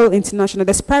local, international.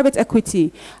 There's private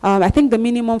equity. I think the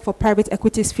minimum for private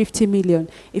equity is 50 million.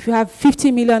 If you have 50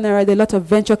 million, there are a lot of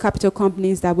venture capital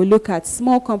companies that will look at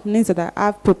small companies that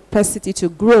have propensity to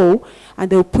grow, and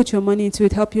they'll put your money into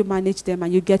it, help you manage them,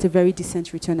 and you get a very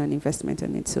decent return on investment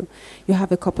on it. So you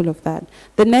have a couple of that.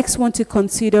 The next one to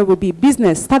consider will be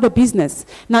business. Start a business.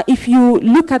 Now, if you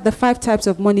look at the 5 types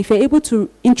of money, if you're able to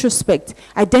introspect,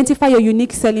 identify your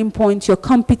unique selling point, your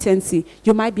competency,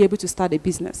 you might be able to start a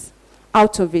business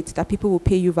out of it that people will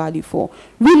pay you value for.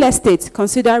 Real estate,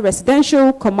 consider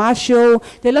residential, commercial.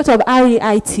 There are a lot of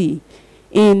REIT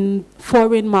in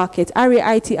foreign markets.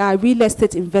 REIT are real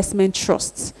estate investment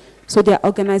trusts. So they are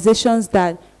organizations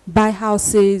that buy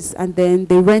houses and then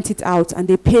they rent it out and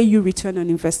they pay you return on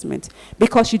investment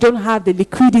because you don't have the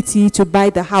liquidity to buy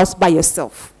the house by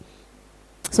yourself.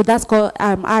 So that's called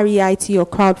REIT or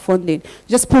crowdfunding.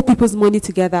 Just put people's money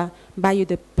together, buy you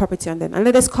the property and then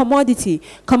there's commodity.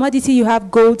 Commodity, you have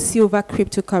gold, silver,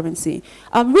 cryptocurrency.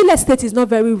 Real estate is not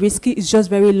very risky, it's just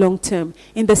very long term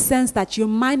in the sense that you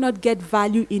might not get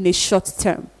value in a short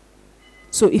term.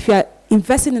 So if you're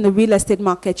investing in the real estate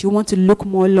market, you want to look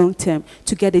more long term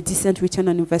to get a decent return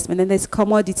on investment. And there's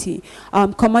commodity.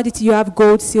 Commodity, you have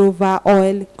gold, silver,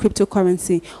 oil,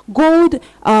 cryptocurrency. Gold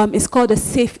is called a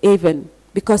safe haven,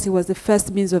 because it was the first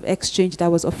means of exchange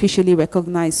that was officially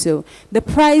recognized. So the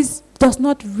price does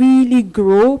not really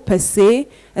grow per se,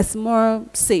 it's more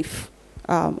safe.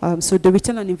 So the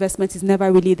return on investment is never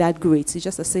really that great. It's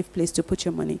just a safe place to put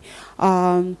your money.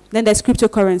 Then there's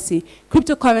cryptocurrency.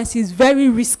 Cryptocurrency is very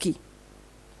risky.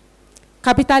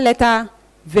 Capital letter,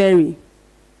 very.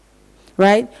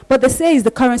 Right? But they say it's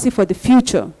the currency for the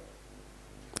future.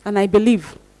 And I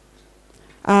believe.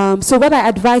 So what I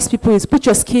advise people is put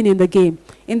your skin in the game,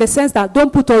 in the sense that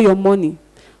don't put all your money,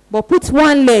 but put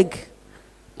one leg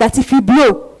that if you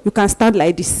blow, you can stand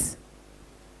like this.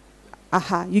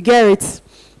 Aha, you get it.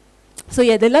 So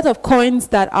yeah, there are a lot of coins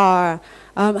that are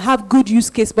have good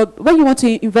use case, but when you want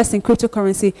to invest in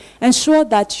cryptocurrency, ensure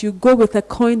that you go with a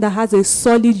coin that has a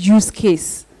solid use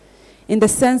case, in the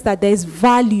sense that there is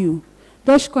value.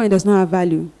 Dogecoin does not have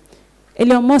value.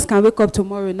 Elon Musk can wake up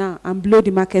tomorrow now and blow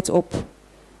the market up.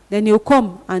 Then he'll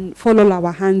come and fall all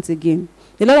our hands again.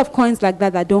 A lot of coins like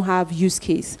that don't have use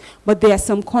case, but there are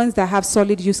some coins that have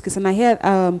solid use case. And I heard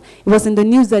it was in the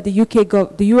news that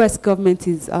the US government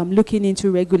is looking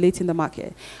into regulating the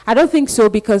market. I don't think so,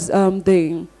 because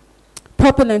the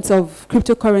proponents of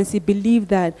cryptocurrency believe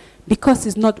that because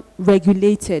it's not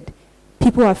regulated,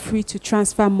 people are free to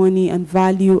transfer money and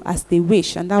value as they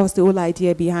wish, and that was the whole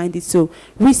idea behind it. So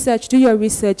research, do your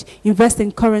research, invest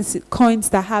in coins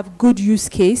that have good use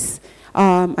case,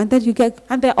 and then you get,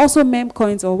 and there are also meme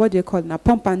coins, or what do you call it now,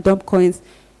 pump and dump coins.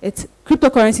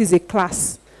 Cryptocurrency is a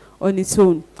class on its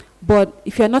own. But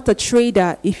if you're not a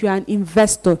trader, if you're an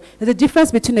investor, there's a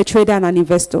difference between a trader and an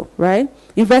investor, right?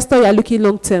 Investor, you're looking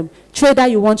long term. Trader,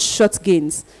 you want short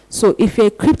gains. So if you're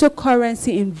a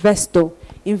cryptocurrency investor,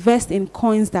 invest in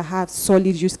coins that have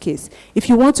solid use case. If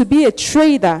you want to be a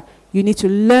trader, you need to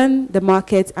learn the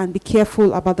market and be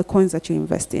careful about the coins that you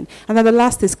invest in. And then the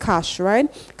last is cash, right?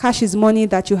 Cash is money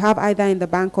that you have either in the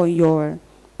bank or in your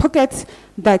pocket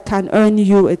that can earn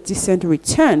you a decent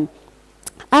return.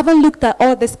 Having looked at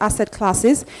all these asset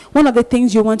classes, one of the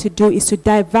things you want to do is to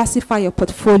diversify your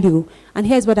portfolio. And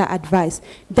here's what I advise.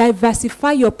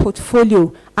 Diversify your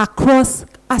portfolio across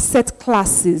asset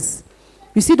classes.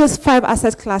 You see those 5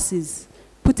 asset classes?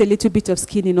 Put a little bit of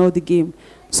skin in all the game,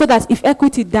 so that if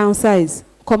equity downsize,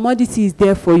 commodity is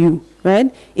there for you,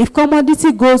 right? If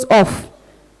commodity goes off,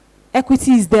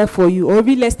 equity is there for you, or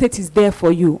real estate is there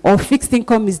for you, or fixed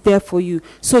income is there for you.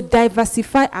 So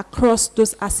diversify across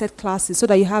those asset classes so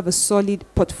that you have a solid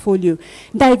portfolio.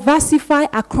 Diversify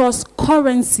across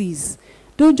currencies.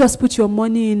 Don't just put your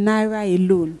money in naira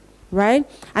alone, right?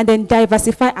 And then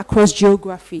diversify across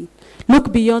geography.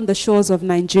 Look beyond the shores of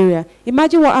Nigeria.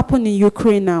 Imagine what happened in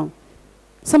Ukraine now.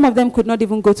 Some of them could not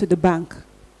even go to the bank.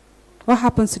 What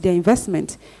happens to their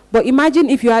investment? But imagine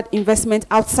if you had investment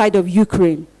outside of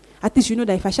Ukraine. At least you know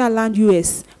that if I shall land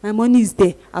US, my money is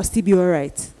there, I'll still be all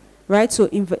right. Right? So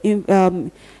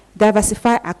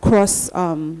diversify across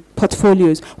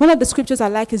portfolios. One of the scriptures I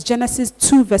like is Genesis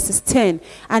 2 verses 10.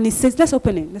 And it says, let's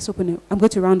open it. I'm going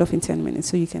to round off in 10 minutes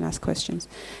so you can ask questions.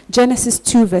 Genesis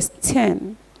 2 verse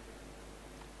 10.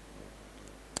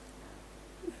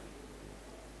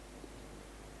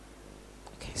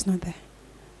 Okay, it's not there.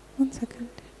 1 second.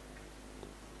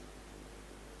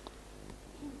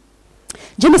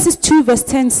 Genesis 2 verse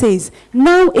 10 says,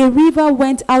 now a river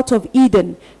went out of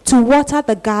Eden to water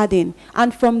the garden,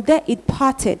 and from there it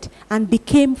parted and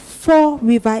became 4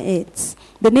 riverheads.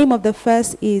 The name of the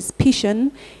first is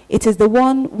Pishon. It is the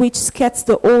one which skirts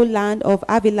the old land of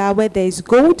Avila, where there is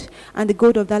gold, and the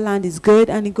gold of that land is good,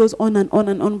 and it goes on and on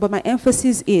and on. But my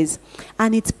emphasis is,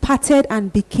 and it parted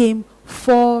and became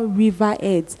 4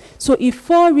 riverheads. So if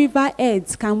 4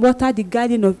 riverheads can water the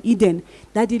Garden of Eden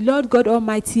that the Lord God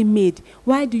Almighty made,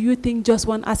 why do you think just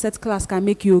one asset class can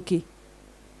make you okay?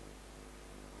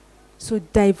 So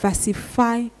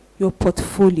diversify your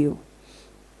portfolio.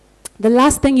 The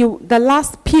last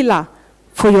pillar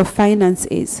for your finance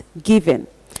is giving.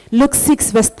 Luke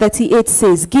 6 verse 38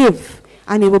 says, give,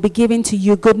 and it will be given to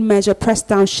you, good measure, pressed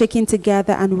down, shaken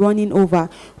together, and running over,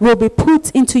 will be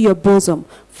put into your bosom.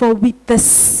 For with the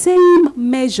same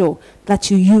measure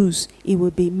that you use, it will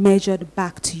be measured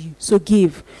back to you. So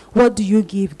give. What do you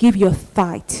give? Give your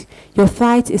tithe. Your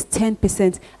tithe is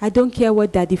 10%. I don't care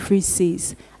what Daddy Free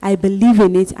says. I believe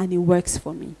in it and it works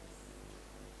for me.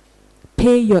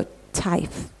 Pay your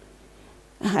tithe.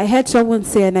 I heard someone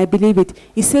say, and I believe it,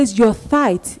 he says your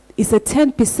tithe is a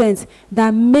 10%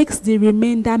 that makes the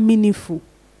remainder meaningful.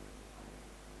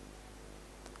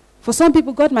 For some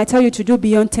people, God might tell you to do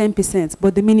beyond 10%,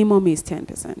 but the minimum is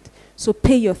 10%. So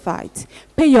pay your tithe.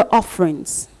 Pay your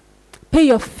offerings. Pay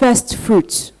your first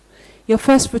fruit. Your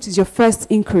first fruit is your first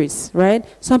increase, right?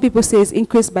 Some people say it's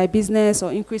increase by business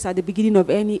or increase at the beginning of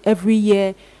every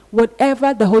year.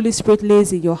 Whatever the Holy Spirit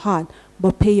lays in your heart,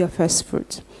 but pay your first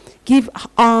fruit. Give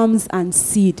alms and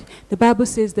seed. The Bible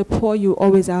says the poor you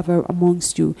always have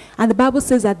amongst you. And the Bible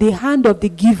says that the hand of the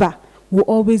giver will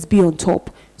always be on top.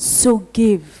 So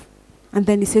give. And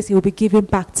then it says he will be given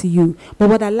back to you. But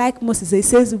what I like most is it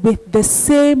says with the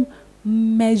same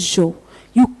measure.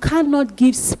 You cannot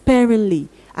give sparingly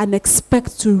and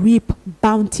expect to reap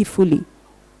bountifully.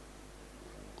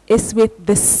 It's with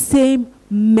the same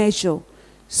measure.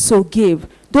 So give.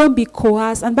 Don't be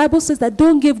coerced. And the Bible says that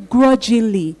don't give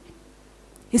grudgingly.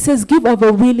 It says give of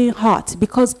a willing heart,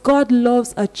 because God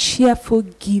loves a cheerful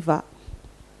giver.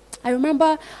 I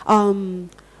remember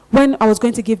when I was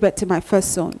going to give birth to my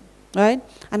first son, right?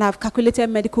 And I've calculated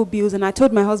medical bills, and I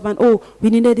told my husband, oh, we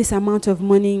needed this amount of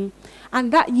money.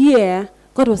 And that year,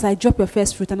 God was like, drop your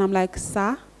first fruit. And I'm like,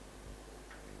 sir,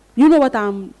 you know what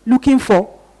I'm looking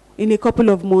for in a couple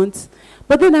of months?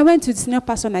 But then I went to the senior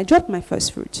pastor and I dropped my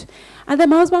first fruit. And then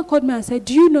my husband called me and said,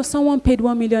 do you know someone paid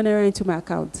 1 million naira into my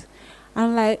account?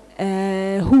 I'm like,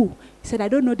 who? He said, I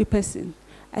don't know the person.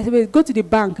 I said, well, go to the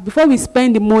bank. Before we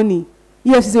spend the money,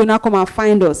 EFCC will now come and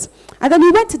find us. And then we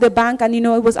went to the bank and, it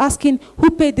was asking who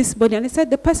paid this money. And he said,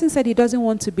 the person said he doesn't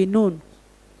want to be known.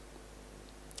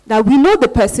 That we know the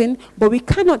person, but we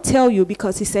cannot tell you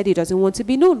because he said he doesn't want to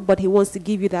be known, but he wants to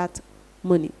give you that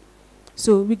money.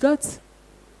 So we got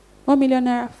 1 million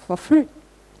naira for free.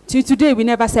 Till today, we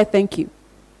never said thank you.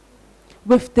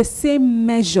 With the same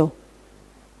measure.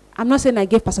 I'm not saying I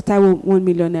gave Pastor Taiwo 1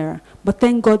 million naira, but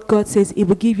thank God, God says it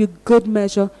will give you good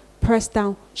measure, pressed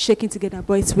down, shaking together,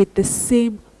 but it's with the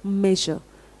same measure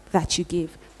that you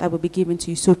give that will be given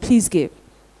to you. So please give.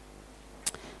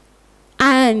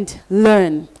 And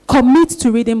learn. Commit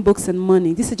to reading books and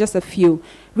money. This is just a few.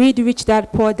 Read Rich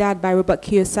Dad, Poor Dad by Robert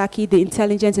Kiyosaki, The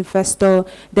Intelligent Investor.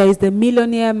 There is The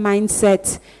Millionaire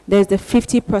Mindset. There's the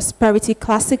 50 Prosperity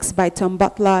Classics by Tom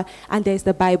Butler. And there's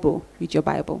the Bible. Read your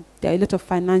Bible. There are a lot of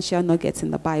financial nuggets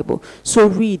in the Bible. So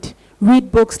read.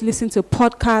 Read books, listen to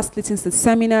podcasts, listen to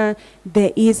seminar.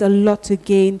 There is a lot to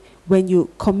gain when you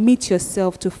commit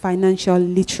yourself to financial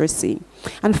literacy.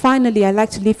 And finally, I like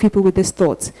to leave people with this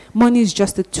thought. Money is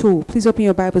just a tool. Please open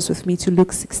your Bibles with me to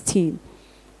Luke 16.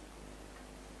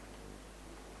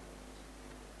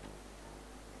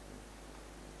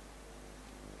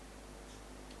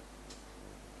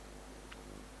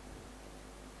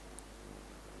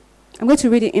 I'm going to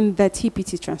read it in the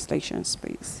TPT translations,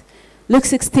 please. Luke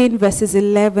 16 verses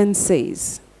 11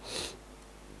 says,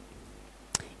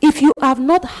 if you have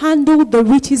not handled the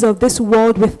riches of this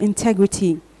world with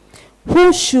integrity,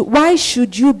 why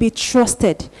should you be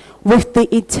trusted with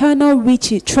the eternal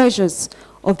riches, treasures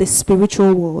of the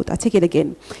spiritual world? I take it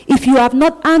again. If you have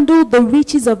not handled the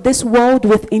riches of this world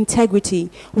with integrity,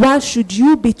 why should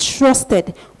you be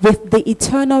trusted with the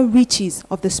eternal riches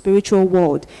of the spiritual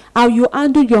world? How you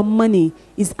handle your money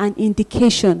is an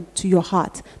indication to your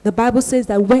heart. The Bible says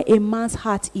that where a man's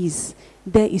heart is,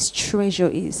 there his treasure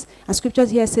is. And scriptures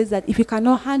here says that if you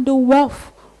cannot handle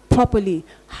wealth properly,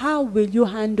 how will you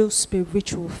handle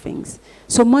spiritual things?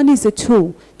 So money is a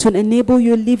tool to enable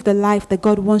you to live the life that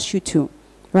God wants you to,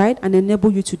 right? And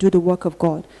enable you to do the work of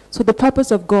God. So the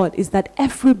purpose of God is that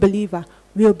every believer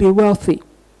will be wealthy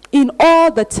in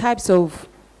all the types of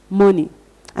money.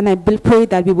 And I pray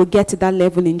that we will get to that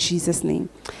level in Jesus' name.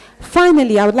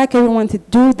 Finally, I would like everyone to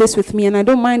do this with me, and I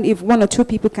don't mind if one or two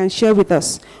people can share with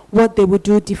us what they would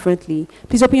do differently.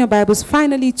 Please open your Bibles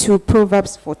finally to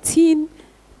Proverbs 14,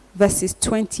 verses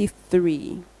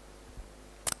 23.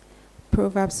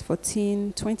 Proverbs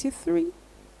 14, 23.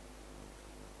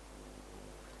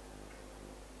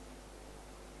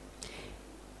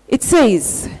 It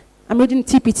says, I'm reading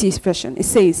TPT's version. It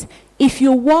says, if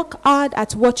you work hard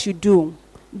at what you do,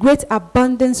 great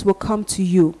abundance will come to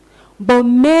you. But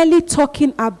merely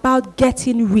talking about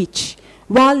getting rich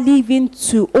while living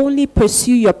to only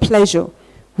pursue your pleasure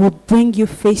will bring you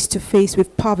face to face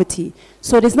with poverty.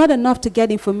 So it is not enough to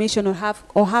get information or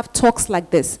have talks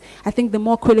like this. I think the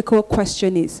more critical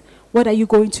question is, what are you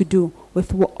going to do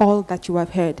with all that you have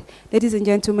heard? Ladies and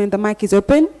gentlemen, the mic is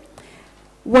open.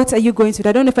 What are you going to do?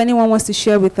 I don't know if anyone wants to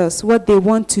share with us what they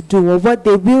want to do or what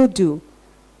they will do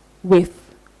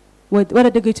with, what are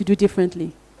they going to do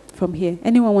differently from here?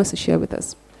 Anyone wants to share with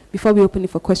us before we open it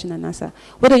for question and answer?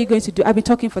 What are you going to do? I've been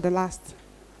talking for the last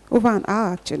over an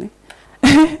hour, actually.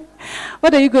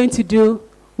 What are you going to do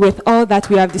with all that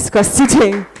we have discussed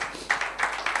today?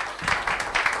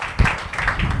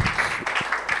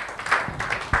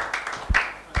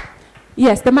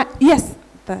 Yes,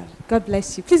 God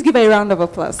bless you. Please give a round of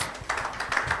applause.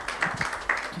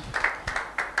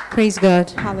 Praise God.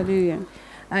 Hallelujah.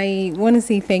 I want to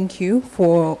say thank you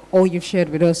for all you've shared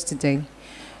with us today.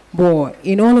 But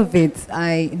in all of it,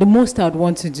 the most I'd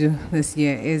want to do this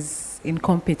year is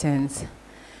incompetence.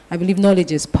 I believe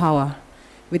knowledge is power.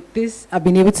 With this, I've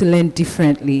been able to learn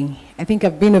differently. I think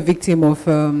I've been a victim of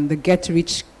the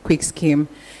get-rich-quick scheme,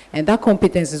 and that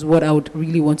competence is what I would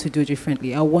really want to do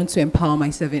differently. I want to empower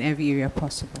myself in every area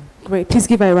possible. Great. Please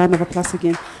give her a round of applause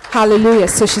again. Hallelujah.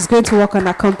 So she's going to work on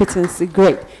her competency.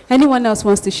 Great. Anyone else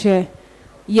wants to share?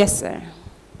 Yes, sir.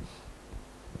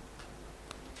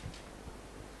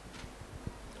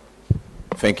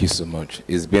 Thank you so much.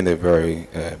 It's been a very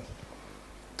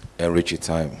enriching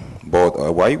time.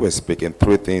 But while you were speaking,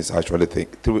 three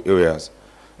areas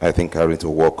I think I need to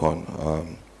work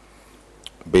on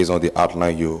based on the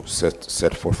outline you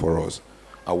set for us.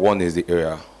 One is the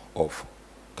area of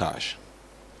cash.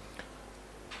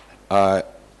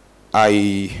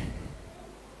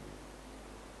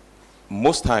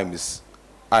 Most times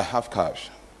I have cash,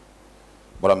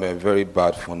 but I'm a very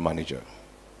bad fund manager.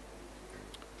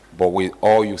 But with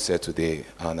all you said today,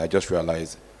 and I just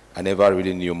realized I never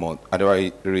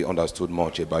really understood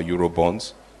much about Euro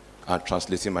bonds and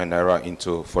translating my naira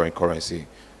into foreign currency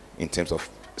in terms of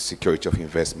security of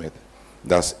investment.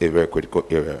 That's a very critical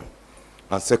area.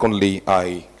 And secondly,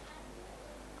 I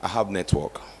have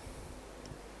network.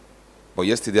 But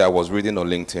yesterday I was reading on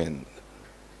LinkedIn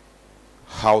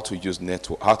how to use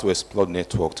network, how to explore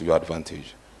network to your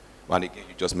advantage. And again,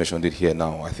 you just mentioned it here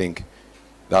now. I think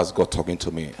that's God talking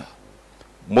to me.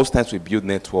 Most times we build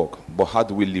network, but how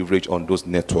do we leverage on those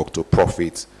network to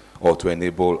profit or to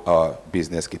enable our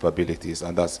business capabilities?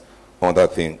 And that's another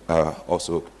thing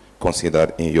also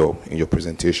considered in your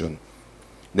presentation.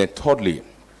 Then thirdly,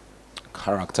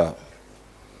 character.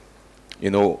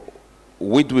 You know,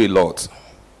 we do a lot,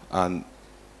 and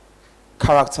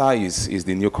character is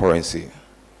the new currency.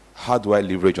 How do I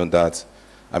leverage on that?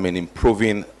 I mean,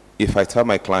 improving. If I tell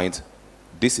my client,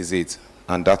 this is it,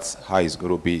 and that's how it's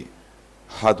going to be,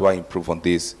 how do I improve on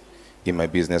this in my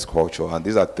business culture? And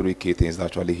these are three key things that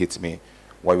actually hit me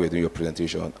while we were doing your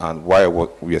presentation. And while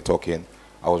we were talking,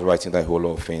 I was writing that whole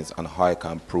lot of things and how I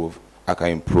can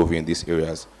improve in these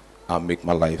areas and make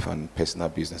my life and personal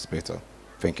business better.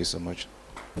 Thank you so much.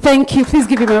 Thank you. Please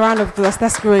give him a round of applause.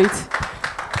 That's great.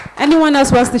 Anyone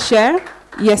else wants to share?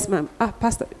 Yes, ma'am.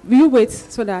 Pastor, will you wait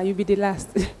so that you'll be the last?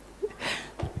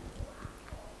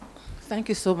 Thank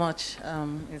you so much.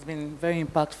 It's been very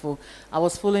impactful. I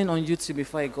was following on YouTube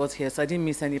before I got here, so I didn't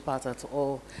miss any part at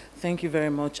all. Thank you very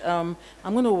much. I'm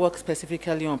going to work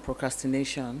specifically on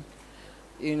procrastination,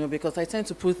 because I tend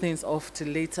to put things off till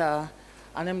later,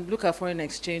 and then look at foreign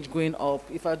exchange going up.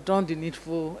 If I'd done the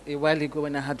needful a while ago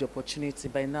when I had the opportunity,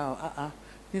 by now,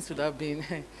 things would have been,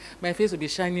 my face would be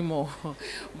shining more.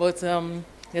 But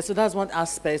yeah, so that's one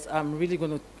aspect I'm really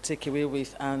going to take away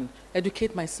with and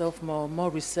educate myself more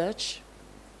research.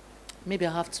 Maybe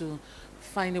I have to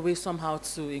find a way somehow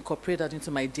to incorporate that into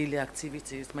my daily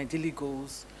activities, my daily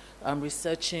goals.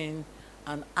 Researching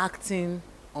and acting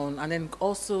on, and then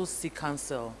also seek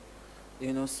counsel,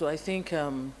 So I think,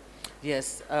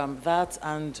 yes, that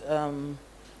and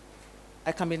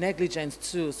I can be negligent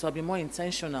too, so I'll be more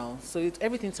intentional. So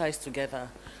everything ties together.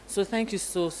 So thank you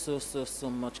so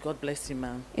much. God bless you,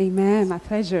 ma'am. Amen. My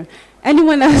pleasure.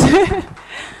 Anyone else?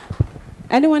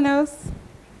 Anyone else?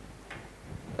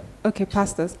 Okay,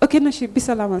 pastors. Okay, no,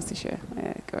 Bisola wants to share.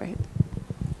 Go ahead.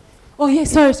 Oh, yeah,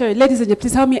 sorry. Ladies and gentlemen,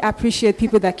 please help me appreciate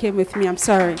people that came with me. I'm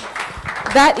sorry.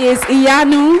 That is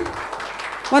Iyanu,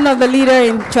 one of the leaders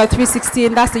in Church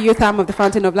 316. That's the youth arm of the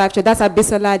Fountain of Life Church. That's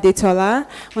Abisola Detola,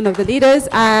 one of the leaders.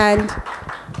 And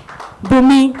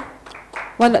Bumi,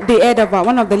 one of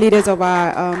the leaders of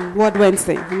our Word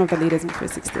Wednesday, one of the leaders in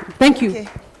 316. Thank you. Okay.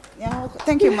 Yeah,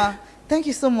 thank you, ma. Thank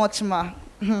you so much, ma.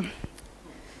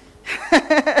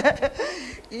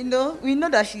 You know, we know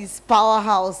that she's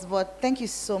powerhouse, but thank you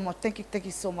so much. Thank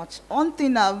you so much. One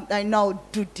thing I now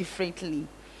do differently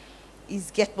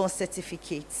is get more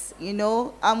certificates. You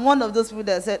know, I'm one of those people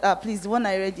that said, please, when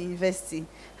I read the university,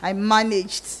 I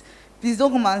managed. Please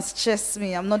don't come and stress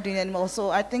me. I'm not doing anymore. So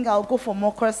I think I'll go for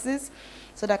more courses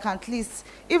so that I can at least,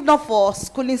 if not for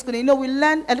schooling, you know, we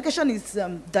learn, education is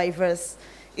diverse.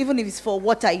 Even if it's for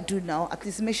what I do now, at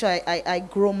least make sure I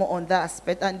grow more on that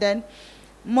aspect. And then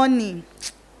money.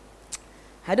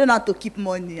 I don't know how to keep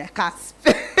money. I can't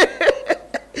spend.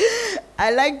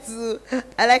 I like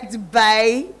to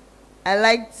buy. I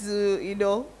like to, you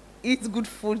know, eat good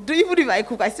food. Even if I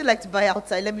cook, I still like to buy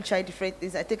outside. Let me try different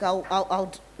things. I think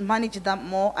I'll manage that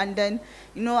more. And then,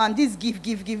 you know, and this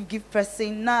give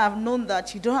person. Now I've known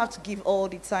that you don't have to give all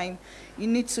the time. You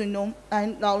need to know,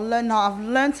 and I've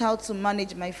learned how to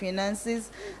manage my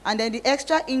finances. And then the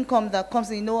extra income that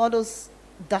comes in, you know, all those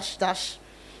dash.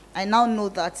 I now know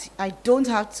that I don't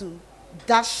have to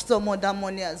dash some of that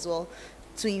money as well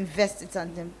to invest it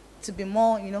and then to be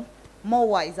more, you know, more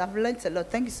wise. I've learned a lot.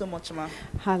 Thank you so much, ma'am.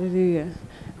 Hallelujah.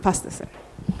 Pastor, sir.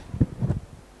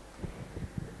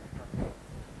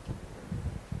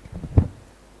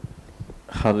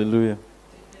 Hallelujah.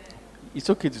 It's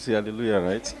okay to say hallelujah,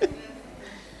 right?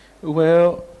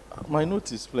 Well, my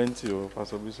note is plenty,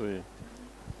 Pastor Bisoye,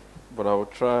 but I will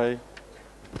try.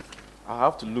 I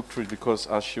have to look through it because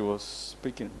as she was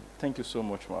speaking, thank you so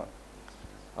much, man.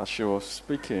 As she was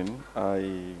speaking,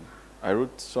 I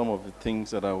wrote some of the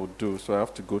things that I would do, so I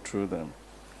have to go through them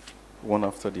one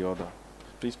after the other.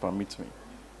 Please permit me,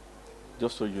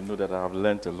 just so you know that I have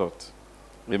learned a lot.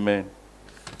 Amen.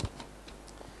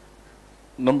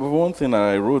 Number one thing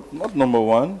I wrote, not number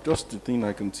one, just the thing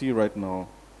I can see right now,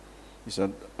 is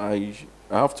that I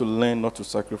have to learn not to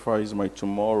sacrifice my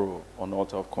tomorrow on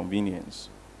altar of convenience.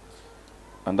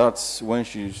 And that's when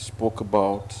she spoke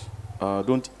about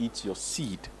don't eat your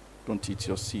seed. Don't eat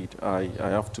your seed. I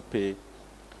have to pay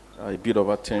a bit of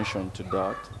attention to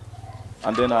that.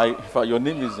 And then your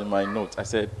name is in my notes. I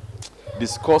said,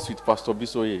 discuss with Pastor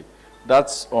Bisoye.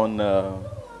 That's on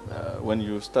when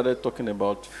you started talking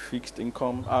about fixed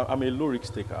income. I'm a low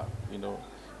risk taker. You know,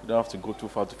 you don't have to go too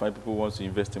far to find people who want to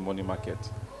invest in money market.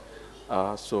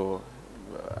 So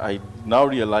I now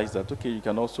realize that okay, you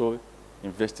can also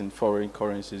invest in foreign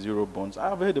currencies, euro bonds.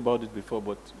 I've heard about it before,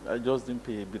 but I just didn't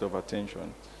pay a bit of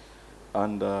attention.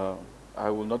 And I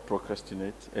will not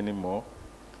procrastinate anymore.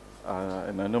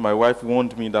 And I know my wife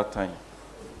warned me that time,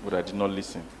 but I did not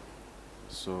listen.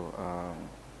 So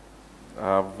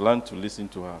I've learned to listen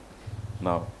to her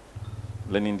now,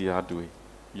 learning the hard way.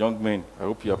 Young men, I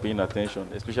hope you are paying attention,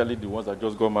 especially the ones that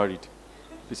just got married.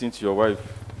 Listen to your wife.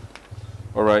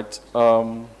 All right.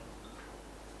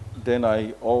 Then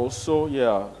I also,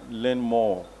 learn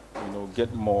more,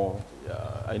 get more.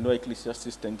 I know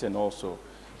Ecclesiastes 10:10 also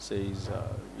says,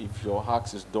 if your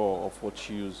axe is dull, of what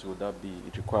use would that be?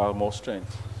 It requires more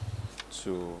strength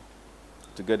to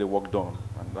get the work done,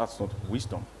 and that's not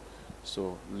wisdom.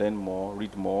 So learn more,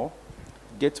 read more,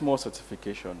 get more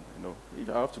certification. If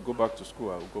I have to go back to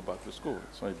school, I will go back to school.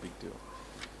 It's not a big deal.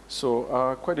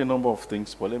 So quite a number of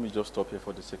things, but let me just stop here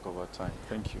for the sake of our time.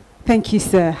 Thank you. Thank you,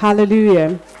 sir.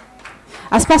 Hallelujah.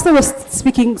 As Pastor was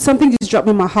speaking, something just dropped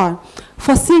in my heart.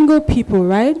 For single people,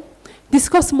 right?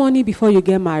 Discuss money before you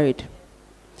get married.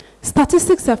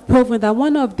 Statistics have proven that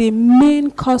one of the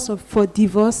main causes for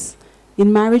divorce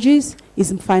in marriages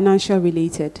is financial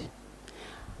related.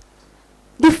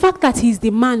 The fact that he's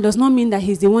the man does not mean that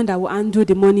he's the one that will undo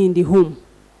the money in the home.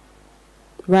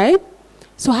 Right?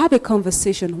 So have a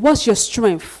conversation. What's your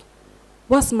strength?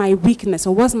 What's my weakness?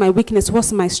 Or what's my weakness?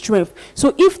 What's my strength?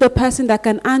 So if the person that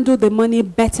can handle the money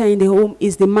better in the home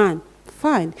is the man,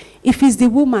 fine. If it's the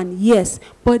woman, yes.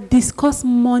 But discuss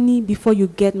money before you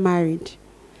get married.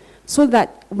 So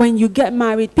that when you get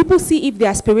married, people see if they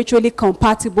are spiritually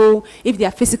compatible, if they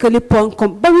are physically but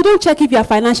we don't check if you are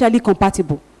financially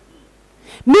compatible.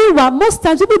 Meanwhile, most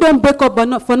times people don't break up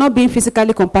for not being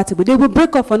physically compatible. They will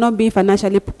break up for not being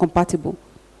financially compatible.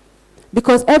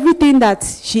 Because everything that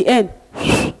she earned,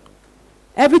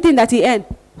 everything that he earned,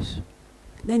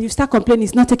 then you start complaining,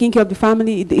 he's not taking care of the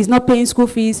family, he's not paying school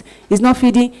fees, he's not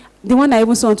feeding. The one I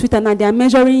even saw on Twitter now, they are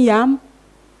measuring yam,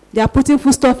 they are putting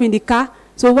food stuff in the car.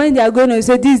 So when they are going to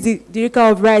say, this is the acre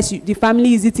of rice the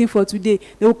family is eating for today,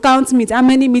 they will count meat. How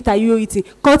many meat are you eating?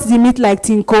 Cut the meat like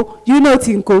Tinko. You know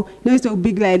Tinko. No, it's so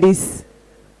big like this.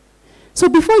 So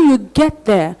before you get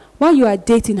there, while you are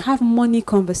dating, have money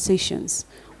conversations.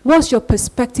 What's your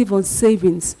perspective on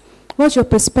savings? What's your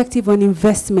perspective on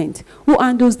investment? Who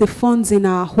handles the funds in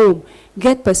our home?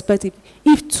 Get perspective.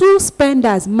 If two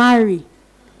spenders marry,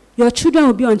 your children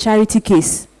will be on charity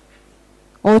case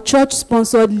or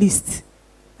church-sponsored list.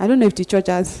 I don't know if the church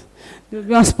has. They'll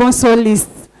be on sponsored list.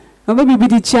 Or maybe be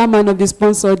the chairman of the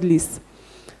sponsored list.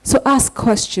 So ask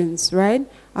questions, right?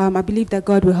 I believe that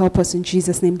God will help us in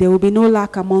Jesus' name. There will be no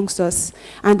lack amongst us.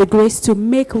 And the grace to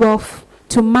make wealth,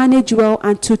 to manage well,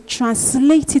 and to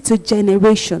translate it to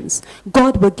generations,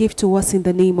 God will give to us in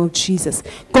the name of Jesus.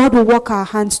 God will work our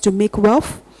hands to make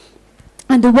wealth,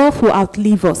 and the wealth will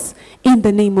outlive us in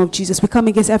the name of Jesus. We come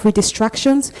against every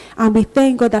distractions, and we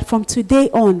thank God that from today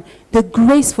on, the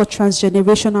grace for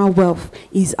transgenerational wealth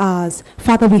is ours.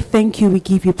 Father, we thank you. We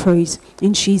give you praise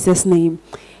in Jesus' name.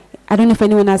 I don't know if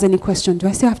anyone has any questions. Do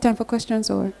I still have time for questions?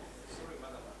 Or?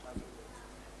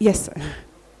 Yes, sir.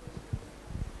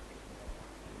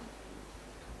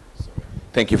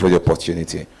 Thank you for the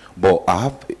opportunity. But I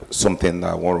have something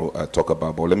that I want to talk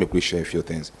about, but let me quickly share a few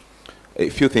things. A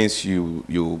few things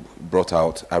you brought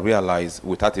out, I realized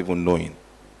without even knowing,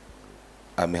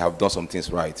 I may have done some things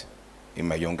right in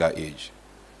my younger age.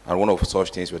 And one of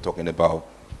such things we're talking about,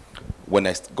 when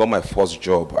I got my first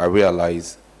job, I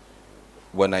realized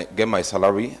when I get my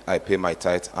salary, I pay my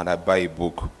tithe, and I buy a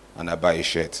book, and I buy a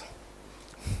shirt.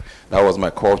 That was my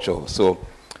culture. So,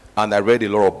 and I read a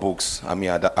lot of books, I mean,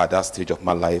 at that stage of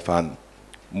my life, and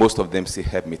most of them still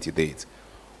help me to date.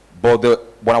 But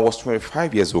when I was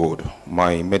 25 years old,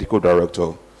 my medical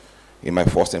director in my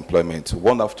first employment,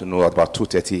 one afternoon at about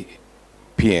 2:30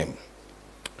 p.m.,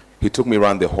 he took me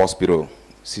around the hospital,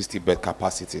 60-bed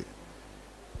capacity.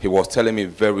 He was telling me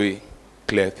very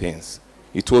clear things.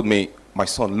 He told me, my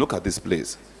son, look at this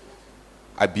place.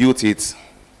 I built it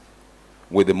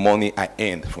with the money I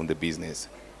earned from the business.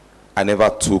 I never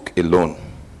took a loan.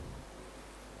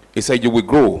 He said, you will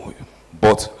grow,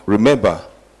 but remember,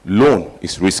 loan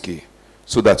is risky,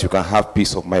 so that you can have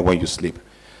peace of mind when you sleep.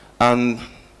 And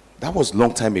that was a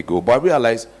long time ago, but I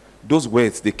realized those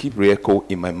words, they keep re-echo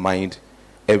in my mind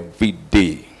every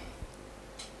day,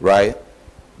 right?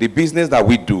 The business that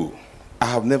we do, I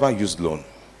have never used loan.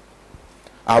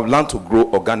 I have learned to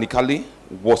grow organically.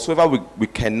 Whatsoever we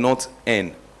cannot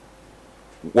earn,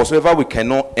 whatsoever we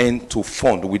cannot earn to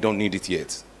fund, we don't need it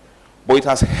yet. But it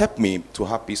has helped me to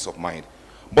have peace of mind.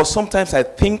 But sometimes I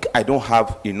think I don't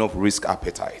have enough risk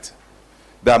appetite.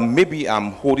 That maybe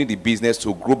I'm holding the business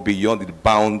to grow beyond the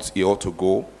bounds it ought to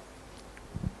go.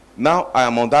 Now I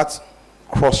am on that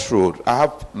crossroad. I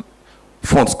have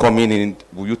funds coming in.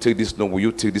 Will you take this loan? Will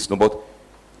you take this loan? But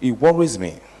it worries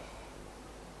me.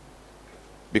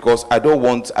 Because I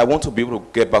want to be able to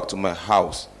get back to my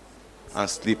house and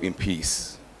sleep in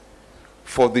peace.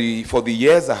 For the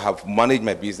years I have managed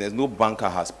my business, no banker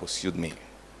has pursued me.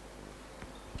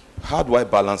 How do I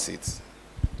balance it?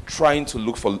 Trying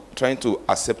to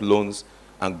accept loans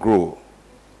and grow.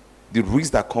 The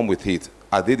risks that come with it,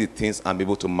 are they the things I'm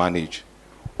able to manage?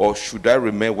 Or should I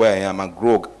remain where I am and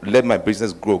grow, let my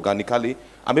business grow organically?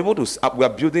 We are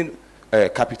building a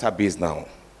capital base now.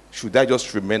 Should I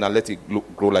just remain and let it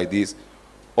grow like this?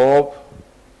 Or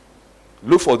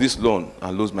look for this loan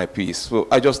and lose my peace? So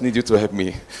I just need you to help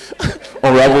me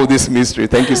unravel this mystery.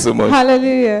 Thank you so much.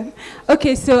 Hallelujah.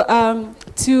 Okay, so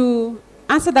to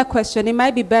answer that question, it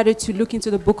might be better to look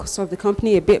into the books of the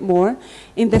company a bit more,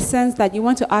 in the sense that you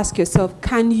want to ask yourself,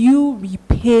 can you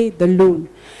repay the loan?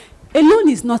 A loan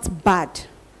is not bad.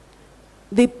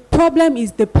 The problem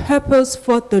is the purpose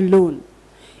for the loan.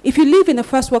 If you live in a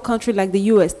first world country like the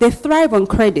US, they thrive on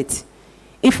credit.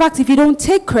 In fact, if you don't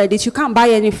take credit, you can't buy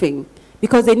anything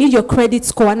because they need your credit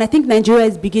score. And I think Nigeria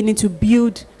is beginning to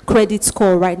build credit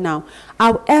score right now.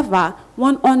 However,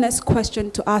 one honest question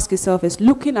to ask yourself is,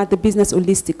 looking at the business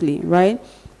holistically, right?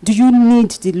 Do you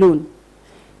need the loan?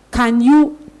 Can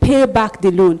you pay back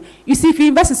the loan? You see, if you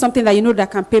invest in something that you know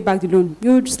that can pay back the loan,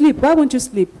 you would sleep. Why won't you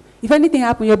sleep? If anything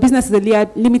happens, your business is a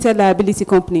limited liability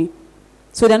company.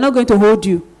 So they're not going to hold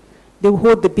you. They will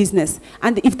hold the business.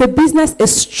 And if the business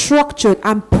is structured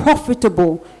and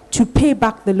profitable, to pay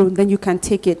back the loan, then you can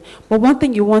take it. But one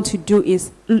thing you want to do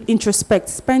is introspect,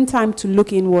 spend time to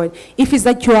look inward. If it's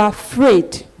that you are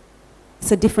afraid,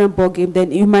 it's a different ballgame,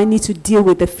 then you might need to deal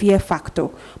with the fear factor.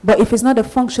 But if it's not a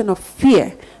function of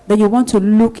fear, then you want to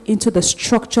look into the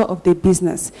structure of the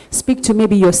business. Speak to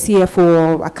maybe your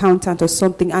CFO or accountant or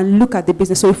something and look at the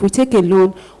business. So if we take a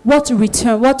loan, what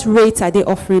return, what rates are they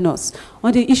offering us?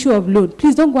 On the issue of loan,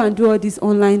 please don't go and do all these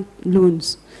online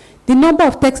loans. The number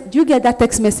of text, do you get that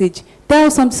text message? Tell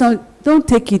something, don't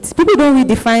take it. People don't read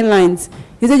the fine lines.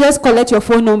 They say just collect your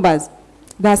phone numbers.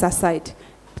 That's aside.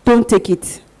 Don't take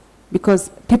it. Because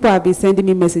people have been sending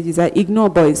me messages. I ignore,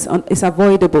 but it's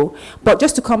avoidable. But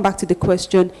just to come back to the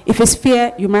question, if it's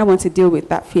fear, you might want to deal with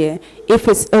that fear. If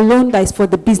it's a loan that is for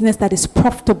the business that is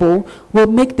profitable, will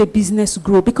make the business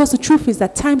grow. Because the truth is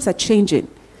that times are changing.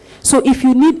 So if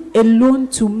you need a loan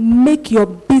to make your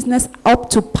business up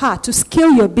to par, to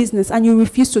scale your business, and you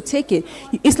refuse to take it,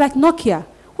 it's like Nokia.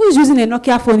 Who is using a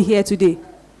Nokia phone here today?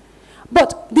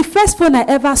 But the first phone I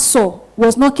ever saw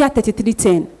was Nokia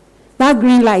 3310. That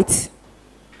green light.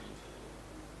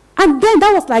 And then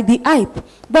that was like the hype.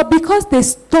 But because they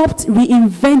stopped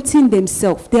reinventing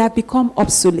themselves, they have become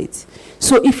obsolete.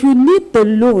 So if you need the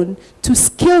loan to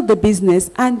scale the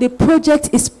business and the project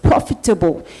is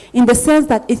profitable in the sense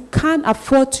that it can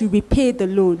afford to repay the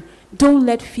loan, don't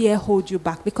let fear hold you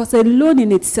back, because a loan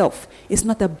in itself is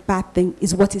not a bad thing.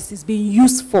 It's what it is being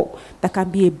used for that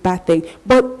can be a bad thing.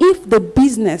 But if the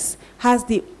business has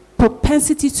the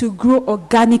propensity to grow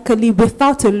organically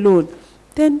without a loan,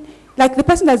 then like the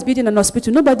person that's building an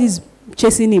hospital, nobody's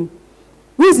chasing him.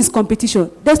 Who is his competition?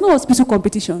 There's no hospital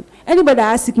competition. Anybody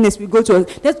that has sickness will go to us.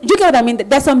 Do you get what I mean?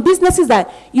 There's some businesses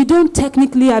that you don't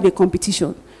technically have a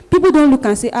competition. People don't look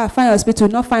and say, fine hospital,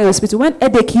 not fine hospital. When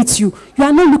headache hits you, you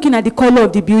are not looking at the color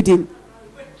of the building.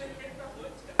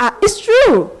 It's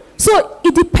true. So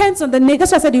it depends on the nature.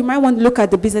 That's why I said you might want to look at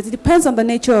the business. It depends on the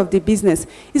nature of the business.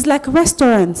 It's like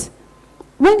restaurants.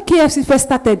 When KFC first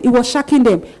started, it was shocking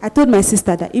them. I told my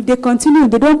sister that if they continue,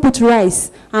 they don't put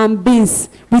rice and beans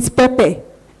with pepper,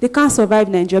 they can't survive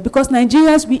Nigeria. Because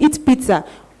Nigerians, we eat pizza.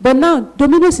 But now,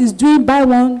 Domino's is doing buy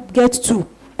one, get two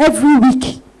every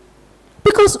week.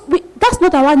 Because that's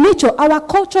not our nature. Our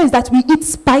culture is that we eat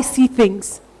spicy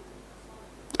things.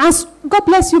 And God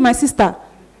bless you, my sister.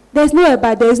 There's no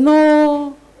eba, there's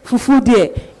no fufu there.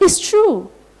 It's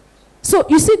true. So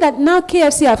you see that now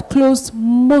KFC have closed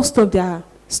most of their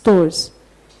stores.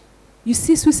 You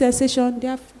see Sweet Sensation,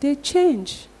 they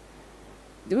change.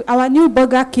 Our new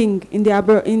Burger King in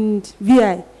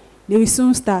VI, they will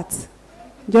soon start.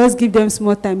 Just give them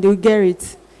small time, they will get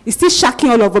it. It's still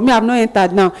shocking all of us. Me, I've not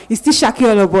entered now. It's still shocking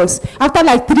all of us. After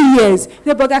like 3 years,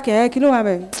 the Burger King, you know what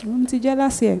I'm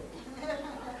jealous here.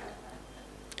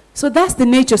 So that's the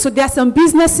nature. So there are some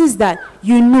businesses that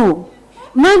you know.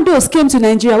 Nando's came to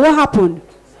Nigeria. What happened?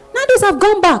 Nando's have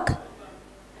gone back.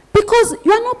 Because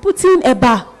you are not putting a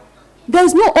bar. There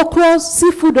is no okra,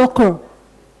 seafood okra.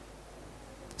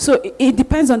 So it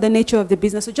depends on the nature of the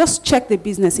business. So just check the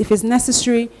business. If it's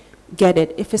necessary, get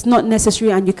it. If it's not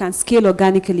necessary and you can scale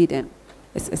organically, then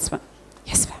it's fine.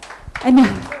 Yes, fine.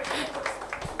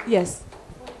 Yes.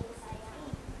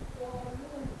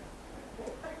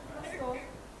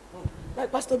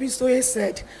 Like Pastor Bisoye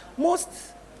said, most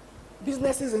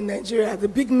businesses in Nigeria, the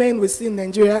big men we see in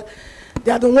Nigeria,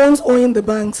 they are the ones owing the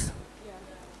banks.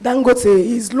 Dangote,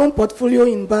 his loan portfolio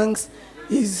in banks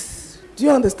is, do you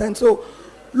understand? So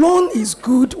loan is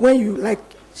good when you, like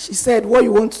she said, what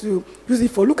you want to use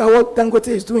it for. Look at what Dangote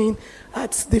is doing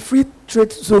at the free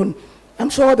trade zone.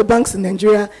 I'm sure the banks in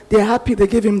Nigeria, they're happy they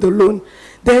gave him the loan.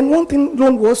 Then one thing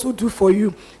loan will also do for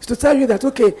you is to tell you that,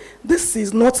 okay, this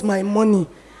is not my money.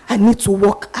 I need to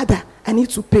work harder. I need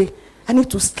to pay. I need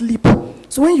to sleep.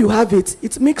 So when you have it,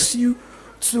 it makes you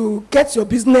to get your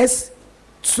business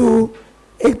to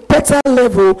a better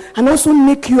level and also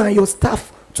make you and your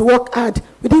staff to work hard.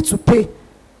 We need to pay.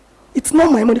 It's not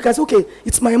my money. Because, okay,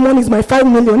 it's my money. It's my 5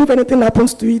 million. If anything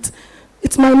happens to it,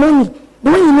 it's my money.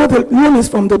 But when you know the loan is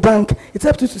from the bank, it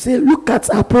helps you to say, look at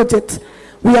our project.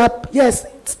 We are, yes,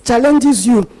 it challenges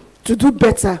you to do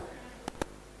better.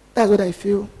 That's what I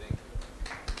feel.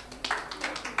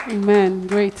 Amen.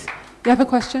 Great. You have a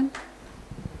question?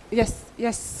 Yes,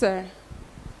 sir.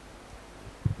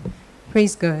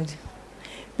 Praise God.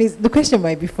 The question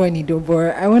might be funny though,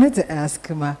 but I wanted to ask,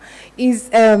 Ma, is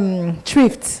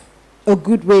thrift a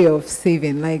good way of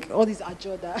saving? Like all these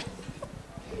ajoda.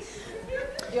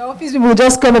 Your office people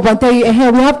just come up and tell you, hey,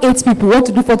 we have 8 people, we want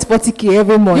to do 40K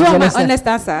every month. You want my honest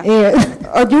answer?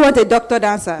 Yeah. Or do you want a doctored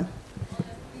answer?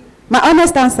 My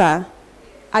honest answer,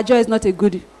 ajo is not a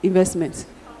good investment.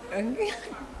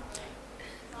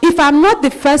 It if I'm not the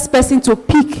first person to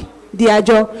pick the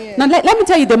ajo, now let me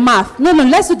tell you the math. No,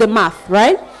 let's do the math,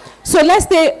 right? So let's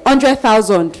say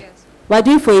 100,000. Yes. We're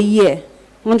doing for a year,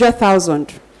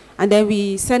 100,000. And then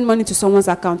we send money to someone's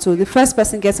account. So the first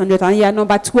person gets 100, and you are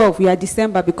number 12. You are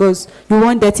December because you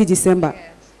want dirty December.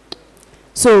 Yes.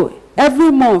 So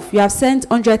every month you have sent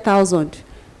 100,000.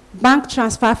 Bank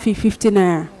transfer fee 50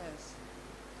 naira. Yes.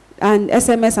 And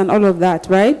SMS and all of that,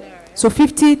 right? Yes. So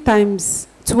 50 times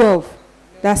 12,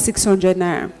 that's 600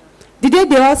 naira. The day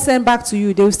they all send back to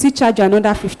you, they will still charge you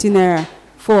another 50 naira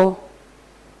for,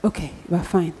 okay, you are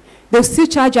fine. They'll still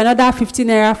charge you another 50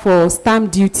 naira for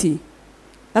stamp duty.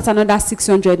 That's another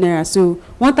 600 naira. So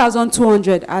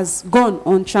 1,200 has gone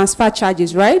on transfer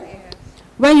charges, right? Yes.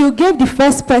 When you gave the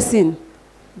first person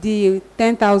the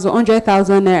 10,000,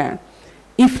 100,000 naira,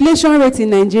 inflation rate in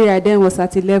Nigeria then was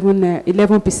at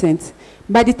 11%.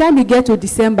 By the time you get to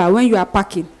December, when you are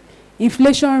packing,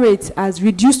 inflation rate has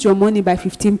reduced your money by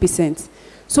 15%.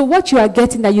 So what you are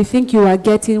getting that you think you are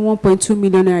getting 1.2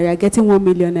 million naira, you are getting 1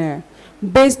 million naira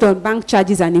based on bank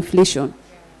charges and inflation,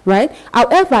 right?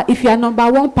 However, if you are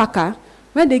number one packer,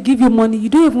 when they give you money, you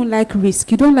don't even like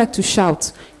risk. You don't like to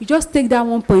shout. You just take that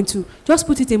 1.2, just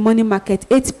put it in money market,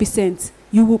 8%.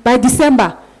 You will, by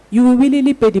December, you will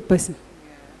willingly pay the person.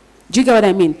 Do you get what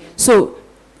I mean? So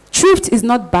thrift is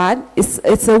not bad.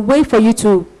 It's a way for you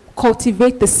to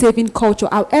cultivate the saving culture.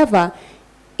 However,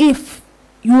 if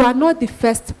you are not the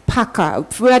first packer,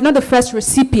 if you are not the first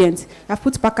recipient, I've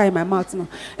put packer in my mouth now.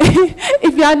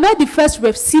 If you are not the first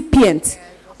recipient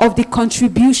of the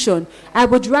contribution, I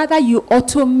would rather you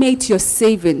automate your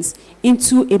savings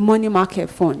into a money market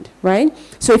fund, right?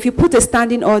 So if you put a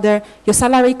standing order, your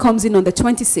salary comes in on the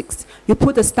 26th. You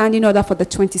put a standing order for the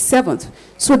 27th.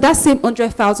 So that same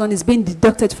 100,000 is being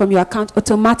deducted from your account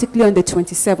automatically on the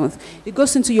 27th. It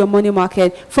goes into your money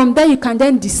market. From there, you can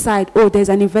then decide, oh, there's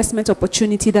an investment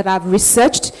opportunity that I've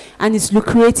researched and it's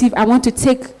lucrative. I want to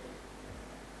take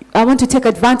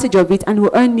advantage of it and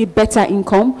will earn me better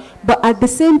income. But at the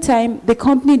same time, the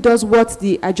company does what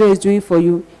the ajo is doing for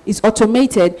you. It's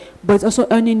automated, but it's also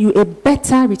earning you a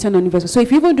better return on investment. So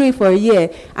if you even do it for a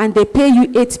year and they pay you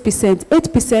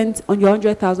 8% on your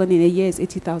 100,000 in a year is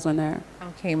 80,000 naira.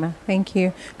 Okay, ma. Thank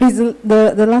you. Please,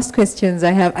 the last questions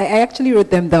I have, I actually wrote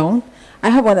them down. I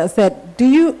have one that said,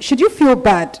 should you feel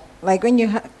bad, like when you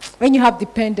have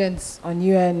dependents on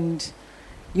you and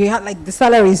you have, like, the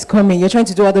salary is coming, you're trying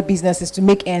to do other businesses to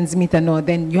make ends meet and all,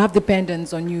 then you have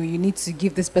dependents on you, you need to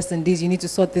give this person this, you need to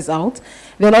sort this out.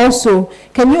 Then also,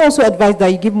 can you also advise that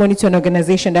you give money to an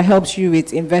organization that helps you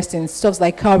with investing, stuff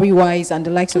like Cowrywise and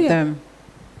the likes of them?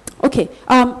 Okay,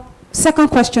 second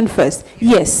question first.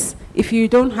 Yes, if you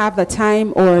don't have the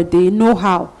time or the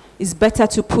know-how, it's better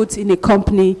to put in a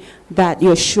company that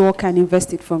you're sure can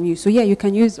invest it from you. So yeah, you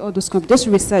can use all those companies. Just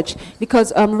research,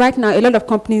 because right now a lot of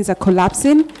companies are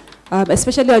collapsing,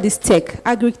 especially all this tech,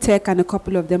 agri-tech, and a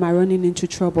couple of them are running into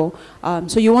trouble.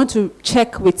 So you want to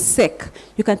check with SEC.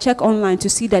 You can check online to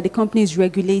see that the company is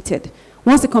regulated.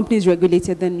 Once the company is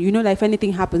regulated, then you know that if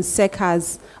anything happens, SEC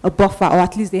has a buffer, or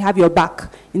at least they have your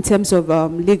back in terms of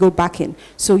legal backing.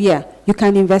 So yeah, you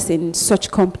can invest in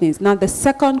such companies. Now the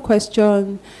second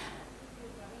question,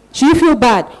 should you feel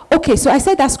bad? Okay, so I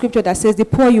said that scripture that says the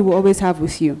poor you will always have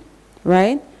with you,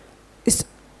 right?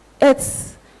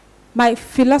 It's my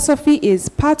philosophy is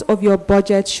part of your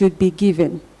budget should be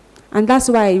given. And that's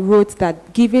why I wrote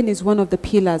that giving is one of the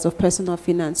pillars of personal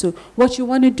finance. So what you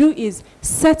want to do is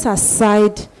set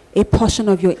aside a portion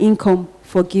of your income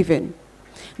for giving.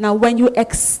 Now, when you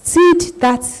exceed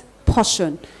that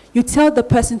portion, you tell the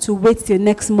person to wait till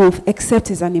next month, except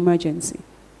it's an emergency.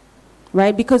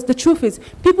 Right? Because the truth is,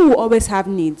 people will always have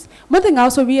needs. One thing I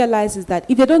also realize is that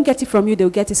if they don't get it from you, they'll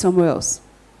get it somewhere else.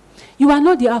 You are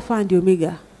not the Alpha and the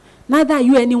Omega. Neither are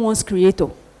you anyone's creator.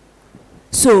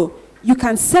 So you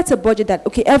can set a budget that,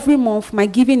 okay, every month my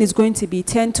giving is going to be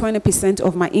 10, 20%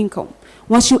 of my income.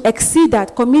 Once you exceed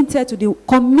that, commit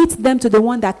them to the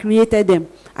one that created them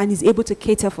and is able to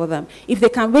cater for them. If they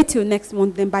can wait till next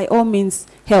month, then by all means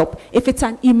help. If it's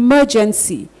an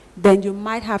emergency, then you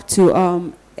might have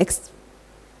to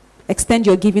extend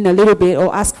your giving a little bit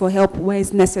or ask for help where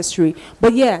it's necessary.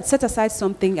 But yeah, set aside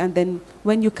something, and then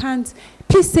when you can't,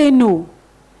 please say no.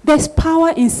 There's power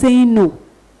in saying no.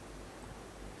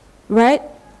 Right?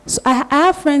 So I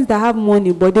have friends that have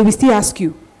money, but they will still ask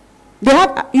you.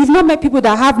 You've not met people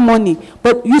that have money,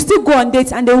 but you still go on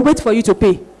dates and they wait for you to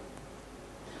pay.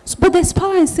 So, but there's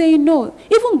power in saying no.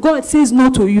 Even God says no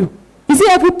to you. You see,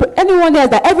 anyone else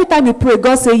that every time you pray,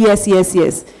 God says yes, yes,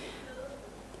 yes.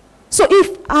 So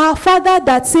if our Father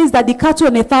that says that the cattle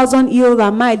on 1,000 hills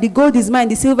are mine, the gold is mine,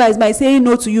 the silver is mine, saying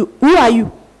no to you, who are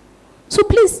you? So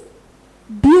please,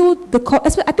 build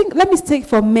the, I think, let me take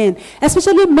for men,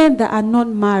 especially men that are not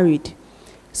married.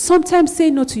 Sometimes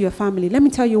say no to your family. Let me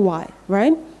tell you why,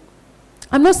 right?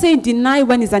 I'm not saying deny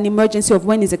when it's an emergency or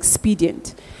when it's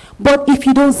expedient. But if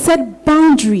you don't set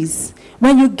boundaries,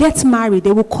 when you get married,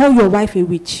 they will call your wife a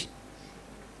witch.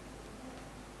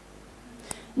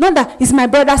 Not that it's my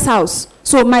brother's house,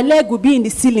 so my leg will be in the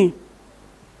ceiling.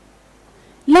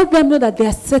 Let them know that there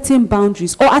are certain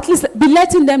boundaries, or at least be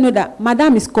letting them know that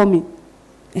Madam is coming.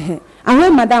 And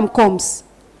when Madam comes,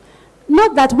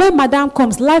 not that when Madam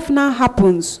comes, life now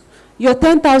happens. Your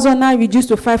 10,000 now reduced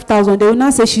to 5,000. They will now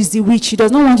say she's the witch. She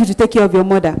does not want you to take care of your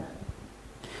mother.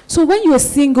 So when you are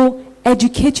single,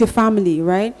 educate your family,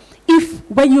 right? If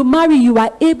when you marry, you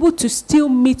are able to still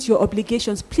meet your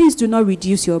obligations, please do not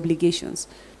reduce your obligations.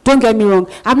 Don't get me wrong.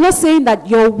 I'm not saying that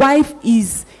your wife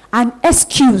is an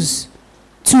excuse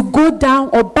to go down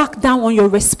or back down on your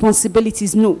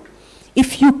responsibilities. No.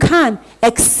 If you can,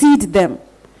 exceed them.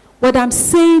 What I'm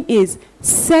saying is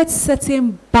set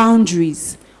certain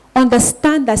boundaries.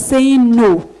 Understand that saying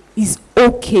no is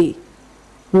okay.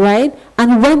 Right?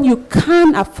 And when you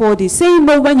can afford it, saying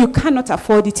no when you cannot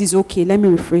afford it is okay. Let me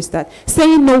rephrase that.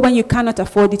 Saying no when you cannot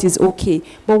afford it is okay.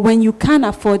 But when you can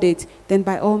afford it, then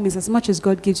by all means, as much as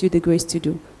God gives you the grace to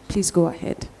do, please go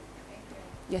ahead.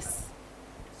 Yes.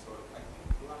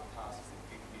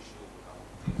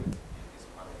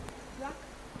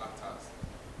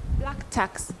 Black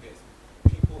tax. Yes.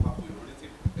 People have to really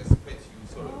expect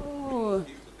you,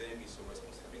 give to them is your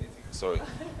responsibility. Sorry.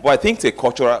 But I think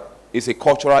it's a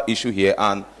cultural issue here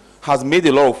and has made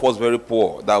a lot of us very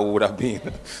poor that we would have been.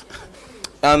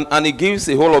 and it gives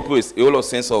a whole lot of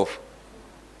sense of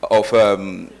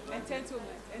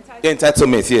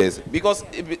entitlement, yes. Because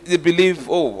they believe,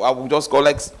 oh, I will just go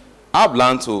like, I've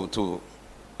learned to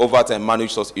over time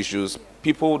manage such issues.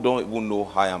 People don't even know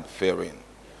how I'm faring.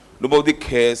 Nobody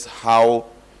cares how,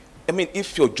 I mean,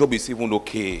 if your job is even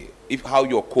okay, if how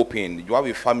you're coping, you have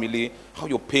a family, how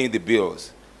you're paying the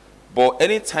bills. But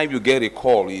anytime you get a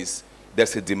call,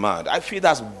 there's a demand. I feel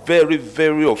that's very,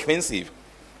 very offensive.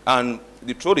 And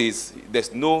the truth is,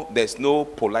 there's no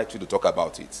polite way to talk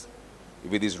about it.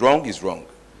 If it is wrong, it's wrong.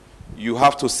 You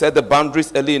have to set the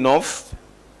boundaries early enough.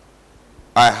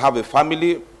 I have a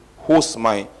family who's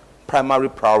my primary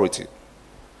priority.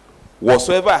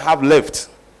 Whatsoever I have left,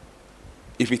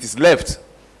 if it is left,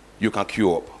 you can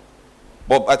queue up.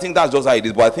 But I think that's just how it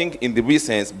is. But I think in the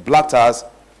recent, black tax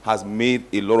has made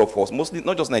a lot of us, mostly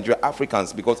not just Nigeria,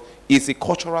 Africans, because it's a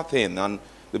cultural thing. And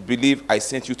they believe I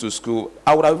sent you to school.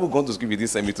 I would have even gone to school if you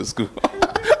didn't send me to school.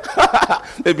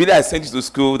 They believe I sent you to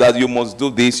school, that you must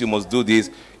do this, you must do this.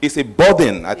 It's a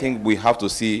burden. I think we have to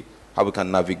see how we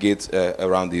can navigate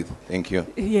around it. Thank you.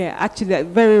 Yeah, actually,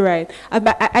 very right.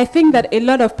 I think that a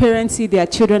lot of parents see their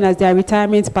children as their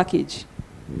retirement package.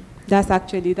 That's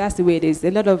the way it is.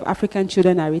 A lot of African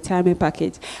children are retirement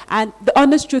package. And the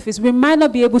honest truth is we might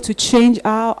not be able to change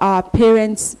how our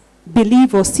parents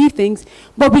believe or see things,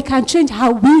 but we can change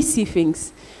how we see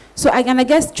things. So I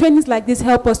guess trainings like this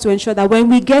help us to ensure that when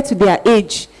we get to their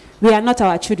age, we are not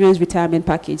our children's retirement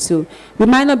package. So we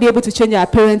might not be able to change our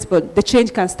parents, but the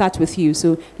change can start with you.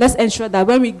 So let's ensure that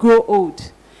when we grow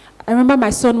old, I remember my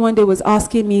son one day was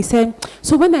asking me, he said,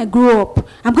 so when I grow up,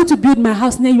 I'm going to build my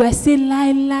house near you. I say,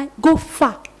 lie, go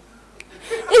far.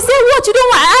 He said, what, you don't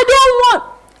want? I don't want.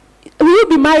 Will you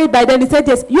be married by then? He said,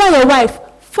 yes. You are your wife.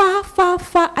 Far.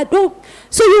 I don't.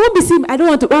 So you won't be seeing me. I don't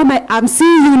want to. I'm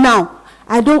seeing you now.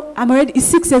 It's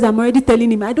 6 years, I'm already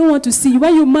telling him, I don't want to see you.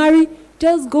 When you marry,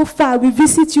 just go far. We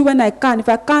visit you when I can. If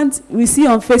I can't, we see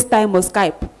on FaceTime or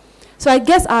Skype. So I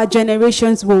guess our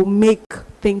generations will make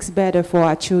things better for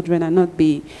our children and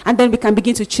then we can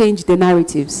begin to change the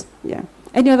narratives. Yeah.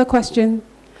 Any other question?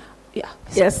 Yeah.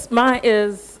 Yes, mine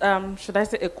is, should I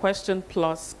say a question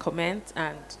plus comment?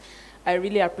 And I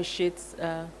really appreciate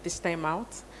this time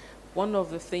out. One of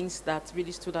the things that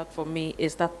really stood out for me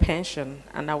is that pension,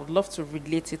 and I would love to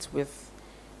relate it with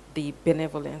the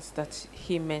benevolence that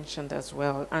he mentioned as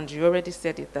well. And you already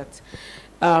said it, that,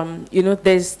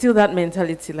 there's still that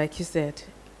mentality, like you said.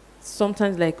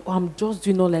 Sometimes like, oh, I'm just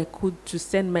doing all I could to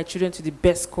send my children to the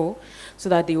best school so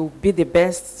that they will be the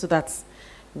best, so that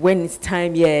when it's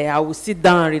time, I will sit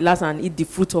down and relax and eat the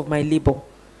fruit of my labor.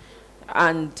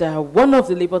 And one of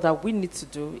the labor that we need to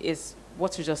do is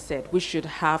what you just said. We should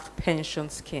have pension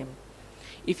scheme.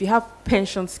 If you have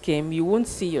pension scheme, you won't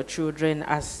see your children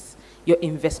as your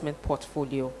investment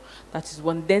portfolio. That is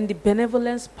one. Then the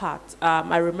benevolence part.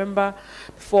 I remember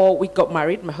before we got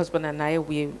married, my husband and I,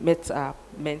 we met a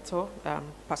mentor,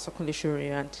 Pastor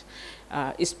Bisoye,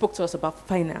 and he spoke to us about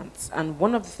finance. And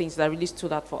one of the things that really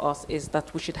stood out for us is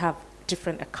that we should have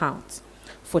different accounts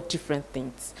for different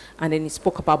things. And then he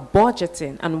spoke about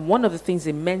budgeting, and one of the things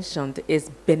he mentioned is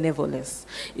benevolence.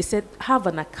 He said, have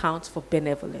an account for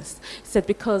benevolence. He said,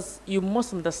 because you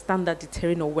must understand that the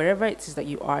terrain, or wherever it is that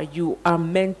you are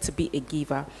meant to be a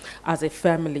giver as a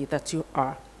family that you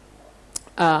are.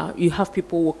 You have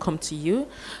people who will come to you,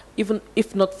 even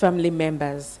if not family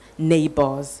members,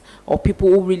 neighbors, or people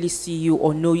who really see you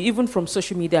or know you. Even from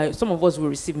social media, some of us will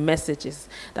receive messages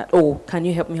that, oh, can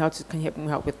you help me out? Can you help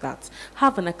me out with that?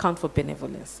 Have an account for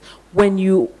benevolence. When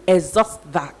you exhaust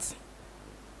that,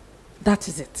 that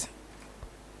is it.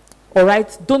 All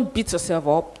right? Don't beat yourself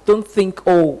up. Don't think,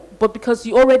 oh, but because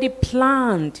you already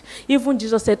planned. Even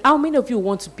Jesus said, how many of you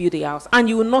want to build a house and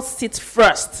you will not sit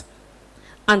first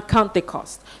and count the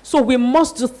cost? So we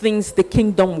must do things the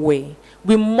kingdom way.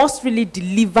 We must really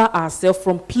deliver ourselves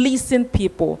from pleasing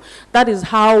people. That is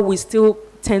how we still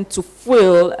tend to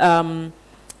feel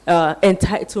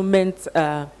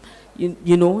entitlement,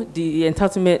 you know, the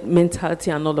entitlement mentality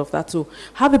and all of that. So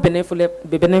have a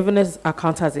benevolence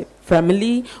account as a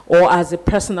family or as a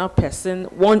personal person.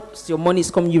 Once your money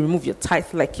is coming, you remove your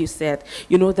tithe, like you said.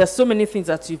 You know, there's so many things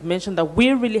that you've mentioned that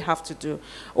we really have to do.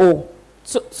 Oh,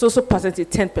 so percentage,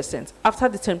 10%. After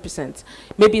the 10%,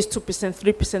 maybe it's 2%,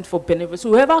 3% for benevolence.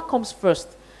 Whoever comes first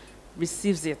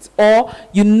receives it. Or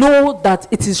you know that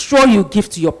it is sure you give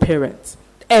to your parents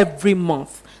every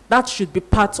month. That should be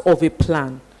part of a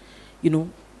plan. You know,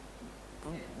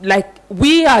 like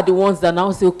we are the ones that now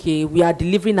say, okay, we are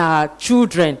delivering our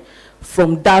children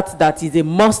from that is a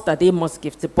must, that they must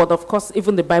give to. But of course,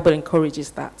 even the Bible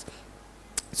encourages that.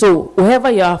 So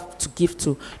whoever you have to give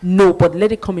to, no, but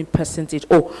let it come in percentage.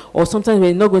 Or sometimes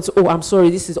we're not going to, oh, I'm sorry,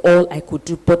 this is all I could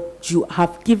do. But you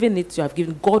have given it, you have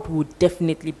given. God will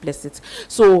definitely bless it.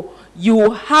 So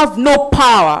you have no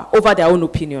power over their own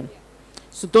opinion.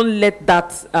 So don't let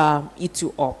that eat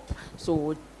you up.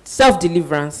 So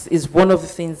self-deliverance is one of the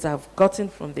things I've gotten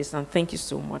from this. And thank you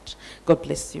so much. God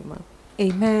bless you, ma'am.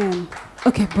 Amen.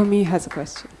 Okay, Bumi has a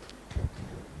question.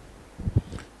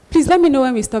 Please let me know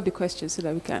when we stop the question so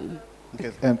that we can.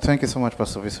 Okay, thank you so much,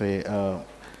 Pastor Bisoye.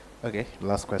 Okay,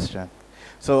 last question.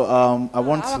 So I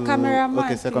want to.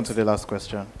 Okay, second to the last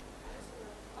question.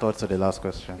 Third to the last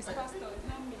question.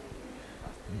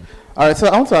 All right, so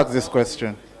I want to ask this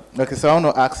question. Okay, so I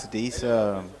want to ask this.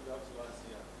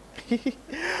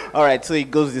 All right, so it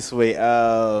goes this way.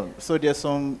 So there's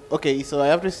some. Okay, so I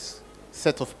have this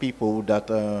set of people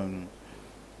that.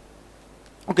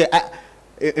 Okay,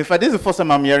 this is the first time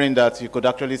I'm hearing that you could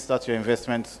actually start your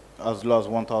investment as low as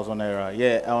 1,000 naira.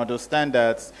 Yeah, I understand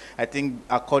that. I think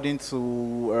according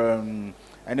to,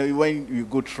 I know when you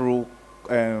go through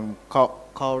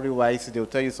cowrie-wise, they'll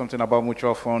tell you something about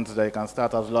mutual funds that you can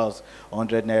start as low as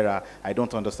 100 naira. I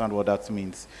don't understand what that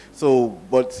means. So,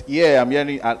 but yeah, I'm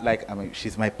hearing,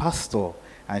 she's my pastor,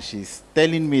 and she's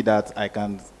telling me that I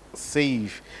can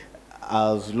save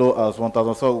as low as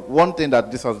 1,000. So one thing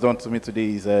that this has done to me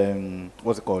today is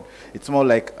what's it called? It's more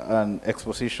like an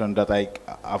exposition that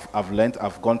I've learned.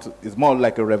 I've gone to. It's more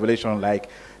like a revelation, like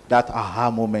that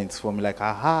aha moments for me, like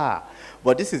aha.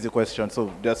 But this is the question.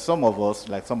 So there's some of us,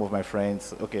 like some of my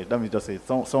friends. Okay, let me just say,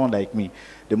 someone like me.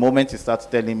 The moment you start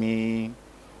telling me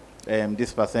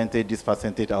this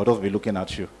percentage, I'll just be looking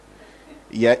at you.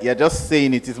 Yeah, you're just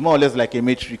saying it. It's more or less like a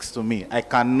matrix to me. I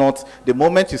cannot. The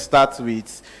moment you start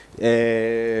with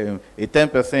a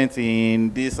 10%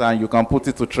 in this and you can put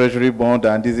it to treasury bond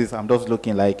and this is, I'm just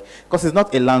looking like, because it's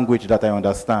not a language that I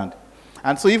understand.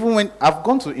 And so even when I've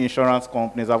gone to insurance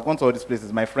companies, I've gone to all these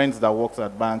places, my friends that works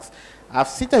at banks, I've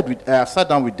sat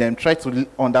down with them, tried to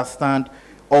understand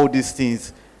all these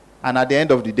things. And at the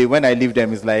end of the day, when I leave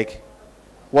them, it's like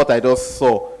what I just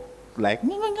saw. Like,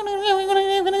 that's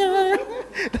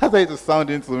how it was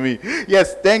sounding to me.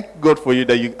 Yes, thank God for you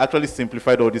that you actually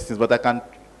simplified all these things. But I can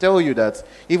tell you that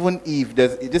even if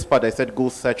there's this part I said, go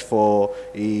search for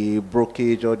a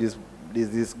brokerage or this,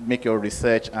 make your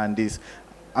research and this.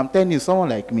 I'm telling you, someone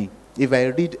like me, if I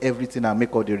read everything and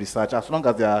make all the research, as long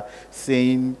as they are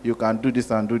saying you can do this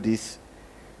and do this,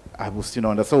 I will still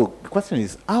understand. So the question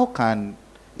is, how can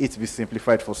it be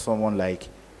simplified for someone like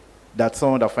that,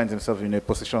 someone that finds himself in a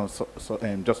position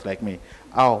just like me?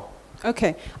 How?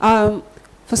 Okay.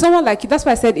 For someone like you, that's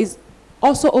why I said it's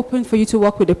also open for you to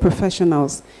work with the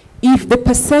professionals. If the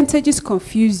percentages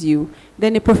confuse you,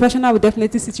 then a professional will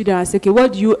definitely sit you down and say, okay,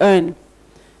 what do you earn?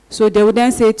 So they would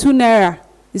then say 2 naira.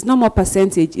 It's not more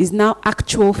percentage. It's now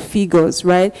actual figures,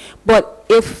 right? But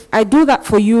if I do that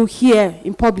for you here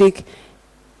in public,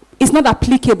 it's not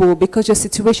applicable because your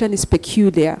situation is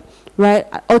peculiar, right?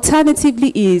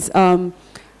 Alternatively is, I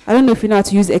don't know if you know how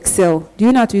to use Excel. Do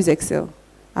you know how to use Excel?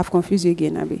 I've confused you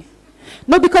again, Abby.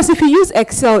 No, because if you use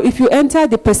Excel, if you enter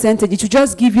the percentage, it will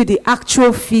just give you the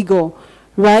actual figure,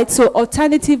 right? So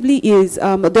alternatively is,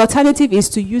 the alternative is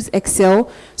to use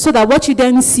Excel so that what you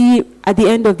then see at the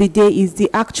end of the day is the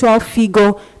actual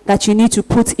figure that you need to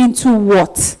put into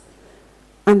what.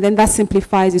 And then that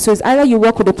simplifies it. So it's either you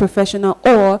work with a professional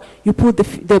or you put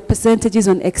the percentages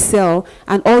on Excel,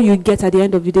 and all you get at the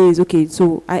end of the day is, okay,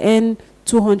 so I earn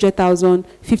 200,000,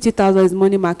 50,000 is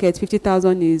money market,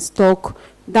 50,000 is stock.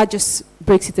 That just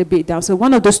breaks it a bit down. So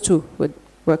one of those two would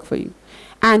work for you.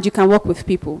 And you can work with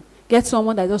people. Get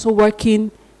someone that's also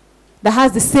working, that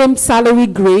has the same salary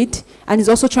grade, and is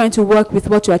also trying to work with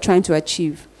what you are trying to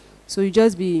achieve. So you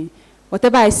just be,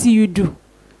 whatever I see you do,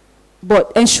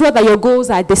 but ensure that your goals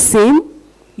are the same,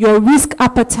 your risk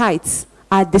appetites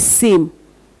are the same,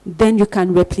 then you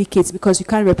can replicate, because you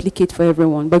can't replicate for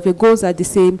everyone. But if your goals are the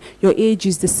same, your age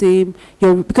is the same,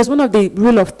 because one of the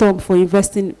rule of thumb for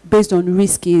investing based on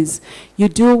risk is you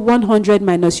do 100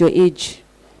 minus your age.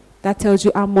 That tells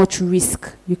you how much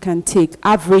risk you can take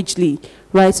averagely,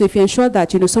 right? So if you ensure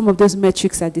that, some of those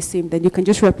metrics are the same, then you can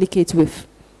just replicate with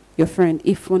your friend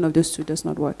if one of those two does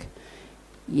not work.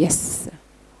 Yes, sir.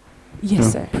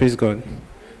 Yes, sir. Praise God.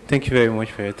 Thank you very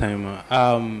much for your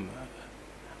time.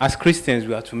 As Christians,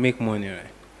 we have to make money,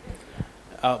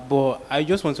 right? But I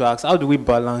just want to ask, how do we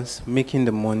balance making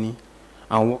the money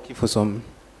and working for some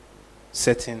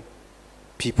certain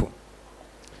people?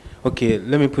 Okay,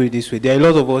 let me put it this way. There are a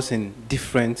lot of us in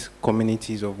different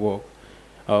communities of work.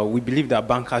 We believe that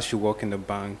bankers should work in the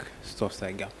bank, stuff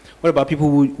like that. What about people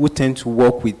who tend to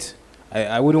work with,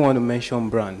 I wouldn't want to mention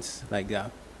brands like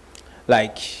that.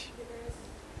 Like,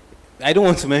 I don't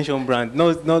want to mention brand,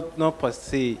 not per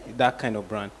se that kind of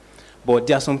brand, but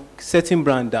there are some certain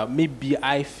brand that maybe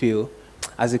I feel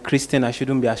as a Christian I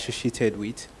shouldn't be associated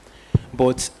with,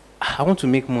 but I want to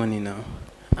make money now,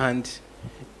 and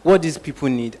what these people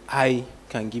need, I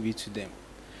can give it to them.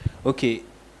 Okay,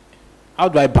 how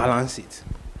do I balance it?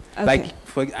 Okay.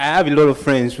 Like, I have a lot of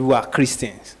friends who are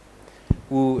Christians.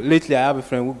 Lately I have a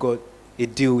friend who got a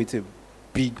deal with a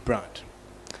big brand,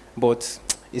 but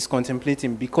is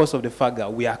contemplating because of the fact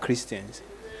that we are Christians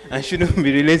and shouldn't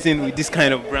be relating with this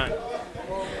kind of brand.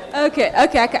 Okay.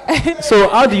 So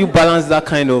how do you balance that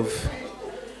kind of?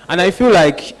 And I feel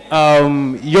like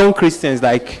young Christians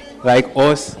like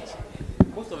us,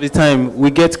 most of the time we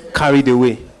get carried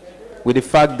away with the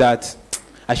fact that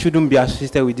I shouldn't be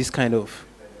associated with this kind of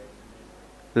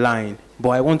line, but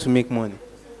I want to make money.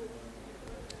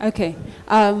 Okay.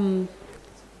 The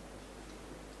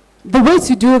way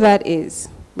to do that is,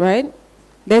 right?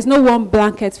 There's no one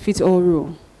blanket fit all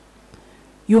rule.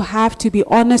 You have to be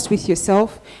honest with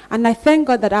yourself. And I thank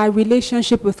God that our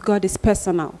relationship with God is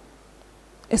personal.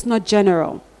 It's not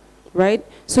general, right?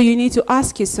 So you need to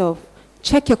ask yourself,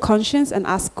 check your conscience and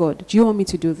ask God, do you want me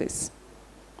to do this?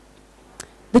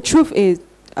 The truth is,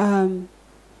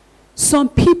 some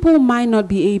people might not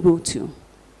be able to,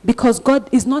 because God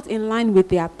is not in line with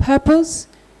their purpose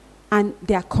and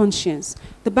their conscience.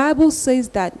 The Bible says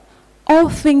that all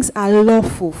things are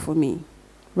lawful for me,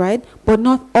 right? But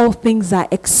not all things are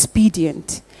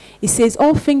expedient. It says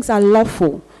all things are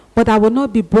lawful, but I will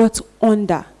not be brought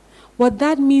under. What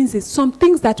that means is some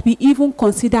things that we even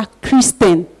consider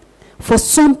Christian, for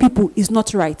some people is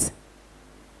not right.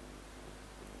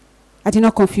 I did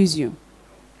not confuse you.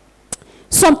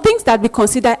 Some things that we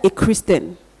consider a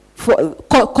Christian,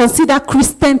 consider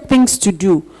Christian things to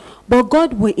do, but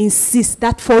God will insist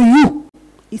that for you,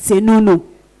 it's a no-no.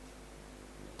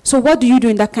 So what do you do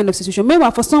in that kind of situation?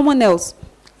 Meanwhile, for someone else,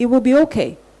 it will be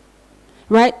okay.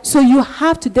 Right? So you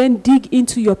have to then dig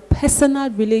into your personal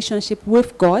relationship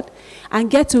with God and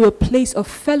get to a place of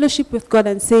fellowship with God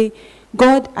and say,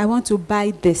 God, I want to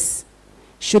buy this.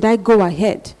 Should I go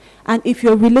ahead? And if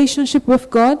your relationship with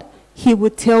God, He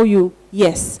would tell you,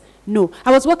 yes, no.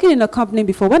 I was working in a company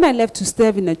before. When I left to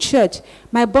serve in a church,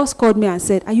 my boss called me and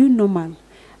said, are you normal?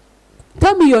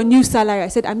 Tell me your new salary. I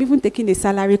said, I'm even taking a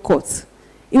salary cut.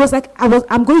 It was like,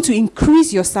 I'm going to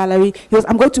increase your salary.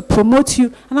 I'm going to promote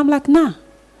you. And I'm like, nah.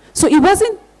 So it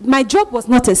wasn't, my job was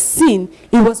not a sin.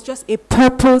 It was just a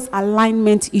purpose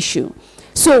alignment issue.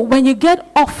 So when you get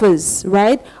offers,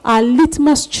 right, our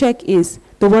litmus check is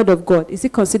the word of God. Is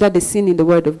it considered a sin in the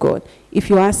word of God? If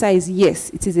your answer is yes,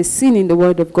 it is a sin in the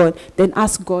word of God, then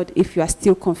ask God if you are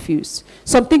still confused.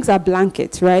 Some things are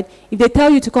blanket, right? If they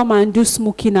tell you to come and do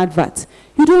smoking advert,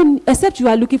 you don't, except you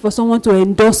are looking for someone to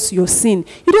endorse your sin,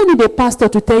 you don't need a pastor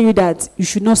to tell you that you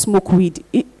should not smoke weed.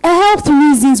 Health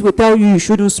reasons will tell you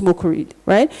shouldn't smoke weed,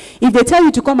 right? If they tell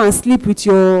you to come and sleep with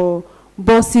your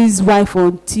boss's wife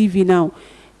on TV now,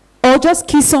 or just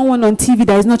kiss someone on TV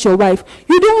that is not your wife,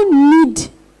 you don't need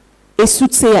a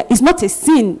soothsayer. It's not a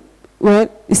sin. Well,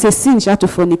 it's a sin to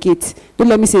fornicate. Don't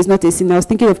let me say it's not a sin. I was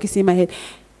thinking of kissing my head.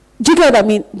 Do you get what I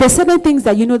mean? There's certain things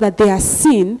that you know that they are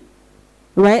sin,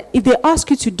 right? If they ask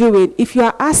you to do it, if you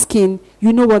are asking,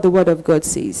 you know what the Word of God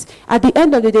says. At the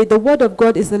end of the day, the Word of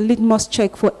God is the litmus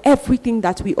check for everything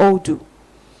that we all do.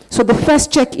 So the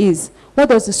first check is, what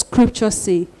does the Scripture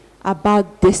say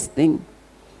about this thing?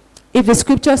 If the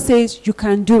Scripture says you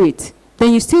can do it,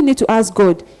 then you still need to ask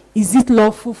God, is it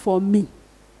lawful for me?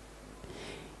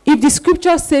 If the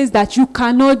Scripture says that you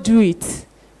cannot do it,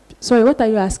 sorry, what are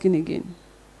you asking again?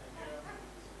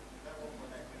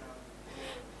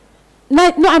 No,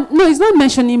 it's not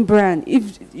mentioning brand.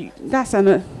 If that's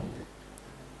another.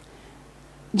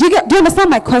 Do you understand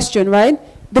my question, right?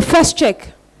 The first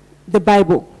check, the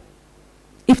Bible.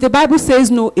 If the Bible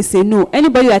says no, it's a no.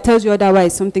 Anybody that tells you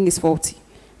otherwise, something is faulty,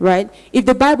 right? If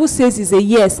the Bible says it's a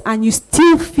yes, and you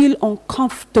still feel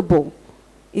uncomfortable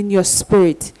in your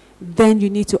spirit, then you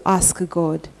need to ask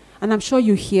God. And I'm sure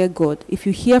you hear God. If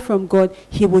you hear from God,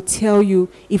 He will tell you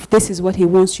if this is what He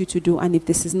wants you to do and if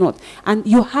this is not. And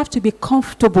you have to be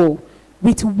comfortable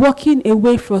with walking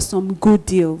away from some good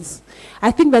deals.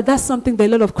 I think that that's something that a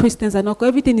lot of Christians are not.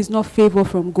 Everything is not favor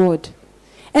from God.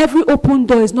 Every open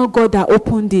door is not God that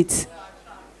opened it.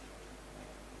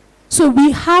 So we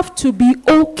have to be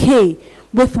okay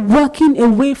with walking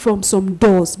away from some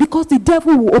doors, because the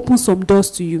devil will open some doors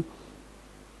to you.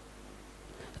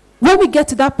 When we get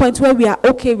to that point where we are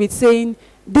okay with saying,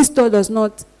 this door is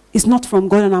not from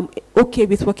God and I'm okay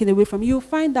with walking away from you, you'll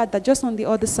find that just on the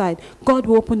other side, God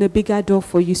will open a bigger door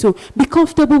for you. So be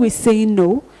comfortable with saying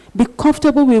no. Be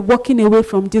comfortable with walking away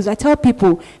from deals. I tell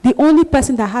people, the only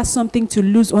person that has something to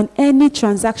lose on any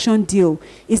transaction deal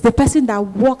is the person that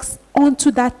walks onto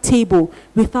that table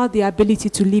without the ability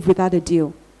to live without a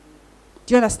deal.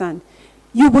 Do you understand?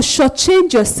 You will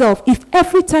shortchange yourself if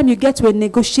every time you get to a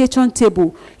negotiation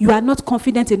table, you are not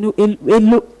confident enough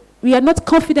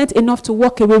to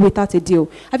walk away without a deal.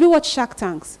 Have you watched Shark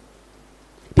Tanks?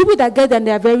 People that get them,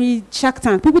 they are very Shark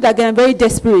Tank. People that get them very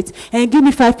desperate and give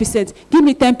me 5%, give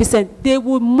me 10%. They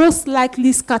will most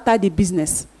likely scatter the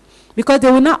business because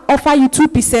they will not offer you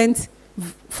 2%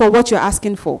 for what you're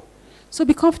asking for. So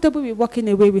be comfortable with walking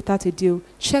away without a deal.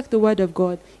 Check the Word of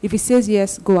God. If He says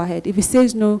yes, go ahead. If He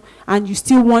says no, and you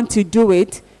still want to do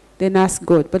it, then ask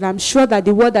God. But I'm sure that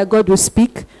the word that God will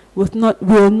speak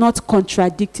will not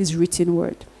contradict His written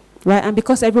word. Right? And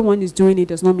because everyone is doing it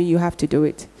does not mean you have to do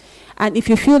it. And if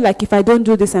you feel like if I don't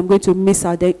do this, I'm going to miss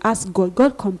out, then ask God.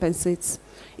 God compensates.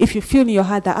 If you feel in your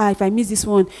heart that, if I miss this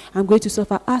one, I'm going to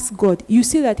suffer, ask God. You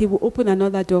see that He will open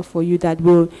another door for you that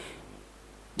will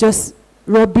just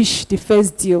rubbish the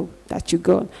first deal that you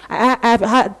got. I've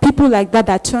had people like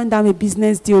that turned down a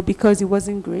business deal because it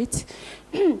wasn't great.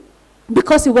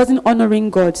 Because it wasn't honoring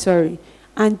God, sorry.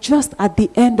 And just at the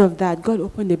end of that, God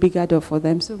opened a bigger door for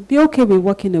them. So be okay with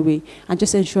walking away and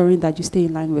just ensuring that you stay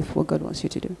in line with what God wants you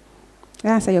to do. Did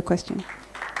I answer your question?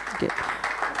 Good.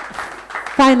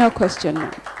 Final question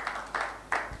now.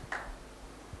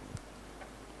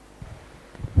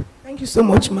 Thank you so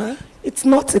much, Ma. It's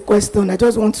not a question. I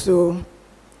just want to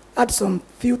add some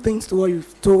few things to what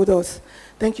you've told us.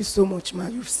 Thank you so much, Ma.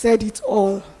 You've said it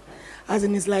all. As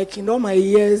in, it's like in all my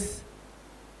years,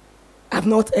 I've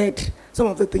not heard some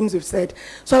of the things you've said.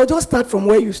 So I'll just start from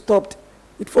where you stopped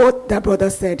with what that brother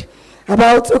said.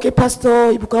 About, okay, Pastor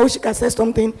Ibuka said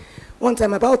something one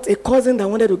time about a cousin that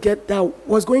wanted to get that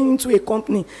was going into a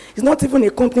company. It's not even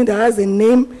a company that has a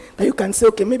name that you can say,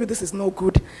 okay, maybe this is not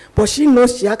good. But she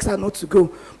knows, she asked her not to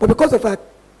go. But because of her,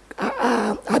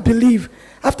 I believe,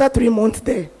 after 3 months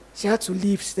there, she had to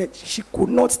leave. She said she could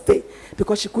not stay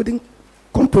because she couldn't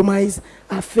compromise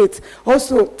her faith.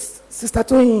 Also, Sister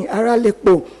Toyin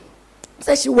Aralekpo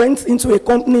said she went into a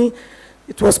company.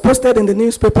 It was posted in the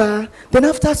newspaper. Then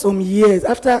after some years,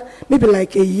 after maybe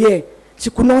like a year, she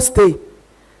could not stay.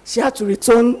 She had to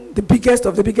return the biggest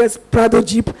of the biggest Prado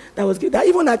Jeep that was given.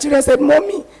 Even her children said,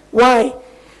 Mommy, why?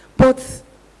 But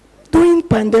during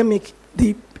pandemic,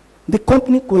 the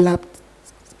company collapsed.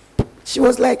 She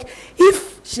was like,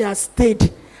 if she had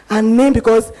stayed and named,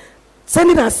 because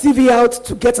sending her CV out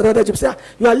to get another job, say,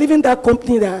 you are leaving that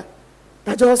company that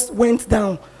just went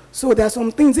down. So there are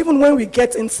some things, even when we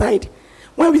get inside,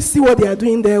 when we see what they are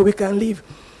doing there, we can leave.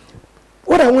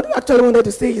 What I actually wanted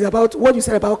to say is about what you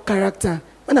said about character.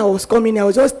 When I was coming, I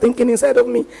was just thinking inside of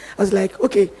me. I was like,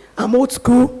 okay, I'm old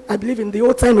school. I believe in the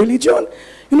old time religion.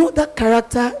 You know, that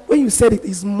character, when you said it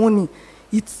is money,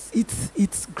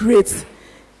 it's great.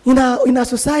 In our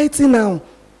society now,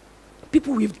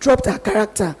 people, we've dropped our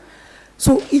character.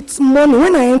 So it's money.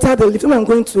 When I enter the lift, when I'm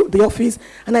going to the office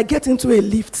and I get into a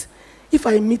lift, if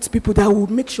I meet people, that I will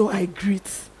make sure I greet.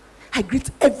 I greet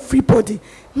everybody.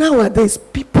 Nowadays,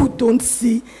 people don't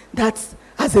see that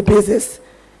as a basis.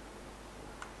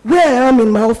 Where I am in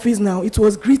my office now, it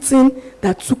was greeting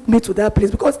that took me to that place,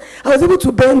 because I was able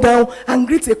to bend down and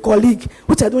greet a colleague,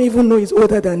 which I don't even know is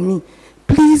older than me.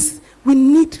 Please, we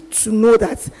need to know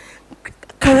that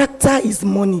character is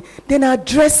money. Then our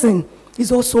dressing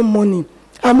is also money.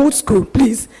 I'm old school,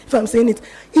 please, if I'm saying it.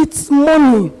 It's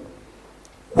money.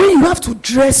 When you have to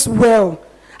dress well.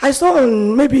 I saw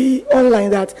on maybe online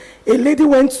that a lady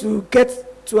went to get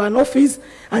to an office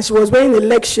and she was wearing a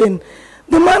leg chain.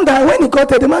 The man that, when he got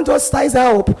there, the man just sized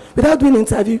her up without doing an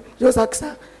interview. Just asked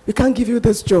her, we can't give you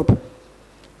this job.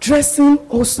 Dressing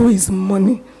also is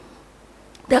money.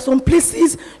 There are some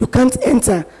places you can't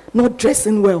enter not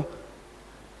dressing well.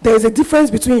 There is a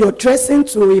difference between your dressing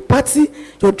to a party,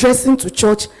 your dressing to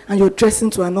church, and your dressing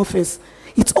to an office.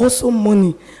 It's also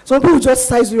money. Some people just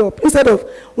size you up. Instead of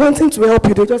wanting to help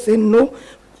you, they just say no.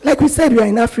 Like we said, we are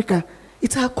in Africa.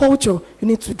 It's our culture. You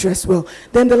need to dress well.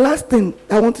 Then the last thing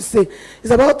I want to say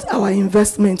is about our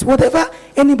investment. Whatever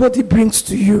anybody brings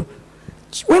to you,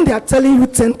 when they are telling you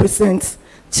 10%,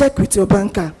 check with your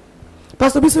banker.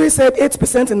 Pastor Bisoye said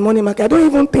 8% in money market. I don't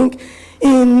even think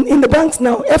in the banks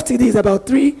now, FTD is about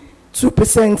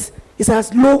 2%. It's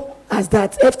as low as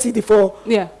that. FTD for,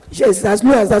 Yeah. yes, it's as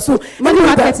low as that. So Money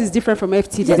market is different from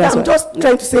FTD. yeah, That's I'm why. just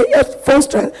trying to say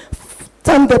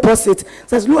term deposit,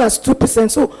 it's as low as 2%.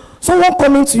 So someone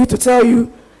coming to you to tell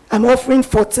you, I'm offering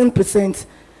 14%,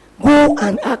 go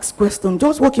and ask question.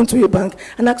 Just walk into a bank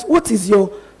and ask, what is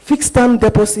your fixed term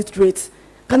deposit rate?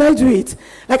 Can I do it?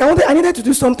 Like I needed to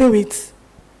do something with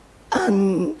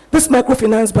this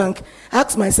microfinance bank. I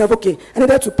asked myself, okay, I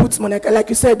needed to put money. Like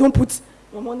you said, don't put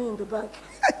your money in the bank.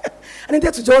 I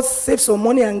needed to just save some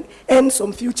money and earn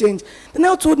some few change. They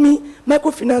now told me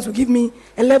microfinance will give me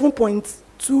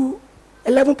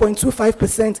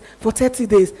 11.25% for 30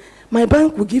 days. My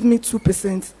bank will give me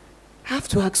 2%. I have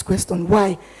to ask question,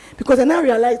 why? Because I now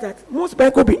realize that most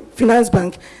microfinance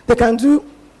bank, they can do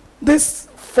this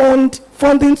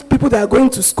funding people that are going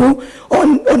to school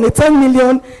on a 10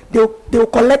 million, they'll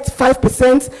collect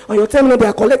 5%. On your 10 million, they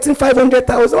are collecting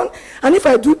 500,000. And if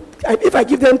I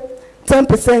give them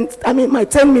 10%, I mean my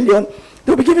 10 million,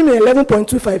 they'll be giving me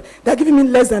 11.25. They're giving me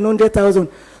less than 100,000.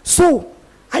 So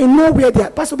I know where they are.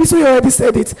 Pastor Bisoye already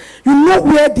said it. You know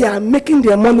where they are making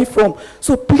their money from.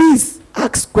 So please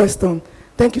ask question.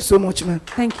 Thank you so much, ma'am.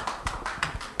 Thank you.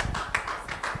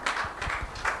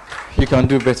 You can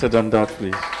do better than that,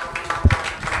 please.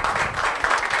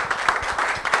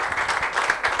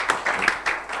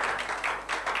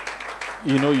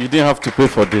 You know, you didn't have to pay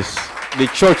for this. The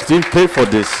church didn't pay for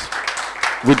this.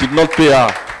 We did not pay her.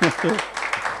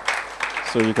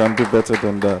 So you can do better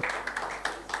than that.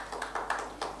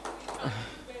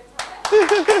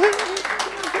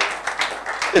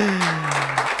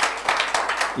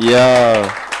 Yeah,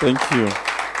 thank you.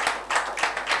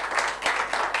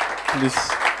 Please.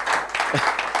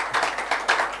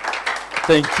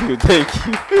 Thank you.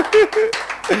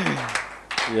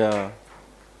 Yeah.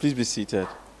 Please be seated.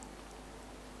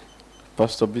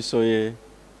 Pastor Bisoye,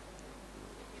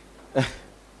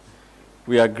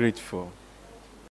 we are grateful.